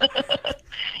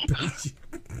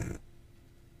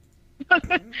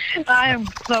 I am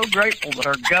so grateful that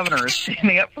our governor is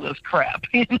standing up for this crap,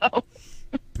 you know.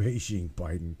 Beijing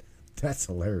Biden. That's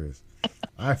hilarious.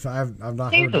 I've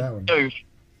not He's heard that one. Doof.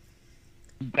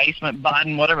 Basement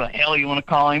Biden, whatever the hell you want to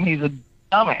call him. He's a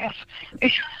dumbass.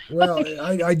 Well,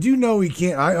 I do know he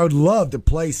can't. I would love to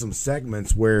play some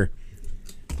segments where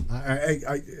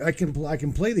I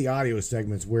can play the audio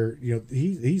segments where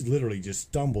he's literally just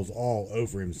stumbles all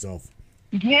over himself.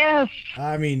 Yes.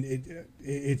 I mean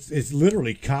it's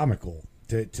literally comical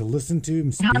to listen to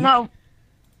him speak. I know.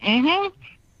 Mhm.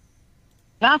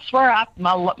 That's where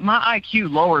my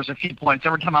IQ lowers a few points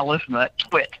every time I listen to that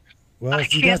twit. Well, I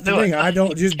see, can't that's the do thing. it. I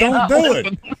don't just don't do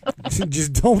it.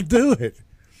 Just don't do it.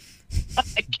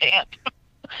 I can't.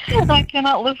 I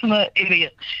cannot listen to that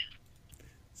idiot.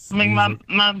 I mean,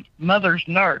 my mother's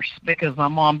nurse, because my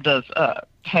mom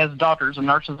has doctors and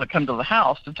nurses that come to the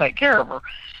house to take care of her.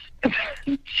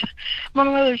 My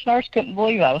mother's nurse couldn't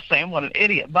believe I was saying what an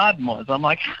idiot Biden was. I'm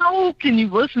like, how can you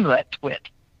listen to that twit?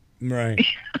 Right.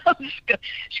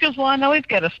 She goes, well, I know he's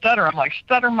got a stutter. I'm like,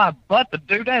 stutter my butt. The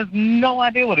dude has no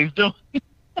idea what he's doing.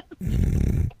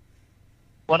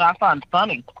 What I find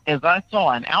funny is I saw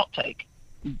an outtake.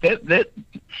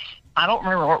 I don't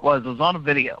remember what it was. It was on a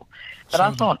video. But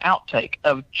I saw an outtake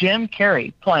of Jim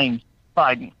Carrey playing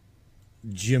Biden.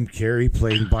 Jim Carrey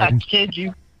playing Biden?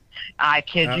 I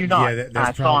kid you not. Yeah,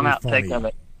 that's I saw an probably outtake funny. of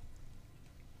it.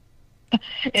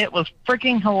 It was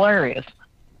freaking hilarious.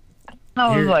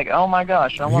 I was like, oh my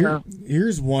gosh, I wonder.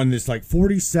 Here's one that's like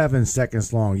 47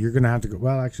 seconds long. You're going to have to go.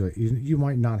 Well, actually, you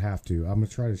might not have to. I'm going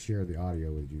to try to share the audio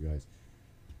with you guys.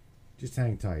 Just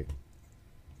hang tight.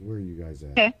 Where are you guys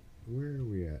at? Okay. Where are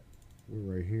we at?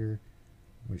 We're right here.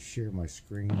 I'm going to share my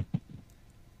screen.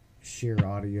 Share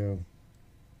audio.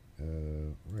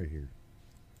 Right here.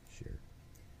 Share.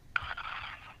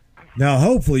 Now,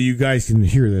 hopefully you guys can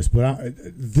hear this, but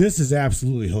this is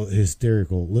absolutely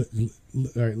hysterical. All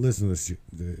right, listen to this,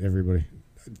 everybody.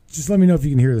 Just let me know if you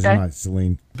can hear this or not,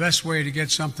 Celine. Best way to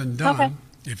get something done,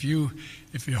 if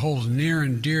it holds near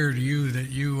and dear to you that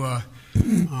you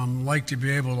like to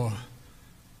be able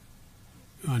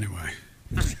to. Anyway.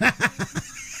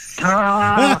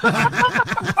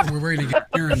 We're ready to get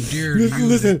near and dear to you.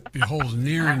 Listen. It holds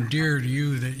near and dear to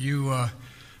you that you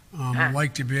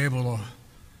like to be able to.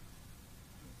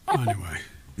 Anyway.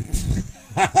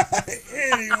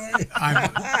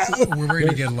 We're ready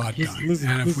to get a lot done.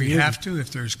 And if we have to, if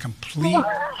there's complete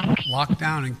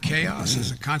lockdown and chaos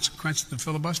as a consequence of the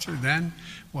filibuster, then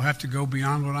we'll have to go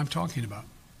beyond what I'm talking about.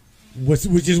 Which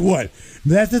is what?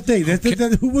 That's the thing.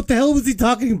 What the hell was he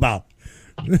talking about?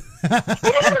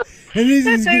 That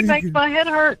dude makes my head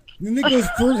hurt. And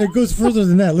it goes further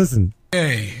than that. Listen.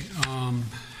 Hey,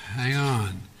 hang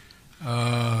on.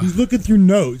 He's looking through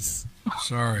notes.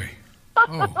 Sorry.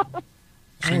 Oh.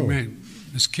 Man,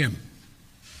 Miss Kim.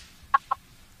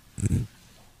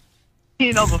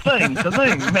 You know the thing,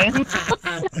 man.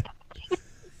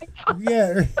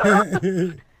 Yeah.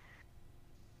 Well,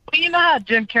 you know how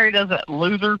Jim Carrey does that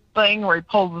loser thing where he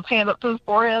pulls his hand up to his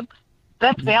forehead?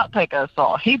 That's the outtake I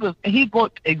saw. He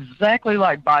looked exactly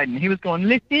like Biden. He was going,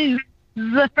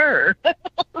 loser.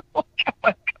 Oh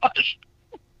my gosh.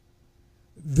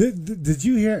 Did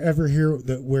you ever hear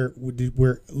that where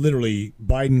literally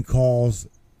Biden calls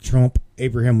Trump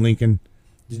Abraham Lincoln?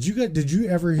 Did you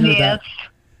ever hear that?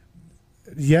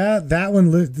 Yeah, that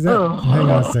one. Hang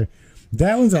on a second.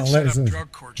 That one's a set up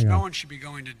drug courts. No one should be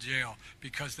going to jail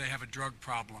because they have a drug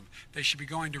problem. They should be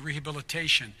going to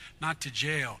rehabilitation, not to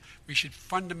jail. We should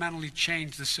fundamentally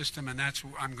change the system, and that's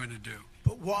what I'm going to do.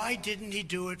 But why didn't he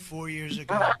do it 4 years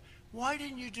ago? Why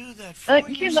didn't you do that 4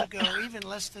 years ago, even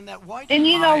less than that? Why didn't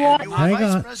you know what? You were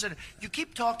vice president. You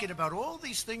keep talking about all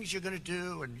these things you're going to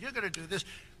do, and you're going to do this.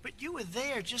 But you were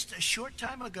there just a short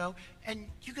time ago, and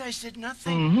you guys did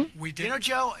nothing. Mm-hmm. We did. You know,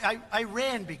 Joe, I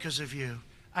ran because of you.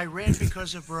 I ran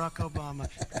because of Barack Obama,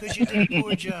 because you did a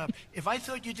poor job. If I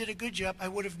thought you did a good job, I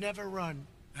would have never run.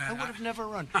 I would have never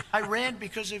run. I ran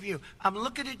because of you. I'm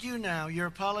looking at you now. You're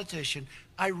a politician.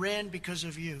 I ran because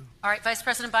of you. All right, Vice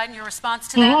President Biden, your response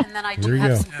to that, and then I do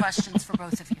have some questions for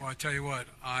both of you. Well, I tell you what,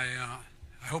 I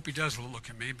hope he does look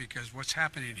at me, because what's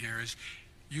happening here is,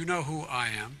 you know who I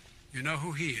am, you know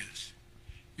who he is,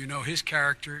 you know his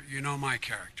character, you know my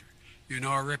character, you know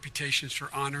our reputations for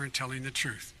honor and telling the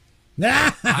truth.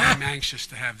 I am anxious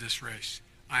to have this race.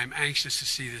 I am anxious to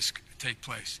see this take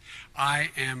place.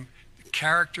 The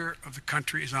character of the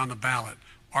country is on the ballot.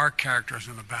 Our character is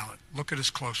on the ballot. Look at us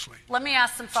closely. Let me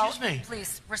ask some follow-up. Excuse me.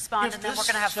 Please respond, If and then this we're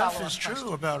going to have stuff follow-up is true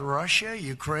questions. about Russia,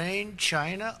 Ukraine,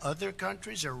 China, other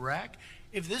countries, Iraq,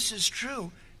 if this is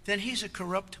true, then he's a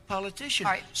corrupt politician.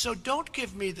 All right. So don't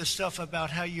give me the stuff about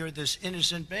how you're this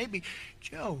innocent baby.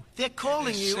 Joe, they're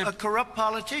calling you a corrupt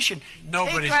politician.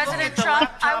 Nobody's Take a look President at the Trump, I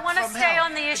laptop want to from stay hell.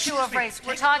 on the issue Excuse of me, race.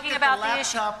 We're take a talking look at about the the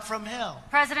issue. laptop from hell.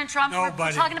 President Trump, we're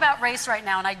Nobody. talking about race right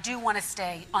now, and I do want to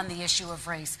stay on the issue of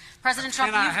race. President Trump,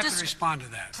 And I you've have just to respond to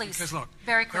that. Please, Because look,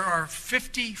 very there quickly. are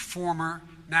 50 former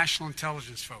national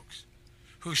intelligence folks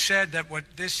who said that what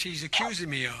he's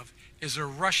accusing me of is a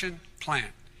Russian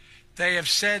plant. They have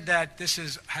said that this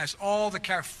has all the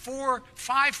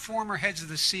five former heads of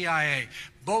the CIA,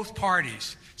 both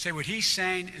parties, say what he's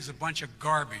saying is a bunch of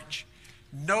garbage.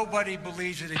 Nobody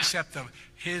believes it except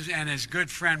his and his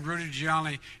good friend Rudy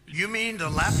Giuliani. You mean the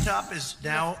laptop is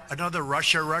now another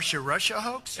Russia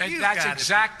hoax? That's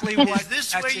exactly what. Is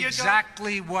this that's where you're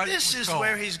exactly going? what. This was is told.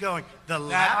 where he's going. The right.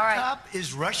 laptop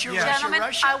is Russia, Yes. Russia, Gentlemen,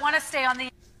 Russia. I want to stay on the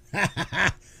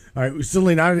All right,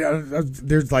 Celine,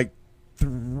 there's like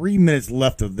 3 minutes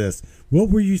left of this. What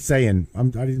were you saying?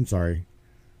 I'm sorry.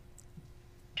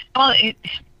 Well,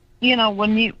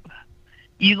 when you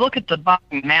look at the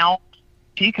Biden now,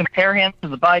 if you compare him to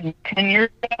the Biden 10 years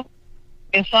ago,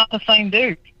 it's not the same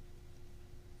dude.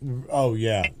 Oh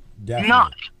yeah,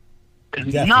 definitely.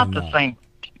 It's not the same.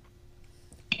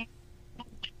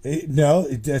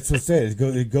 That's what I said.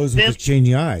 It goes with his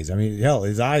changing eyes. I mean, hell,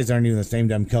 his eyes aren't even the same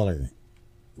damn color.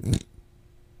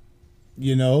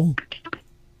 You know?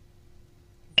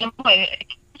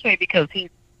 Because he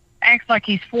acts like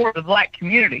he's for the black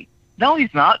community. No,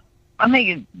 he's not. I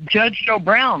mean, Judge Joe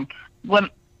Brown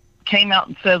came out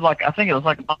and said, I think it was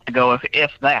like a month ago,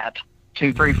 if that,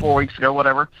 2, 3, 4 weeks ago,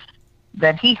 whatever,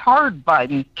 that he heard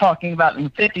Biden talking about in the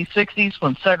 50s, 60s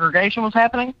when segregation was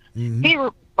happening. Mm-hmm.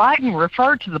 Biden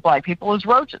referred to the black people as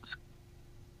roaches.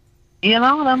 And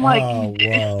I'm like, oh,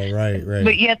 wow, right.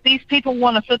 But yet these people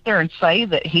want to sit there and say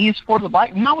that he's for the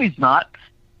black. No, he's not.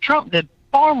 Trump did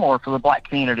far more for the black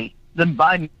community than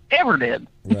Biden ever did.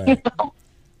 Right.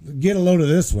 Get a load of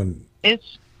this one.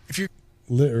 It's if you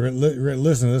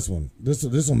listen to this one. This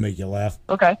will make you laugh.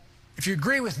 Okay. If you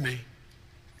agree with me,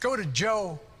 go to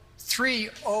Joe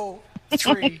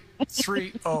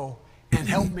 30330 and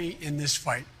help me in this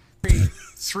fight.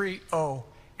 330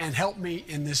 and help me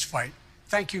in this fight.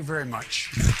 Thank you very much.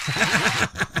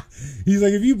 He's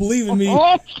like, if you believe in me,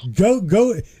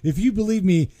 go. If you believe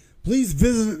me, please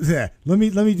visit. Let me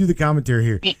do the commentary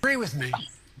here. Agree with me.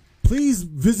 Please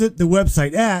visit the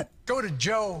website at. Go to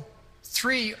Joe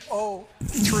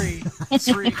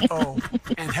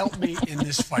 30330 and help me in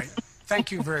this fight.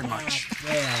 Thank you very much.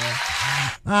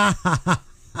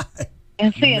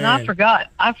 And see, and I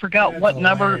forgot what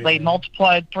number they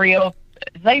multiplied 30.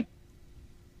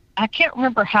 I can't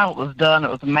remember how it was done. It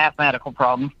was a mathematical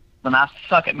problem, and I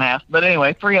suck at math. But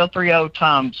anyway, 3030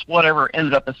 times whatever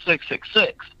ended up as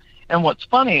 666. And what's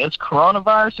funny is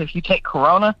coronavirus. If you take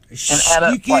corona and add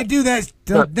up, you can't do that.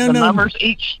 The numbers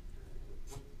each.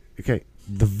 Okay,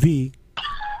 the V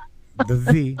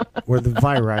or the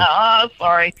virus.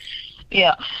 Sorry.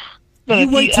 Yeah. But You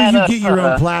if wait till add you up, get your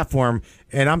own platform,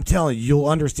 and I'm telling you, you'll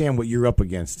understand what you're up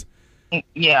against.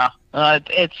 Yeah,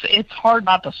 it's hard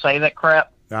not to say that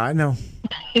crap. I know.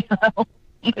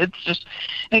 It's just,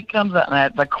 it comes out in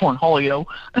the cornholio,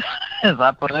 as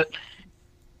I put it.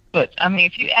 But I mean,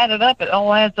 if you add it up, it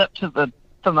all adds up to the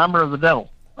number of the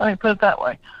devil. Let me put it that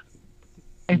way.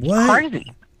 It's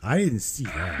crazy. I didn't see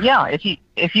that. Yeah, if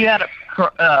you add up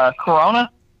corona,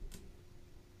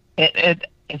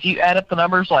 if you add up the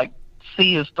numbers like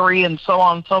C is 3 and so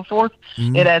on and so forth,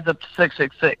 it adds up to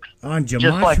 666. On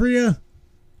gematria?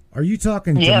 Are you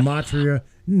talking gematria?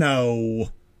 No.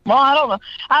 Well, I don't know.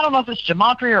 I don't know if it's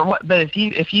gematria or what, but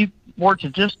if you were to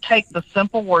just take the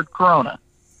simple word corona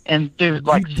and do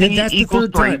C that's equals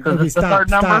the third 3 time. because Okay, it's the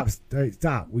third number.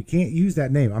 Stop. We can't use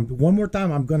that name. One more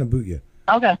time, I'm going to boot you.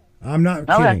 Okay. I'm not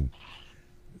kidding.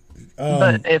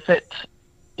 But if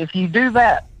you do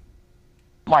that,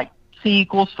 like C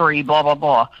equals 3, blah, blah,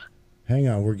 blah. Hang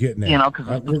on, we're getting there. You know, because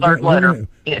it's the third letter.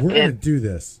 We're going to do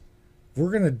this. We're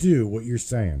going to do what you're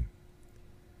saying.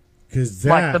 Cause that,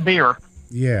 like the beer.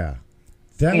 Yeah.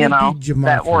 That you would know, be gematria.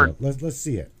 that word. Let's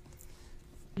see it.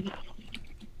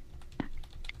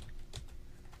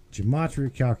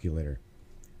 Gematria calculator.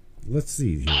 Let's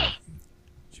see here.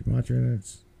 Gematria,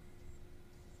 that's...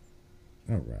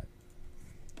 All right.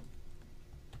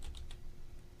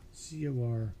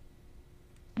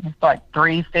 It's like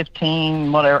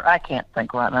 315, whatever. I can't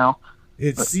think right now.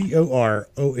 It's Corona,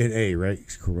 right?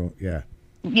 Yeah.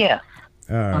 Yes.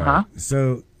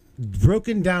 So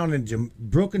broken down into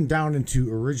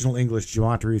original English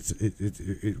geometry,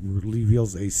 it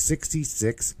reveals a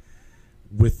 66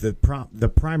 with the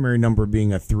primary number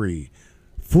being a 3.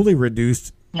 Fully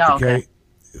reduced, okay,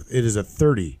 it is a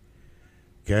 30.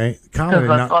 Okay,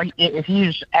 if you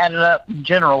just add it up in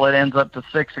general, it ends up to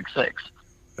 666.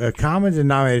 A common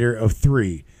denominator of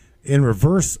 3. In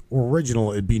reverse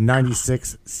original, it'd be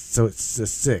 96, so it's a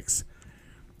 6.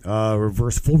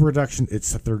 Reverse full reduction,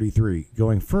 it's a 33.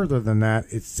 Going further than that,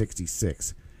 it's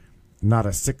 66, not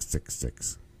a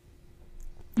 666.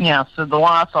 Yeah, so the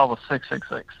one I saw was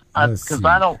 666. Because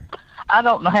I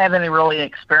don't have any really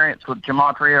experience with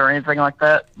gematria or anything like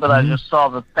that, but I just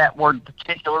saw that word in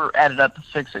particular added up to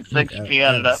 666 if you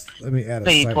added up Let me add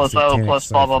C plus O plus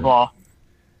blah, blah, blah.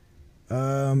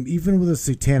 Even with a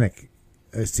satanic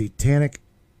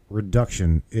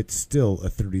reduction, it's still a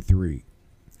 33.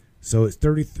 So it's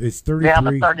 33. Yeah,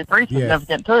 but 33 is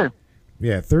significant too.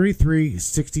 Yeah, 33,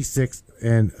 66,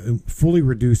 and fully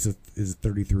reduced is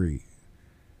 33.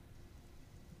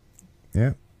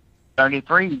 Yeah.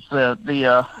 33 is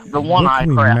the one eye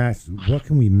crap. What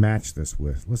can we match this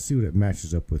with? Let's see what it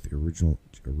matches up with the original.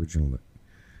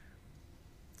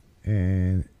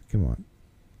 And come on,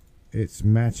 it's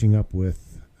matching up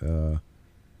with.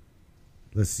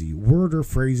 Let's see, word or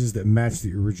phrases that match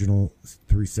the original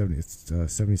 370. It's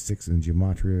 76 in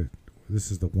gematria.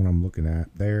 This is the one I'm looking at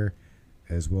there,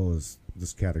 as well as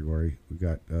this category. We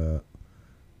got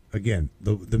again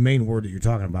the main word that you're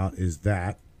talking about is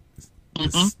that.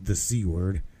 The C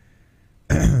word.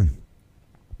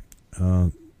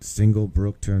 Single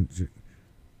broke turn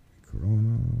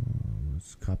Corona,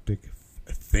 Coptic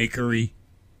fakery.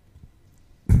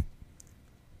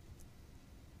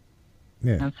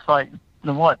 Yeah. It's like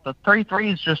the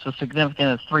 33 is just as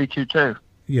significant as 322.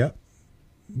 Yep.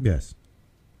 Yes.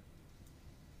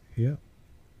 Yep.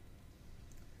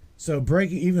 So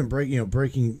breaking it.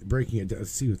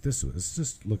 Let's see what this was. Let's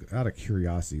just look out of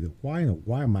curiosity. Why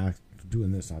am I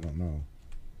doing this? I don't know.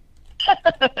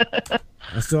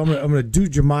 So I'm gonna do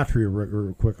gematria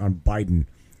real quick on Biden,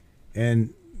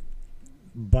 and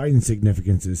Biden's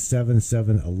significance is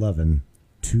 7/7/11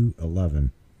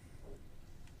 2/11,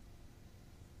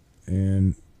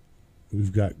 and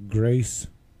we've got Grace.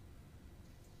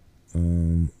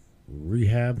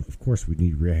 Rehab. Of course, we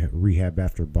need rehab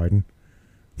after Biden.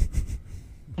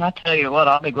 I tell you what,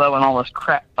 I'll be glad when all this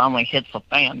crap finally hits the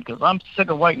fan because I'm sick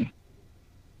of waiting.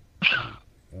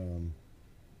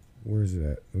 Where is it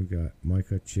at? We got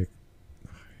Micah, Chick,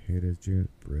 Hades, Jared,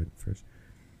 Bread, Fresh.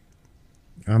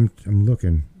 I'm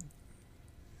looking.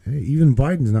 Hey, even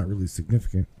Biden's not really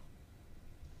significant.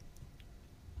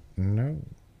 No,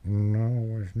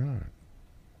 it's not.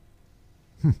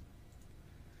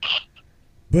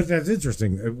 But that's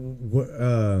interesting.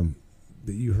 That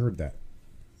you heard that.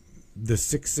 The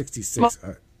 666.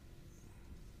 Well,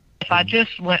 if I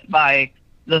just went by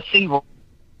the C word,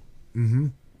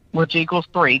 which equals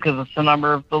 3, because it's the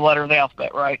number of the letter of the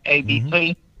alphabet, right? A, B,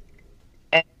 C,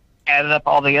 and added up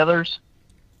all the others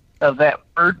of that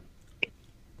word,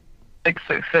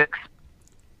 666.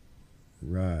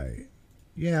 Right.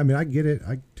 Yeah, I mean, I get it.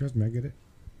 Trust me, I get it.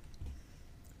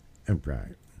 And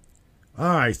right.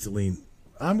 All right, Celine.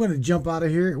 I'm going to jump out of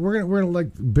here. We're gonna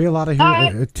like bail out of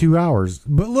here at 2 hours.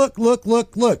 But look.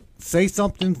 Say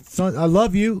something. Son, I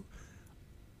love you.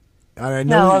 I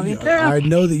know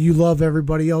that you love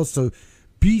everybody else. So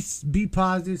be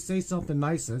positive. Say something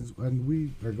nice, and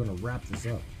we are going to wrap this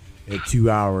up at 2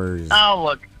 hours. Oh,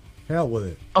 look. Hell with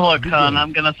it. Look, hon,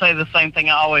 I'm going to say the same thing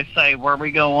I always say. Where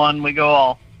we go one, we go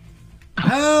all.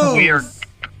 Oh. Weird.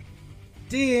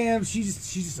 Damn,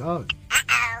 she's uh-oh.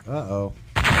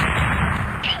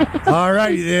 All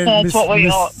righty then. That's what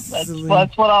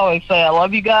I always say. I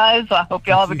love you guys. I hope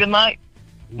y'all have a good night.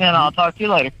 And I'll talk to you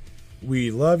later. We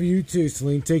love you too,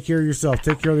 Celine. Take care of yourself.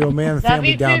 Take care of the old man and the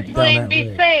family down Celine. that Be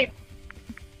way. safe.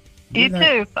 You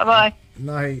too. Bye-bye.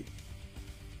 Night.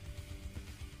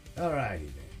 All righty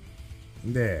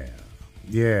then.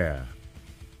 Yeah.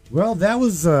 Well, that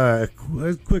was a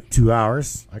quick 2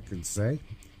 hours, I could say.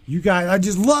 You guys, I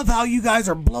just love how you guys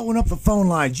are blowing up the phone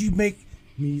lines. You make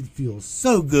me feel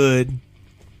so good.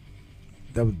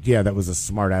 That was a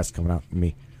smart ass coming out from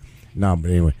me. No,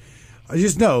 but anyway, I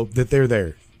just know that they're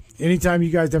there. Anytime you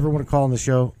guys ever want to call on the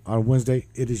show on Wednesday,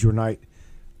 it is your night.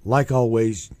 Like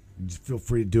always, just feel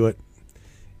free to do it.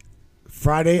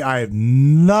 Friday, I have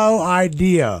no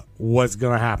idea what's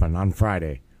going to happen on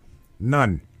Friday.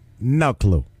 None. No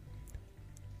clue.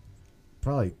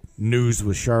 Probably news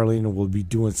with Charlene, and we'll be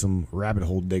doing some rabbit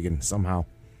hole digging somehow.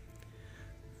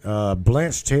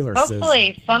 Blanche Taylor says,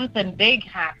 hopefully something big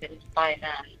happens by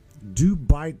then. Do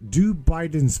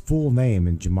Biden's full name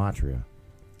in gematria.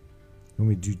 Let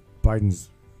me do Biden's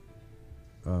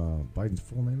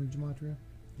full name in gematria.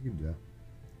 You can do that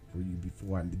for you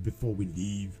before we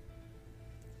leave.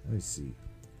 Let me see.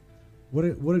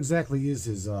 What exactly is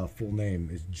his full name?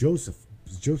 Is Joseph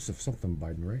something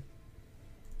Biden, right?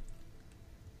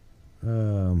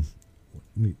 Let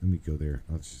me go there.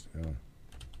 I'll just,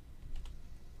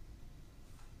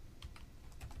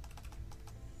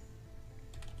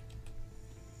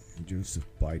 Joseph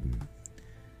Biden.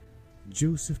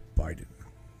 Joseph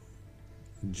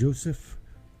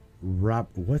Rob.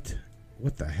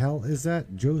 What the hell is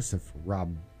that? Joseph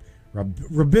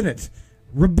Robinette.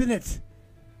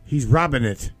 He's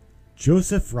Robinette.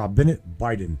 Joseph Robinette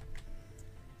Biden.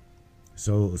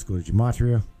 So let's go to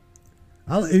gematria.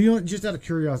 Just out of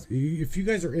curiosity, if you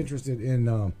guys are interested in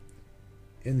the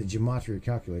gematria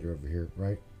calculator over here,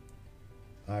 right?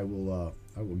 I will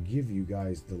give you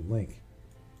guys the link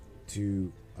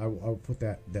to. I'll put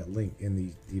that link in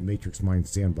the Matrix Mind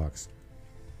sandbox.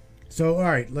 So all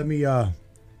right, let me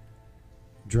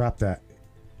drop that,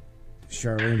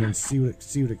 Charlene, and see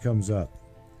what it comes up.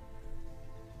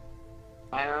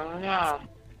 I don't know.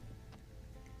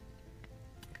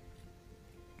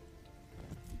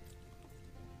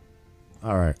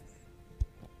 All right.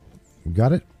 You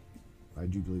got it? I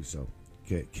do believe so.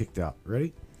 Okay, kicked out.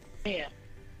 Ready? Yeah.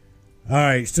 All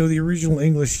right, so the original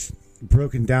English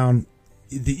broken down,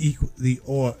 the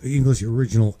English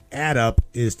original add up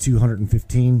is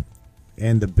 215,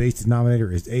 and the base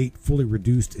denominator is 8. Fully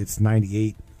reduced, it's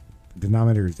 98.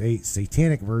 Denominator is 8.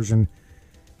 Satanic version,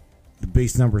 the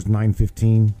base number is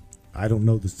 915. I don't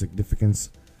know the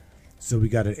significance. So we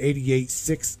got an 88,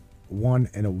 6, 1,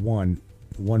 and a 1.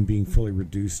 1 being fully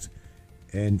reduced,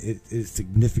 and it is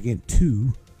significant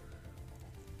to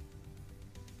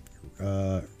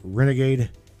Renegade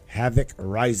Havoc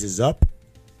Rises Up.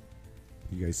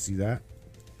 You guys see that?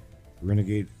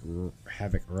 Renegade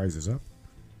Havoc Rises Up.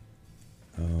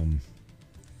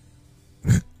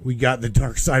 We got the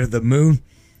Dark Side of the Moon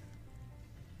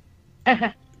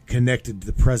connected to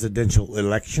the presidential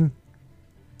election.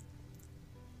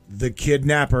 The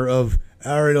kidnapper of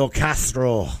Ariel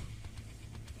Castro.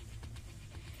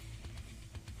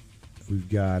 We've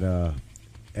got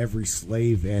Every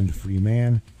Slave and Free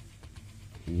Man.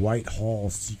 Whitehall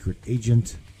Secret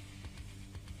Agent.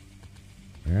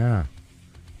 Yeah.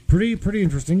 Pretty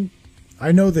interesting.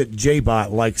 I know that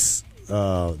J-Bot likes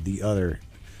the other.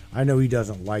 I know he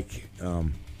doesn't like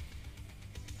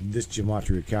this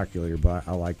gematria calculator, but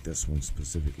I like this one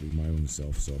specifically, my own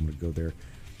self. So I'm going to go there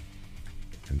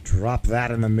and drop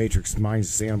that in the Matrix Mind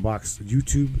sandbox.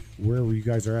 YouTube, wherever you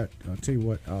guys are at. I'll tell you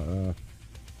what,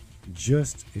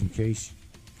 just in case,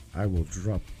 I will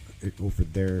drop it over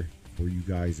there for you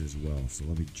guys as well. So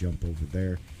let me jump over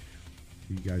there.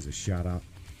 Give you guys a shout out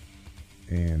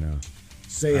and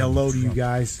say hello to you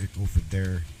guys over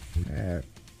there.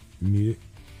 Mute it.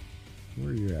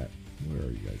 Where are you at? Where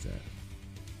are you guys at?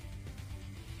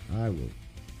 I will.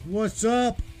 What's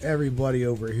up, everybody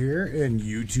over here in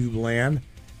YouTube land?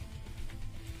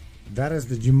 That is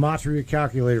the gematria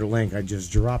calculator link I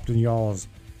just dropped in y'all's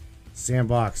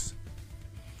sandbox.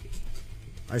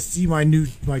 I see my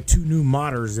two new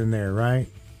modders in there, right?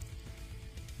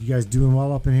 You guys doing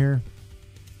well up in here?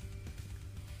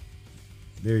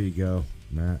 There you go,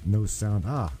 Matt. No sound.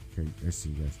 Okay, I see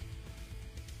you guys.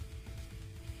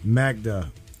 Magda,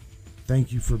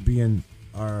 thank you for being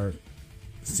our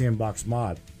sandbox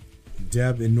mod.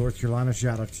 Deb in North Carolina,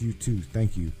 shout out to you too.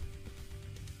 Thank you.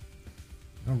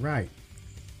 All right.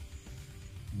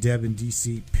 Deb in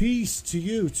DC, peace to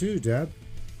you too, Deb.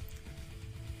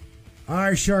 All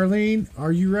right, Charlene,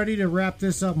 are you ready to wrap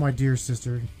this up, my dear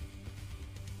sister?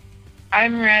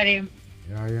 I'm ready.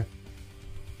 Are you?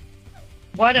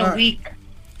 What a week.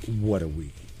 What a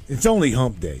week. It's only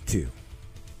hump day, too.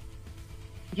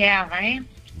 Yeah, right?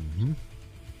 Mm-hmm.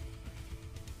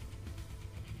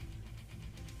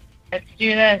 Let's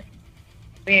do this.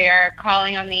 We are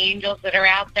calling on the angels that are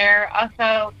out there.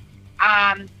 Also,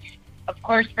 of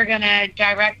course, we're going to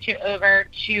direct you over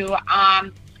to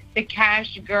the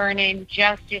Cash Gurnan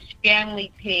Justice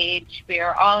Family page. We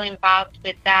are all involved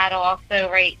with that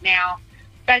also right now,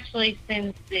 especially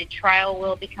since the trial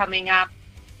will be coming up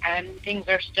and things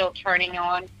are still turning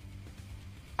on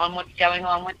what's going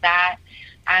on with that,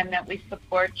 and that we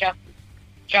support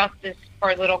justice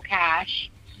for little Cash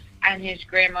and his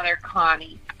grandmother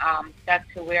Connie. That's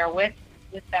who we are with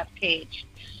that page.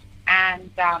 And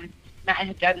Matt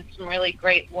had done some really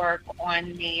great work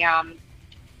on the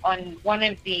on one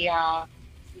of the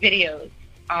videos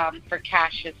for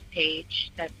Cash's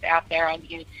page that's out there on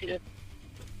YouTube.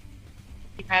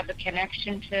 You have a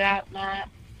connection to that, Matt,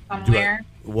 somewhere?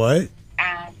 What?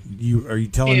 Are you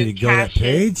telling me to go to that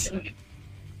page?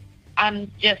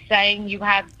 I'm just saying you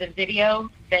have the video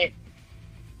that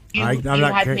you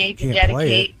had made to can't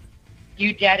play it.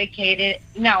 You dedicated.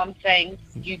 No, I'm saying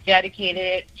you dedicated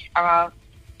it to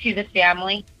the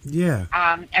family. Yeah.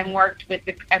 And worked with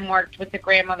the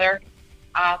grandmother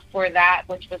for that,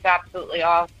 which was absolutely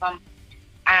awesome.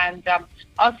 And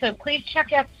also, please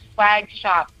check out the Swag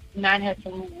Shop. Matt has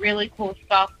some really cool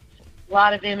stuff. A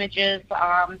lot of images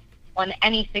on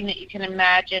anything that you can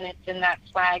imagine. It's in that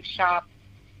Swag Shop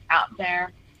out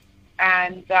there.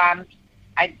 And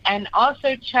and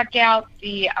also check out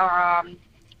the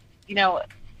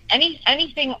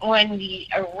anything on the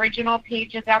original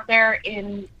pages out there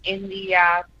in the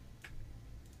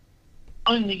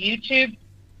on the YouTube.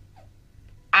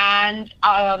 And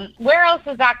where else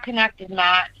is that connected,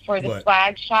 Matt, for the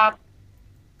Swag Shop?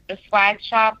 The Swag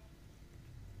Shop?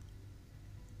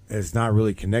 It's not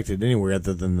really connected anywhere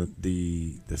other than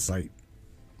the site.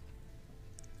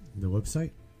 The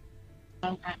website?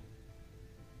 Okay.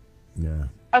 Yeah.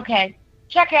 Okay.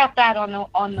 Check out that on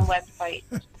the website.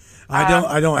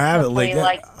 I don't have it linked.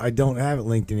 I don't have it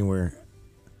linked anywhere.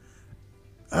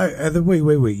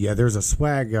 Wait. Yeah, there's a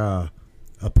swag a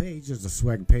page. There's a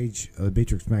swag page.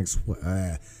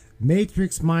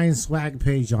 Matrix Mind swag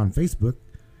page on Facebook.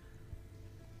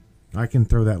 I can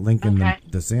throw that link in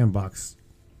the sandbox.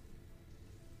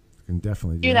 I can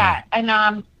definitely do that.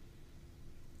 And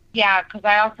yeah, because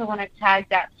I also want to tag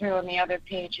that through on the other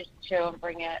pages too and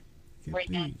bring it through.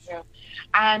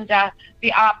 And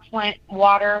the Opflint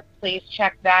water, please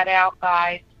check that out,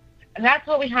 guys. And that's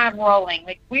what we have rolling.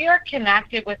 Like, we are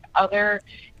connected with other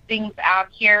things out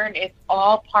here, and it's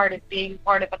all part of being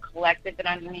part of a collective and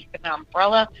underneath an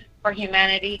umbrella for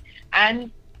humanity and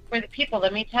for the people.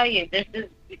 Let me tell you,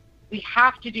 we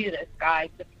have to do this, guys.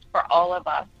 This is for all of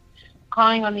us.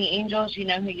 Calling on the angels, you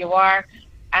know who you are,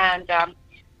 and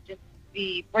just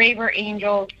the Braver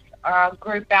Angels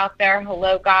group out there.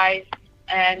 Hello, guys,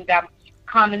 and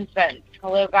Common Sense.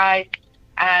 Hello, guys,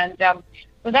 and so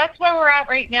that's where we're at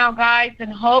right now, guys.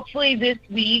 And hopefully this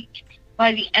week,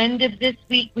 by the end of this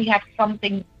week, we have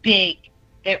something big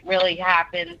that really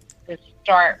happens to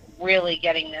start really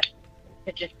getting this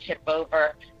to just tip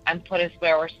over and put us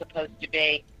where we're supposed to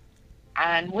be.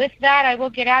 And with that, I will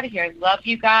get out of here. Love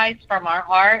you guys from our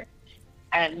heart,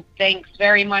 and thanks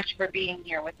very much for being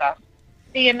here with us.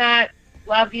 See you, Matt.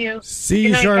 Love you. See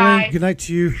you, Charlene. Good night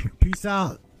to you. Peace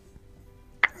out.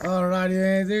 All righty,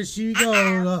 there she goes.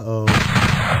 Uh-oh.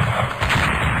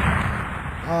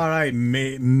 All right,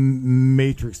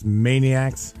 Matrix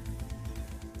Maniacs.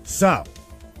 So,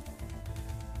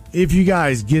 if you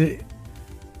guys get it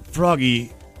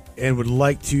froggy and would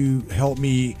like to help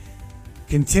me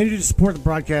continue to support the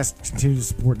broadcast, continue to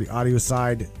support the audio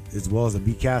side, as well as the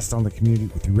VCast on the community,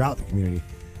 throughout the community,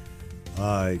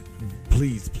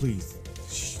 please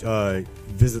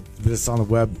visit us on the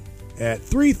web at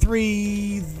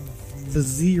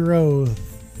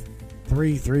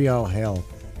 33033. Oh hell,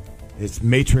 it's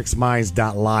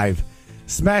matrixminds.live.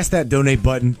 Smash that donate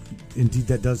button. Indeed,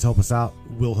 that does help us out.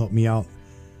 Will help me out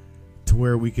to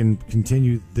where we can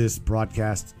continue this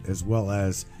broadcast, as well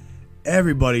as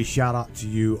everybody. Shout out to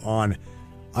you on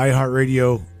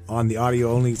iHeartRadio on the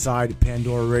audio only side,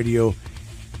 Pandora Radio,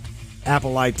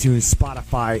 Apple iTunes,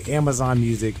 Spotify, Amazon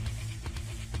Music,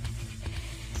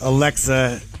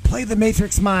 Alexa, play the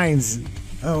Matrix Minds.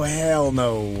 Oh hell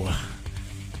no.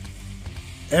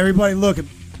 Everybody, look,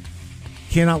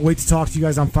 cannot wait to talk to you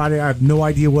guys on Friday. I have no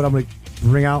idea what I'm going to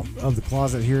bring out of the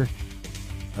closet here.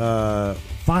 I'll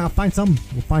find something.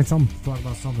 We'll find something. Talk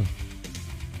about something.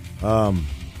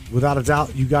 Without a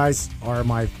doubt, you guys are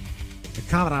my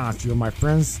confidants. You are my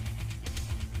friends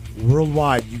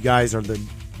worldwide. You guys are the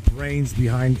brains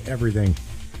behind everything.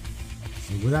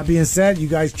 So with that being said, you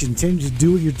guys continue to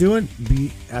do what you're doing.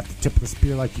 Be at the tip of the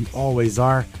spear like you always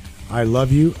are. I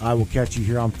love you. I will catch you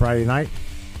here on Friday night.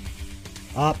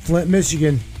 Flint,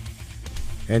 Michigan.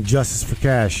 And Justice for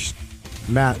Cash.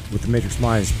 Matt with the Matrix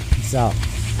Minds. Peace out.